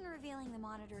anything revealing the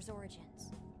monitor's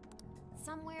origins?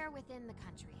 Somewhere within the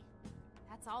country.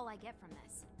 That's all I get from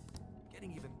this.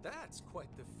 Getting even that's quite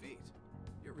the feat.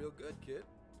 You're real good, kid.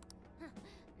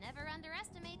 Never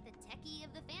underestimate the techie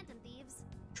of the Phantom Thieves.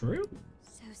 True.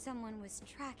 So someone was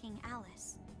tracking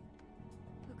Alice.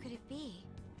 Who could it be?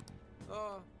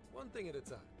 One thing at a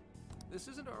time. This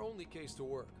isn't our only case to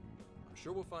work. I'm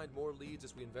sure we'll find more leads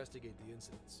as we investigate the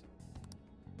incidents.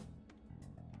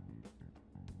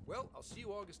 Well, I'll see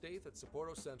you August 8th at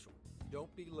Sapporo Central.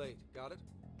 Don't be late, got it?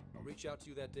 I'll reach out to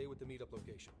you that day with the meetup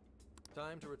location.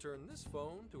 Time to return this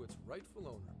phone to its rightful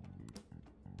owner.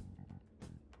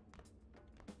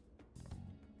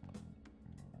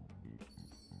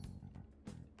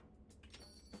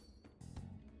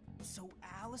 So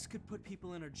Alice could put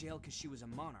people in her jail because she was a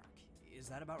monarch. Is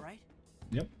that about right?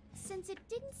 Yep. Since it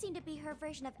didn't seem to be her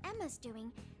version of Emma's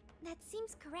doing, that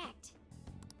seems correct.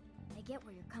 I get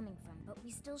where you're coming from, but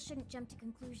we still shouldn't jump to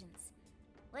conclusions.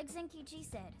 Like Zenkichi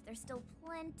said, there's still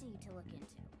plenty to look into.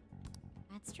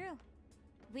 That's true.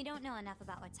 We don't know enough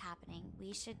about what's happening.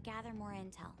 We should gather more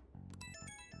intel.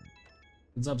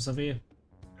 What's up, Sophia?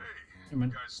 Hey, man.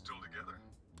 you guys still together?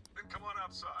 Then come on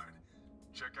outside.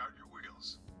 Check out your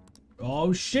wheels.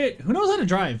 Oh shit! Who knows how to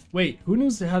drive? Wait, who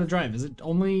knows how to drive? Is it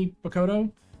only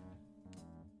Makoto?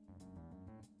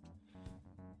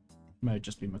 Might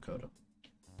just be Makoto.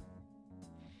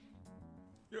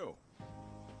 Yo.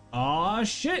 Aw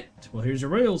shit! Well, here's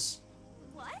your wheels.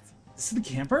 What? This is the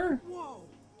camper? Whoa!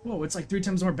 Whoa, it's like 3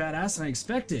 times more badass than I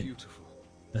expected. Beautiful.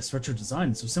 This retro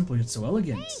design, so simple yet so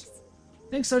elegant.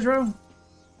 Thanks, Sojiro.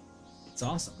 It's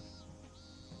awesome.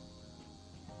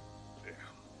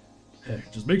 Hey,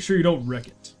 just make sure you don't wreck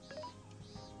it.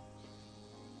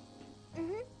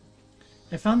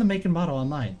 I found the make and model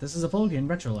online. This is a Volgin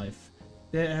Retro Life.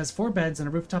 It has 4 beds and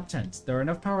a rooftop tent. There are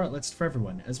enough power outlets for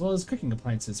everyone, as well as cooking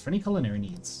appliances for any culinary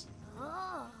needs.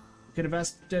 Could have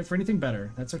asked for anything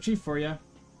better. That's our chief for you.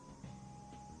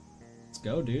 Let's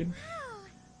go, dude.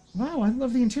 Wow, I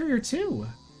love the interior too.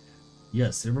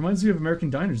 Yes, it reminds me of American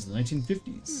diners in the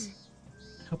 1950s.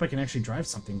 I hope I can actually drive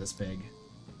something this big.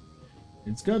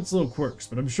 It's got its little quirks,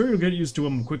 but I'm sure you'll get used to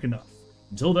them quick enough.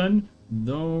 Until then,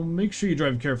 though, make sure you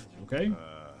drive carefully, okay?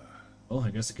 Well,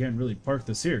 I guess I can't really park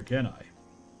this here, can I?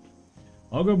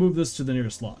 I'll go move this to the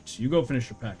nearest lot. You go finish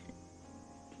your packing.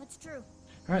 What's true?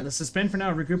 Alright, let's suspend for now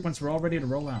and regroup once we're all ready to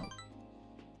roll out.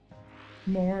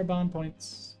 More bond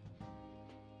points.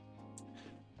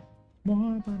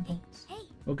 More bond points. Hey.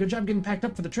 Well, good job getting packed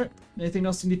up for the trip. Anything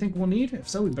else you think we'll need? If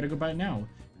so, we better go buy it now.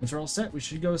 Once we're all set, we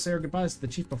should go say our goodbyes to the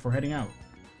chief before heading out.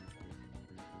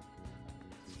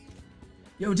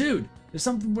 Yo, dude! There's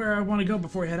something where I want to go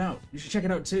before we head out. You should check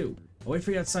it out, too. I'll wait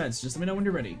for you outside, so just let me know when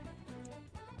you're ready.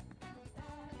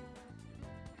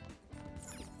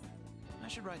 I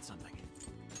should write something.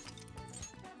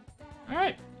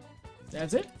 Alright.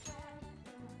 That's it.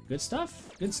 Good stuff.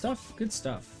 Good stuff. Good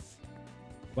stuff.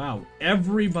 Wow.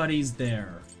 Everybody's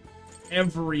there.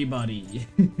 Everybody.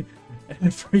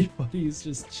 Everybody's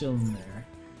just chilling there.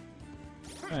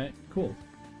 Alright, cool.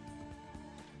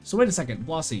 So wait a second,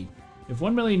 Blossy. If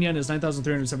 1 million yen is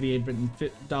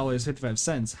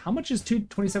 $9,378.55, how much is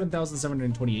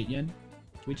 27,728 yen? Can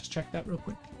we just check that real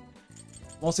quick?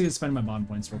 Blossy is spending my bond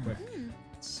points real quick.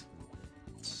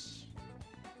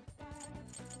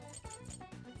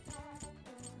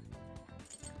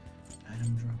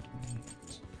 Item drop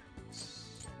rate.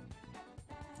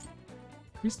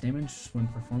 Increase damage when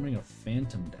performing a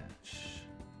Phantom Dash.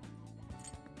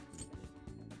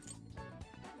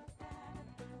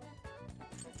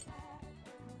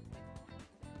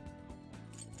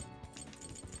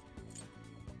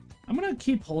 I'm gonna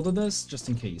keep hold of this just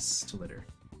in case to later.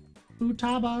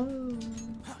 Futaba.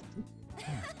 I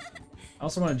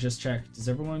also want to just check. Does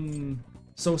everyone?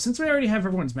 So since we already have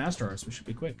everyone's master arts, we should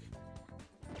be quick.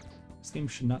 This game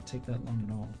should not take that long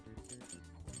at all.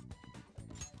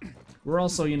 We're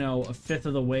also, you know, a fifth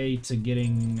of the way to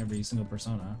getting every single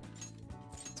persona.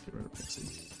 Let's get rid of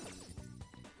Pixie.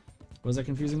 What was that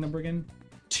confusing number again?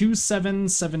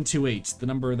 27728. The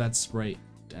number that's right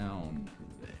down.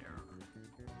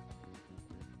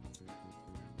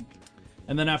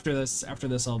 And then after this,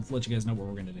 I'll let you guys know what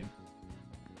we're gonna do.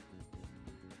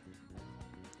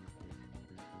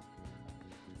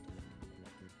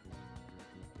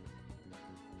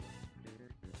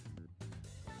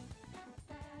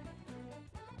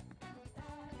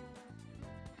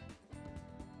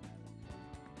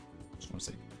 Just wanna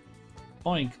see.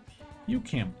 Boink. You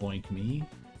can't boink me.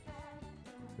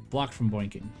 You're blocked from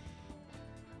boinking.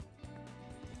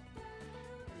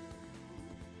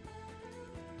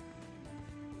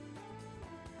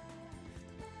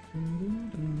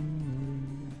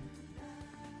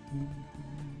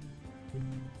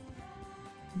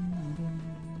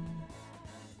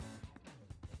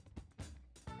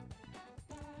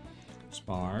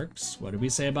 Sparks, what did we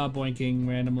say about boinking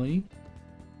randomly?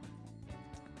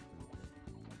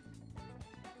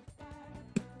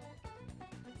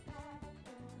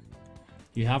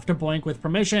 You have to boink with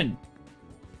permission.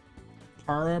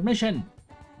 Permission.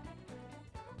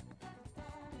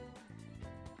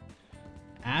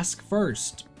 Ask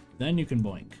first, then you can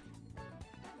boink.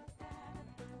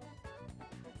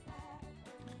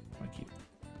 Quite cute.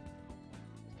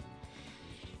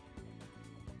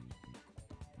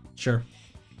 Sure.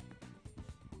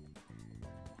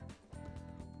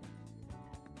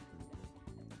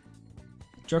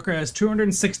 Joker has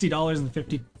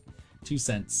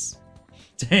 $260.52.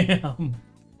 Damn.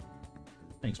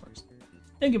 Thanks, Mars.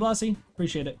 Thank you, Blossy.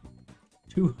 Appreciate it.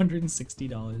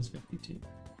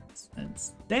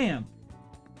 $260.52. Damn.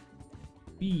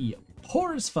 Be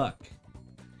poor as fuck.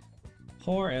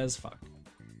 Poor as fuck.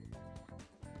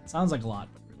 Sounds like a lot,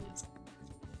 but really isn't.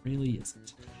 Really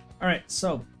isn't. Alright,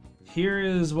 so here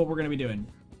is what we're going to be doing.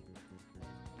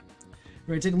 We're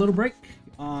going to take a little break.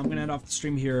 I'm going to end off the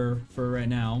stream here for right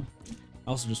now. I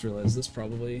also just realized this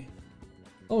probably...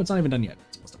 Oh, it's not even done yet.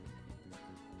 It's almost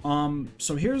done.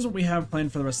 So here's what we have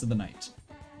planned for the rest of the night.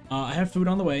 I have food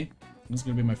on the way. This is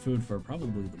going to be my food for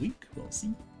probably the week. We'll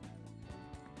see.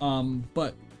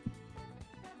 But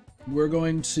we're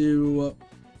going to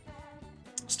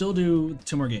still do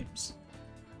 2 more games.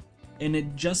 And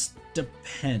it just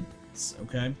depends,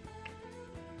 okay?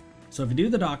 So if you do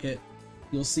the docket,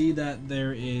 you'll see that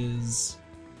there is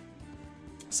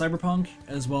Cyberpunk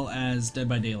as well as Dead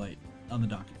by Daylight on the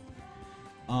docket.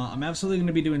 I'm absolutely going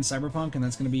to be doing Cyberpunk, and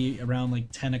that's going to be around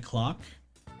like 10 o'clock,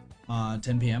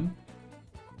 10 p.m.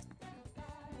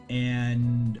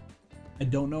 And I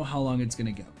don't know how long it's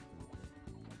going to go.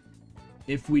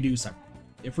 If we do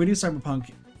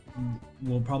Cyberpunk,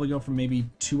 we'll probably go for maybe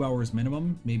 2 hours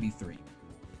minimum, maybe 3.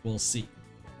 We'll see.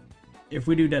 If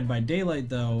we do Dead by Daylight,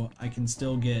 though, I can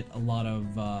still get a lot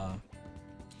of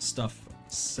stuff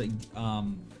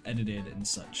edited and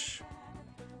such.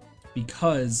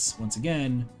 Because, once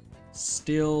again,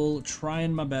 still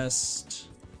trying my best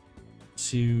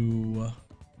to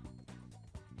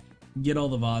get all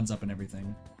the VODs up and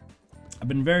everything. I've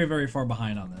been very, very far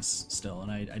behind on this still,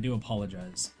 and I do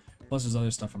apologize. Plus, there's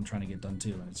other stuff I'm trying to get done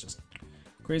too, and it's just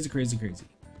crazy, crazy, crazy.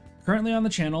 Currently on the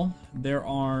channel, there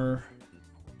are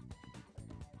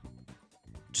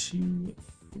 2,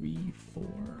 3, 4.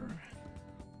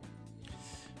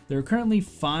 There are currently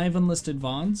 5 unlisted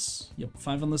VODs. Yep,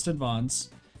 5 unlisted VODs.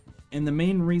 And the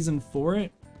main reason for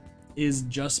it is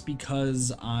just because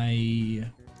just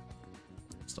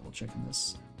double checking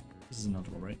this. This is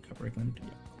notable, right? Copyright claim? Yeah.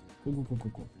 Cool.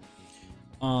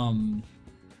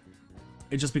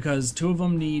 It's just because 2 of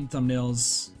them need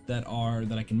thumbnails that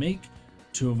I can make.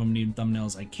 2 of them need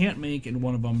thumbnails I can't make, and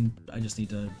 1 of them I just need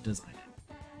to design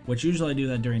it. Which usually I do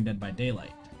that during Dead by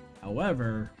Daylight.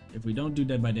 However, if we don't do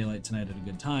Dead by Daylight tonight at a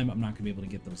good time, I'm not going to be able to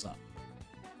get those up.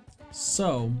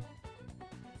 So,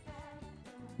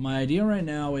 my idea right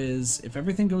now is, if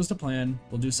everything goes to plan,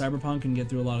 we'll do Cyberpunk and get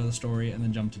through a lot of the story, and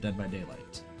then jump to Dead by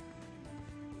Daylight.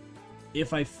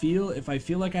 If I feel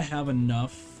like I have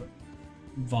enough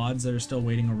VODs that are still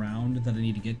waiting around that I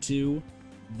need to get to,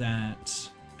 that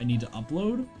I need to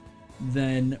upload,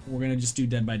 then we're going to just do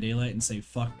Dead by Daylight and say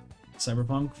fuck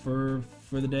Cyberpunk for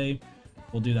the day.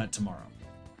 We'll do that tomorrow.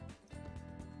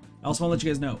 I also want to let you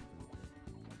guys know,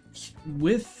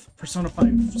 with Persona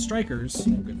 5 Strikers,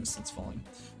 oh goodness, that's falling.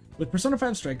 With Persona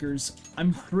 5 Strikers,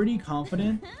 I'm pretty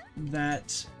confident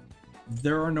that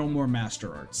there are no more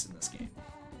Master Arts in this game.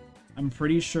 I'm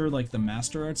pretty sure like the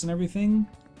Master Arts and everything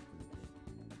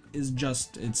is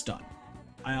just, it's done.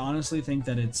 I honestly think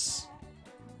that it's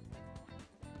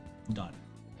done.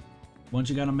 Once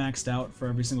you got them maxed out for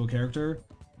every single character,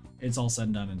 it's all said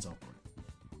and done and so forth.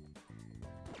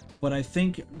 But I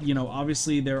think, you know,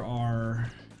 obviously there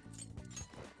are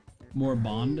more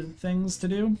Bond things to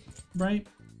do, right?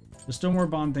 There's still more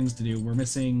Bond things to do. We're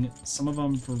missing some of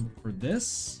them for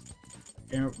this.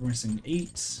 We're missing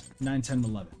 8, 9, 10,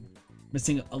 11.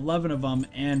 Missing 11 of them,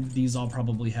 and these all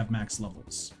probably have max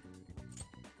levels.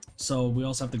 So we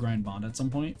also have to grind Bond at some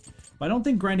point. But I don't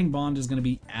think grinding Bond is going to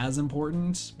be as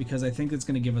important, because I think it's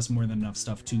going to give us more than enough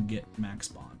stuff to get max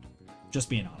Bond. Just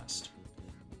being honest.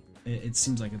 It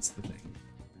seems like it's the thing.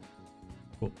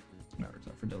 Cool.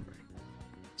 For delivery.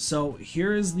 So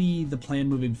here is the plan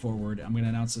moving forward. I'm going to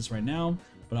announce this right now,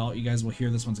 but you guys will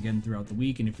hear this once again throughout the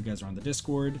week, and if you guys are on the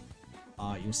Discord,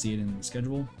 you'll see it in the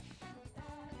schedule.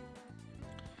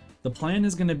 The plan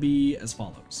is going to be as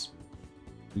follows.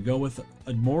 We go with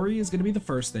Mori is going to be the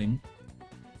first thing.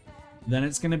 Then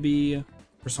it's going to be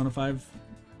Persona 5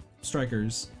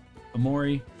 Strikers,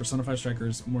 Amori, Persona 5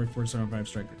 Strikers, Amori, Persona 5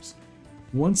 Strikers.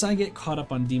 Once I get caught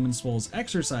up on Demon Soul's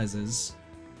exercises,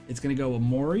 it's going to go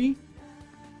Amori,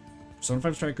 Persona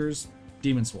 5 Strikers,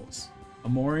 Demon Souls.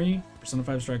 Amori, Persona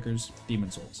 5 Strikers,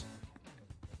 Demon Souls.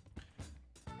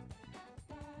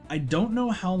 I don't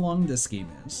know how long this game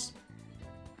is.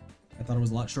 I thought it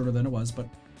was a lot shorter than it was, but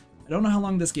I don't know how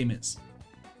long this game is.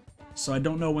 So I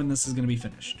don't know when this is going to be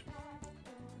finished.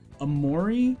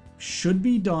 Amori should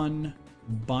be done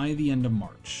by the end of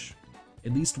March.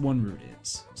 At least one route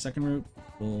is. Second route,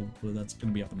 well, that's going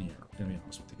to be up in the air, to be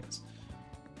honest with you guys.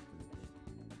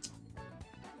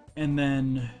 And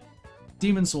then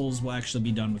Demon Souls will actually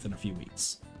be done within a few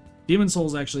weeks. Demon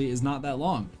Souls actually is not that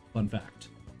long, fun fact.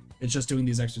 It's just doing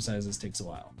these exercises takes a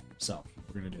while. So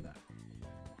we're going to do that.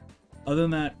 Other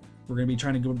than that, we're going to be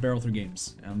trying to go barrel through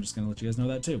games. And I'm just going to let you guys know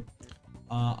that too.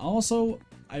 Also,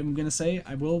 I'm going to say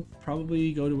I will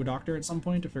probably go to a doctor at some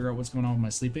point to figure out what's going on with my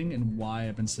sleeping and why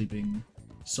I've been sleeping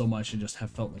so much and just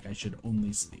have felt like I should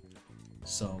only sleep.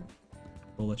 So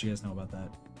we'll let you guys know about that.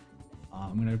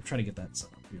 I'm going to try to get that set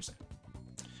up here soon.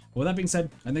 With that being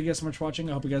said, I thank you guys so much for watching.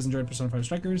 I hope you guys enjoyed Persona 5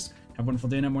 Strikers. Have a wonderful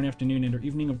day, night, morning, afternoon, and or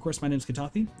evening. Of course, my name is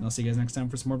Katathi, and I'll see you guys next time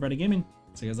for some more Friday gaming.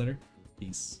 See you guys later.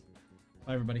 Peace.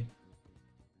 Bye, everybody.